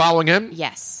 Am I following him?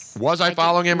 Yes. Was I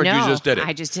following him, or no, you just did it?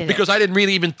 I just did it. Because I didn't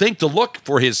really even think to look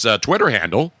for his Twitter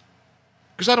handle,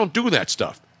 because I don't do that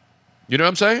stuff. You know what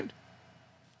I'm saying?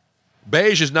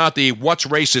 Beige is not the what's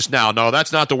racist now. No,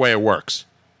 that's not the way it works.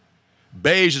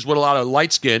 Beige is what a lot of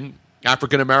light-skinned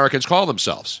African Americans call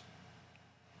themselves.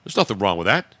 There's nothing wrong with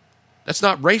that. That's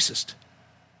not racist.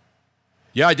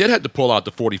 Yeah, I did have to pull out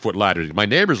the 40-foot ladder, my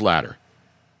neighbor's ladder.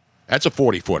 That's a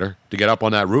 40-footer to get up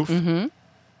on that roof. Mm-hmm.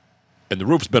 And the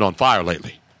roof's been on fire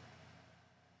lately.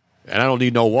 And I don't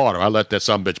need no water. I let that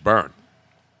sumbitch burn.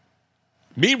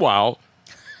 Meanwhile...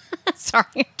 Sorry,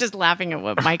 I'm just laughing at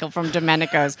what Michael from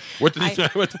Domenico's. What did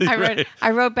he write?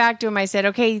 I wrote back to him. I said,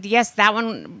 okay, yes, that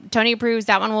one, Tony approves.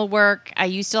 That one will work.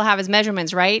 You still have his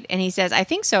measurements, right? And he says, I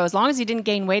think so, as long as he didn't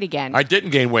gain weight again. I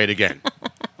didn't gain weight again.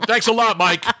 Thanks a lot,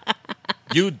 Mike.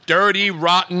 You dirty,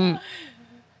 rotten...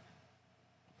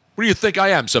 What do you think I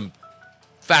am, some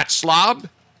fat slob?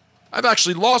 I've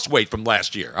actually lost weight from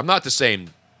last year. I'm not the same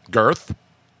girth.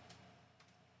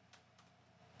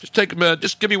 Just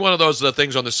give me one of those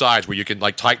things on the sides where you can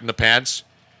like tighten the pants.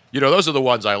 You know, those are the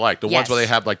ones I like. The ones where they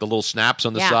have like the little snaps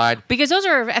on the side. Because those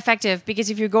are effective.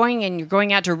 Because if you're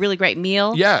going out to a really great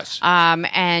meal, yes,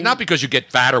 and not because you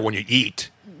get fatter when you eat.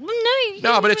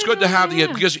 No, but it's good to have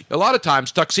because a lot of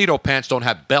times tuxedo pants don't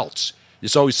have belts.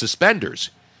 It's always suspenders.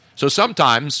 So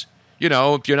sometimes, you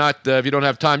know, if you don't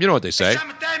have time, you know what they say.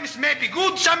 Sometimes it may be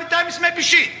good, sometimes it may be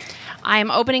shit.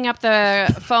 I'm opening up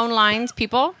the phone lines,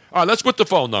 people. All right, let's put the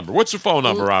phone number. What's the phone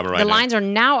number, Robin, right now? The lines are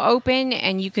now open,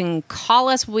 and you can call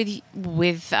us with your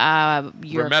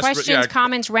questions,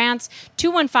 comments, rants.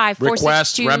 215-462...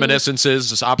 Requests,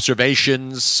 reminiscences,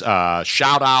 observations,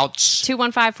 shout-outs.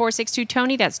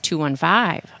 215-462-TONY. That's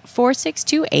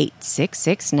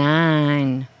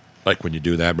 215-462-8669. Like when you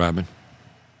do that, Robin?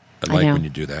 I I like know. when you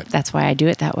do that. That's why I do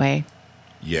it that way.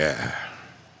 Yeah.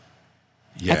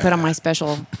 I put on my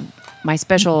special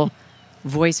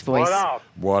voice.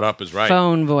 What up is right.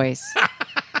 Phone voice.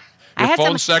 Your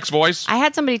phone sex voice? I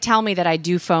had somebody tell me that I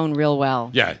do phone real well.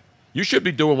 Yeah. You should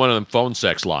be doing one of them phone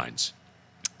sex lines.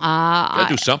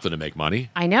 Gotta do something to make money.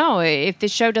 I know. If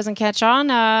this show doesn't catch on,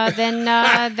 then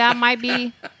that might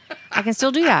be... I can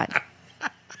still do that.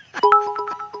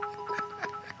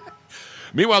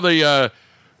 Meanwhile,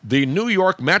 the New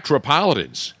York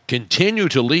Metropolitans continue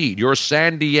to lead your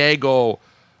San Diego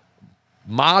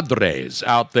Madres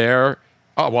out there.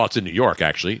 Oh, well, it's in New York,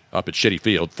 actually, up at Shitty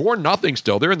Field. 4-0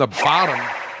 still. They're in the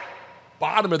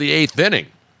bottom of the 8th inning.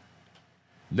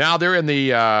 Now they're in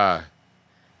the...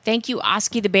 Thank you,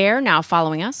 Oski the Bear, now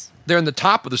following us. They're in the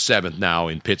top of the 7th now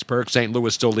in Pittsburgh. St.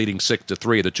 Louis still leading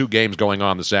 6-3. The 2 games going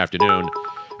on this afternoon.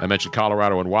 I mentioned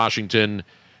Colorado and Washington.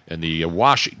 And the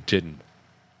Washington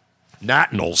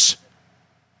Nationals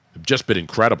have just been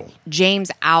incredible. James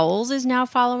Owls is now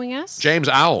following us. James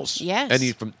Owls. Yes.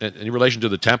 Any relation to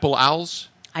the Temple Owls?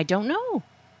 I don't know.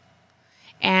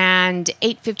 And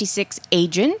 856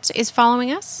 Agent is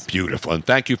following us. Beautiful. And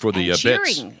thank you for the bits.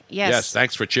 Cheering. Yes,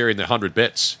 thanks for cheering the 100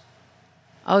 bits.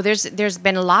 Oh, there's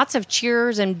been lots of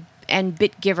cheers and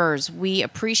bit givers. We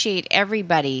appreciate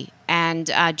everybody.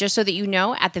 And just so that you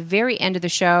know, at the very end of the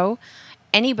show,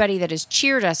 anybody that has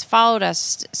cheered us, followed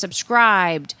us,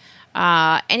 subscribed,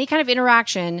 any kind of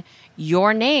interaction,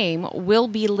 your name will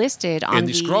be listed on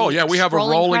the scroll. Yeah, we have a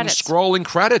rolling credits. scrolling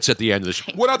credits at the end of the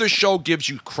show. What other show gives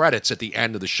you credits at the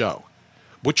end of the show?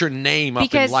 Put your name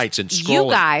up in lights and scroll.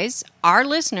 You guys, our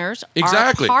listeners,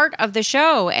 exactly. are part of the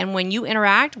show. And when you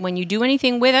interact, when you do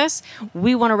anything with us,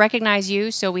 we want to recognize you.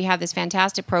 So we have this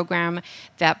fantastic program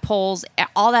that pulls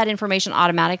all that information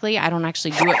automatically. I don't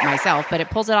actually do it myself, but it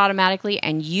pulls it automatically,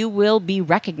 and you will be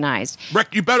recognized.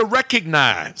 You better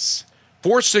recognize.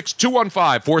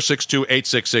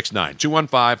 215-462-8669.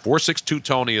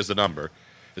 215-462-TONY is the number.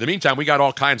 In the meantime, we got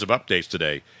all kinds of updates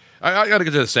today. I got to get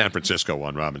to the San Francisco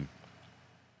one, Robin.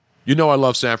 You know I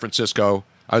love San Francisco.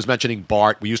 I was mentioning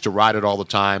BART. We used to ride it all the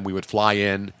time. We would fly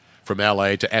in from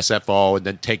L.A. to SFO and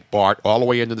then take BART all the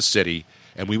way into the city,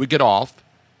 and we would get off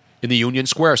in the Union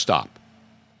Square stop.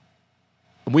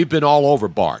 And we've been all over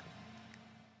BART.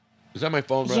 Is that my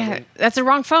phone, Robin? Yeah, that's the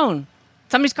wrong phone.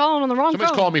 Somebody's calling on the wrong phone.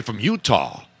 Somebody's calling me from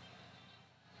Utah.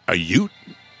 A Ute?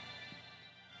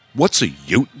 What's a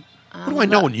Ute? What do I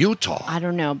know in Utah? I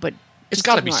don't know, but... It's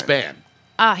got to be spam.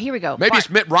 Here we go. Maybe it's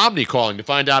Mitt Romney calling to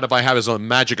find out if I have his own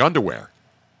magic underwear.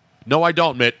 No, I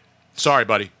don't, Mitt. Sorry,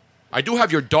 buddy. I do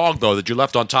have your dog, though, that you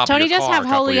left on top Tony of your does car. have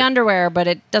holy underwear, but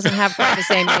it doesn't have quite the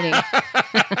same meaning.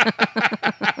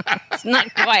 It's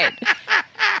not quite.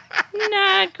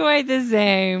 Not quite the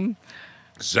same.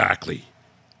 Exactly.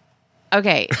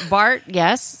 Okay, BART,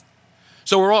 yes.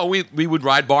 So we would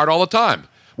ride BART all the time.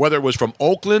 Whether it was from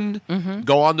Oakland,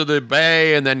 go onto the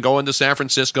bay, and then go into San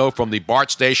Francisco from the BART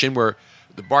station, of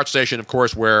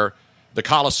course, where the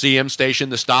Coliseum station,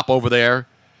 the stop over there.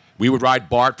 We would ride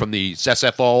BART from the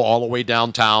SFO all the way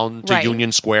downtown to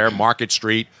Union Square, Market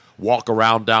Street, walk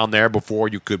around down there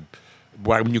when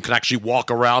you can actually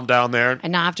walk around down there.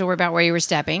 And not have to worry about where you were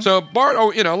stepping. So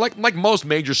BART, like most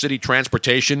major city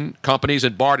transportation companies,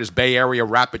 and BART is Bay Area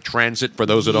Rapid Transit, for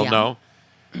those that don't know.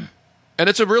 And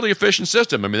it's a really efficient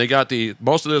system. I mean, they got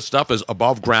most of this stuff is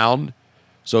above ground.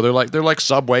 So they're like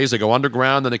subways. They go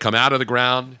underground, then they come out of the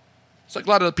ground. It's like a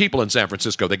lot of the people in San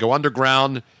Francisco. They go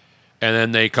underground, and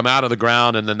then they come out of the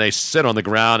ground, and then they sit on the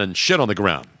ground and shit on the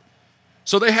ground.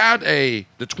 So they had the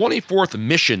 24th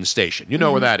Mission Station. You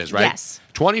know where that is, right? Yes.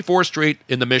 24th Street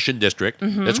in the Mission District.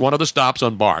 It's one of the stops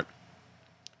on BART.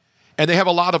 And they have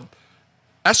a lot of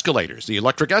escalators, the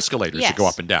electric escalators that go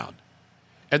up and down.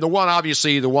 And the one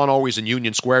always in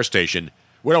Union Square Station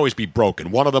would always be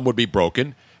broken. One of them would be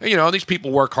broken. And, these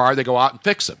people work hard. They go out and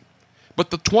fix them.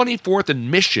 But the 24th and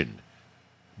Mission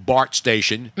BART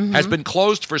station has been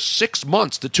closed for 6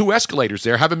 months. The 2 escalators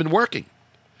there haven't been working.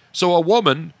 So a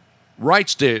woman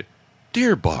writes to,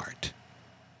 "Dear BART,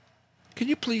 can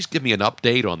you please give me an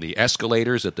update on the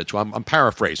escalators at the..." I'm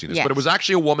paraphrasing this, but it was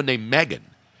actually a woman named Megan.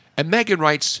 And Megan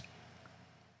writes,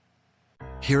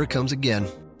 "Here it comes again.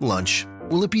 Lunch.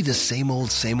 Will it be the same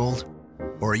old, same old?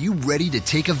 Or are you ready to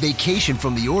take a vacation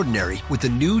from the ordinary with the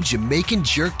new Jamaican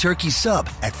Jerk Turkey Sub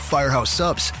at Firehouse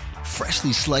Subs?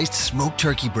 Freshly sliced smoked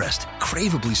turkey breast,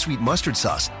 craveably sweet mustard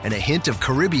sauce, and a hint of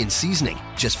Caribbean seasoning.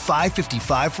 Just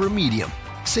 $5.55 for a medium.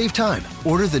 Save time.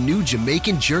 Order the new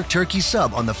Jamaican Jerk Turkey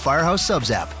Sub on the Firehouse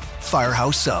Subs app.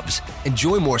 Firehouse Subs.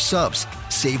 Enjoy more subs.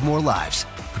 Save more lives.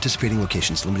 Participating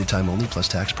locations. Limited time only, plus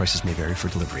tax. Prices may vary for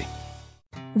delivery."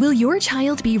 Will your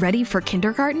child be ready for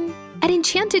kindergarten? At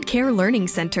Enchanted Care Learning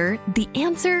Center, the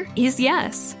answer is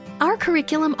yes. Our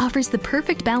curriculum offers the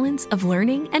perfect balance of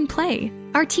learning and play.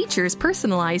 Our teachers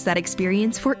personalize that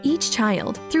experience for each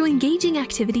child through engaging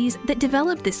activities that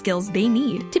develop the skills they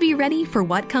need to be ready for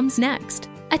what comes next.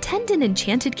 Attend an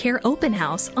Enchanted Care open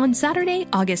house on Saturday,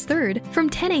 August 3rd from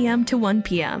 10 a.m. to 1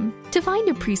 p.m. To find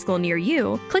a preschool near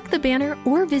you, click the banner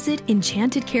or visit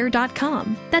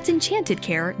enchantedcare.com. That's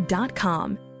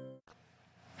enchantedcare.com.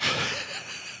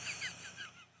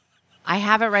 I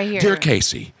have it right here. Dear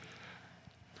Casey,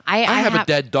 I have a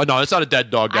dead dog. No, it's not a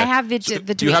dead dog. I have the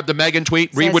tweet. Do you have the Megan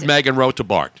tweet? Read what Megan wrote to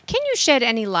Bart. Can you shed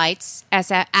any lights at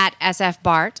SF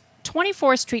Bart?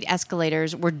 24th Street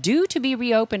escalators were due to be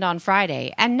reopened on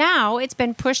Friday, and now it's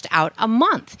been pushed out a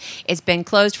month. It's been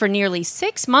closed for nearly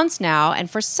 6 months now, and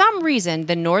for some reason,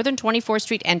 the northern 24th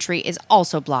Street entry is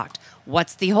also blocked.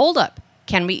 What's the holdup?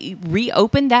 Can we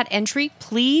reopen that entry,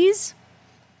 please?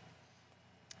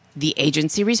 The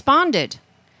agency responded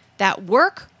that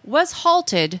work was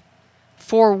halted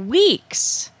for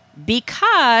weeks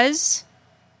because...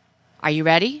 Are you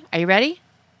ready? Are you ready?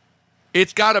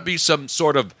 It's got to be some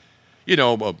sort of,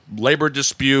 a labor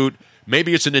dispute.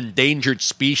 Maybe it's an endangered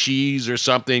species or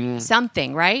something.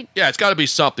 Something, right? Yeah, it's got to be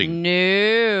something.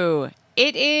 No.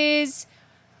 It is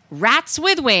rats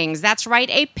with wings. That's right,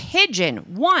 a pigeon.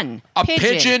 A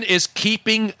pigeon is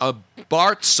keeping a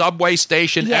BART subway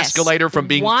station escalator from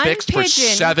being fixed for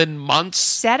 7 months.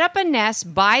 Set up a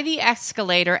nest by the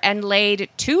escalator and laid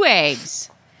 2 eggs.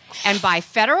 And by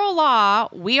federal law,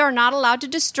 we are not allowed to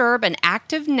disturb an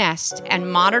active nest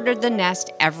and monitor the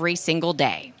nest every single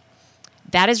day.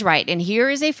 That is right. And here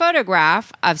is a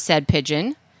photograph of said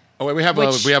pigeon. Oh, wait, we have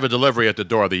a delivery at the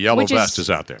door. The yellow vest is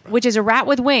out there. Which is a rat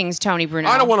with wings, Tony Bruno.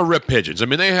 I don't want to rip pigeons. I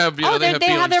mean, they have, they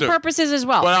have their purposes as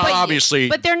well. Well, obviously.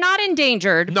 But they're not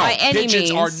endangered by any means.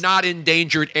 Pigeons are not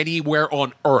endangered anywhere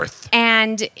on Earth.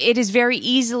 And it is very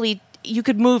easily... You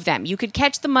could move them. You could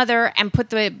catch the mother and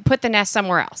put the nest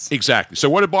somewhere else. Exactly.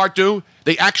 So what did Bart do?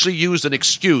 They actually used an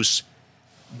excuse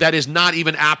that is not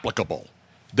even applicable.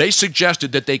 They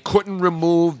suggested that they couldn't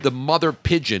remove the mother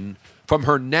pigeon from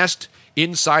her nest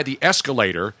inside the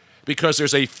escalator because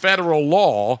there's a federal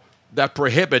law that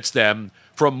prohibits them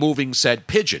from moving said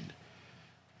pigeon.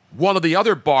 One of the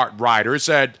other BART riders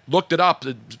looked it up,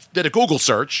 did a Google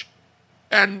search,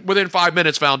 and within 5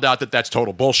 minutes found out that that's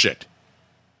total bullshit.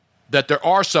 That there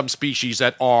are some species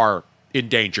that are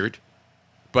endangered,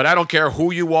 but I don't care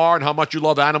who you are and how much you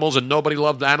love animals, and nobody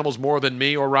loves animals more than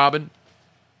me or Robin.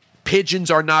 Pigeons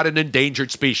are not an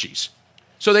endangered species.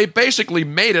 So they basically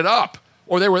made it up,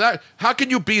 or they were that. How can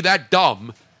you be that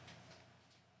dumb?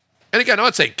 And again, I'm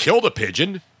not saying kill the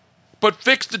pigeon, but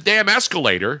fix the damn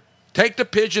escalator, take the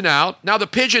pigeon out. Now the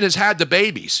pigeon has had the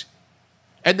babies,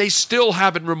 and they still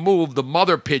haven't removed the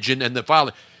mother pigeon and the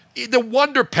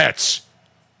Wonder Pets.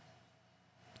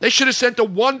 They should have sent the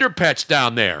Wonder Pets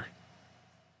down there.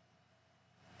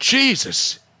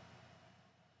 Jesus.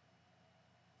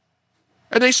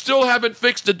 And they still haven't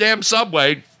fixed the damn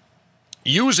subway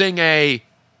using a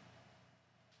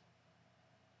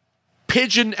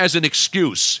pigeon as an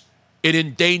excuse in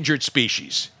endangered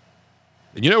species.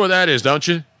 And you know what that is, don't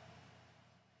you?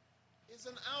 It's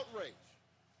an outrage.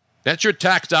 That's your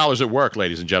tax dollars at work,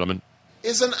 ladies and gentlemen.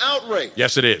 It's an outrage.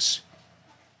 Yes, it is.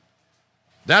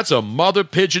 That's a mother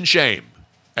pigeon shame.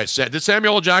 Did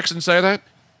Samuel L. Jackson say that?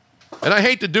 And I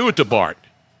hate to do it to Bart.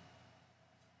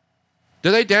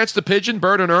 Do they dance the pigeon,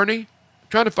 Bert and Ernie? I'm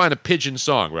trying to find a pigeon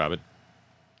song, Robin.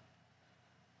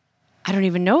 I don't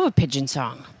even know a pigeon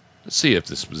song. Let's see if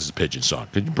this is a pigeon song.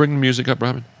 Could you bring the music up,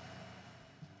 Robin?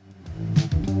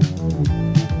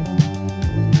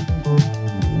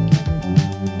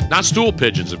 Not stool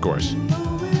pigeons, of course.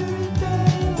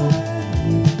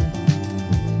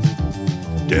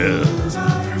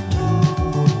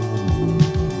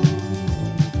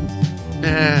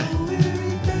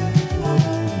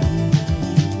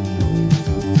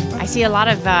 I see a lot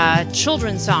of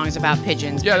children's songs about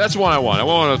pigeons. Yeah, that's the one I want. I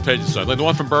want one of the pigeon songs, like the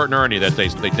one from Bert and Ernie that they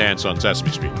dance on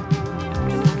Sesame Street.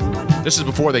 This is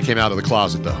before they came out of the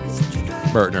closet, though.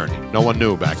 Bert and Ernie. No one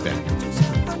knew back then.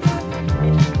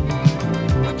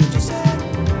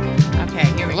 Okay,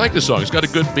 here we go. I like this song. It's got a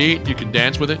good beat. You can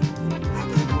dance with it.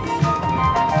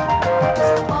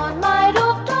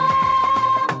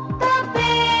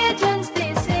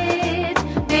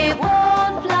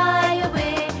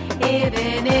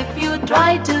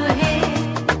 Try to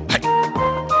hit.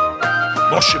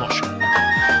 Moshi, moshi.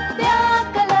 Their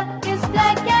color is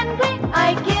black and gray.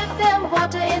 I give them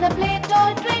water in a plate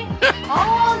or tray.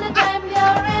 All the time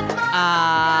they're in my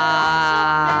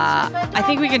I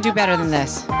think we can do better than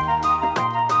this.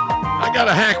 I got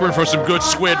a hankering for some good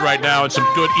squid right now and some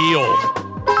good eel.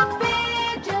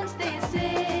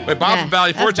 Wait, Bob from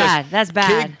Valley Forge says, That's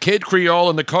bad. Kid Creole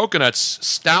and the Coconuts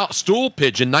stool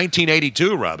pigeon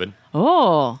 1982, Robin.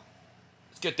 Oh.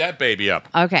 Let's get that baby up.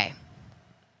 Okay.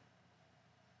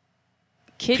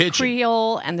 Kid Pigeon.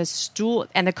 Creole and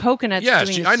the Coconuts. Yes,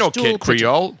 doing I know stool Kid pigeon.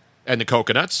 Creole and the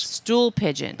Coconuts. Stool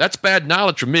pigeon. That's bad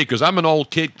knowledge for me because I'm an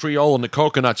old Kid Creole and the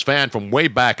Coconuts fan from way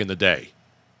back in the day.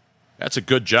 That's a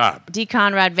good job. D.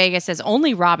 Conrad Vegas says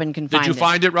only Robin can find it. Did you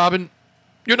find it, Robin?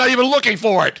 You're not even looking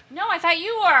for it. No, I thought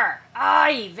you were.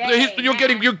 Ay, Vegas.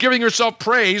 You're giving yourself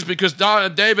praise because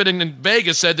David in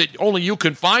Vegas said that only you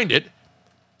can find it,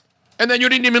 and then you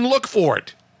didn't even look for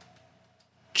it.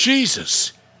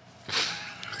 Jesus.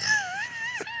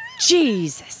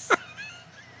 Jesus.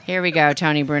 Here we go,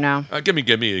 Tony Bruno. Give me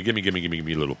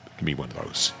one of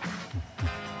those.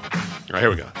 All right, here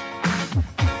we go.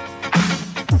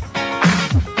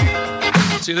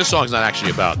 See, this song's not actually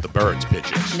about the birds,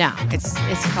 pigeons. No, it's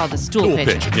called the stool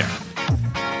pigeon. Yeah.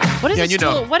 What is Yeah, a you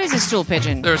stool? know. What is a stool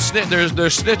pigeon? They're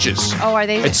snitches. Oh, are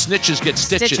they? And snitches get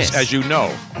stitches, Stitches. as you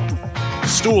know.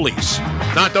 Stoolies.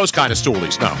 Not those kind of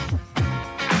stoolies, no.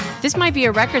 This might be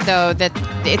a record though that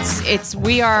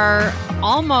we are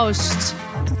almost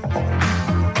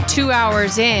 2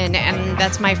 hours in, and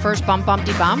that's my first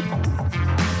bumpty bump.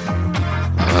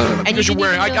 And you didn't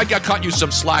even I got cut you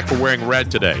some slack for wearing red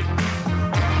today.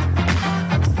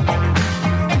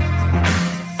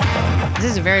 This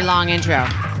is a very long intro.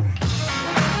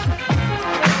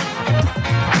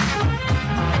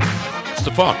 It's the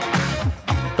funk.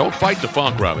 Don't fight the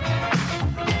funk, Robin.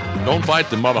 Don't fight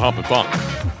the mother humping funk.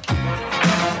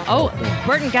 Oh,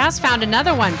 Burton Gus found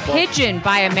another one. Pigeon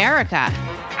by America.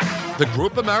 The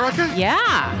group America? Yeah.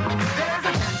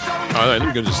 All right, let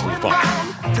me go just to the funk.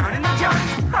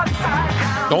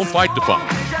 Don't fight the funk.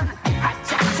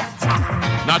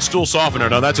 Not stool softener.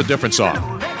 No, that's a different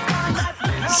song.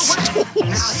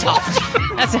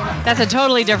 That's a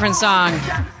totally different song.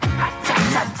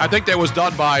 I think that was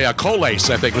done by Colace,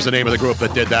 I think was the name of the group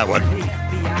that did that one.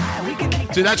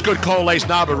 See, that's good Colace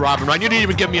novel, Robin, right? You didn't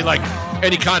even give me, like,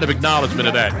 any kind of acknowledgement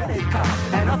of that.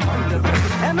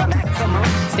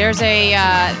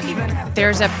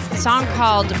 There's a song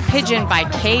called Pigeon by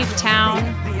Cave Town.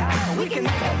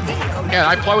 Yeah,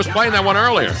 I was playing that one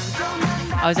earlier.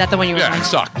 Oh, is that the one you were playing? Yeah, it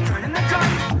sucked.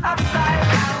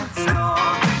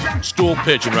 Stool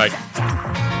pigeon, right?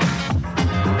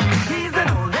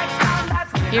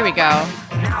 Here we go.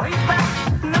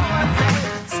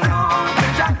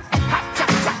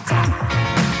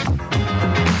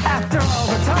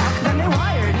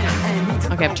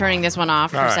 Okay, I'm turning this one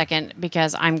off for a second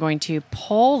because I'm going to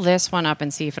pull this one up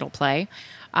and see if it'll play.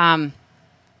 Tony,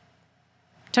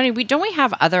 don't we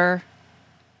have other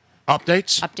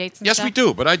updates? And yes, stuff? we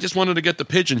do, but I just wanted to get the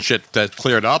pigeon shit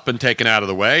cleared up and taken out of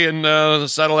the way and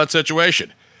settle that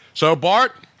situation. So,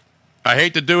 Bart, I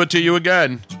hate to do it to you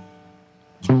again.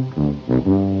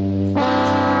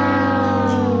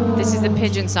 This is the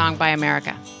Pigeon song by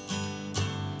America.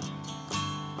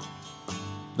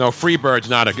 No, Freebird's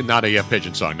not a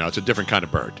pigeon song. No, it's a different kind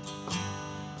of bird.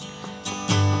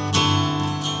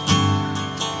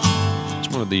 It's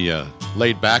one of the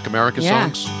laid-back American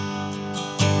songs.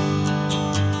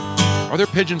 Are there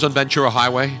pigeons on Ventura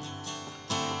Highway?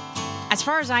 As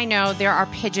far as I know, there are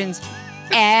pigeons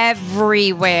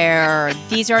everywhere.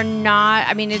 These are not.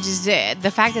 I mean, it is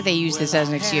the fact that they use this as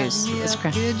an excuse. Is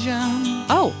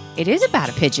oh, it is about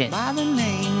a pigeon. By the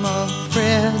name of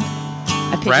Fred.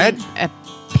 A pigeon, a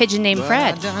pigeon named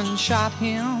Fred. I done shot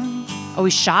him. Oh,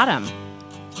 he shot him.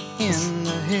 In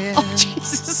the head. Oh,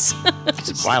 Jesus.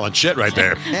 That's violent shit right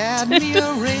there. Had me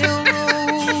a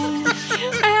railroad.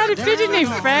 I had a pigeon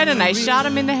named Fred, and I shot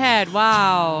him in the head.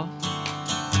 Wow.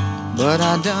 But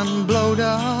I done blowed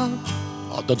up.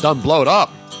 Oh, done blowed up.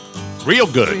 Real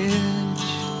good.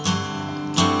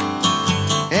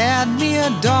 Had me a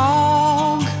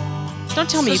dog. Don't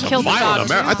tell me you killed the dog.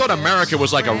 I thought America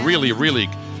was like a really, really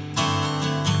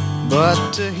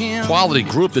but to him, quality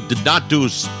group that did not do.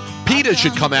 PETA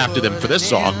should come after them for this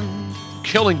song.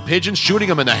 Killing pigeons, shooting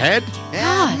them in the head.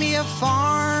 Had me a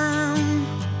farm,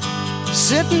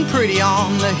 sitting pretty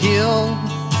on the hill.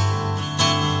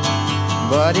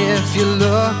 But if you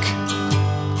look,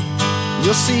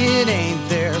 you'll see it ain't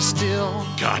there still.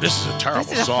 God, this is a terrible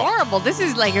This is song. horrible. This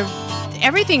is like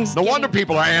everything's. No wonder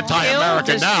people are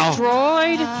anti-American now.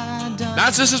 Destroyed.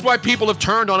 This is why people have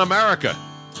turned on America.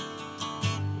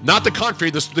 Not the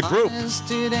country, the group.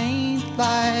 It ain't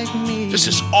like me. This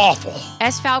is awful.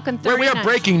 S. Falcon 39. We have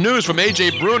breaking news from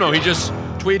AJ Bruno. He just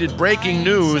tweeted breaking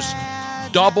news.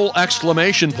 double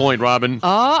exclamation point, Robin.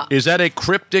 Oh. Is that a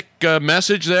cryptic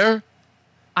message there?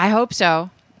 I hope so.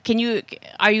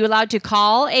 Are you allowed to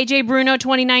call AJ Bruno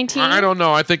 2019? I don't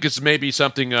know. I think it's maybe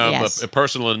something Yes.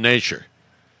 personal in nature.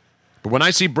 But when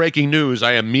I see breaking news,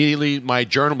 I immediately, my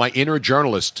inner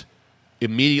journalist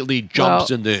immediately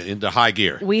jumps into high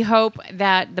gear. We hope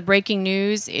that the breaking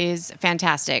news is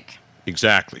fantastic.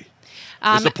 Exactly.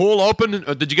 Is the pool open?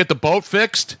 Did you get the boat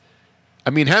fixed? I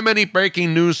mean, how many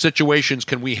breaking news situations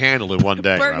can we handle in one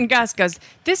day? Burton Gus goes,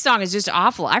 this song is just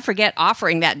awful. I forget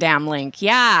offering that damn link.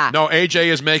 Yeah. No, AJ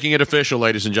is making it official,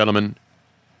 ladies and gentlemen.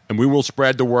 And we will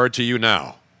spread the word to you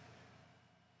now.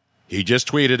 He just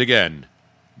tweeted again.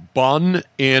 Bun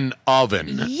in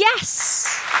oven.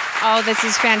 Yes. Oh, this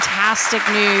is fantastic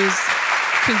news.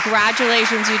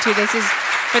 Congratulations, you two. This is,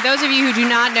 for those of you who do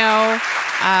not know,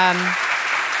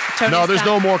 Tony's there's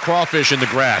no more crawfish in the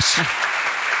grass.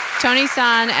 Tony's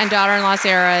son and daughter-in-law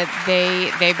Sarah,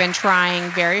 they've been trying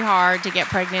very hard to get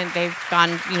pregnant. They've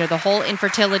gone, the whole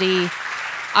infertility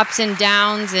ups and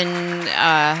downs, and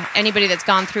anybody that's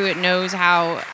gone through it knows how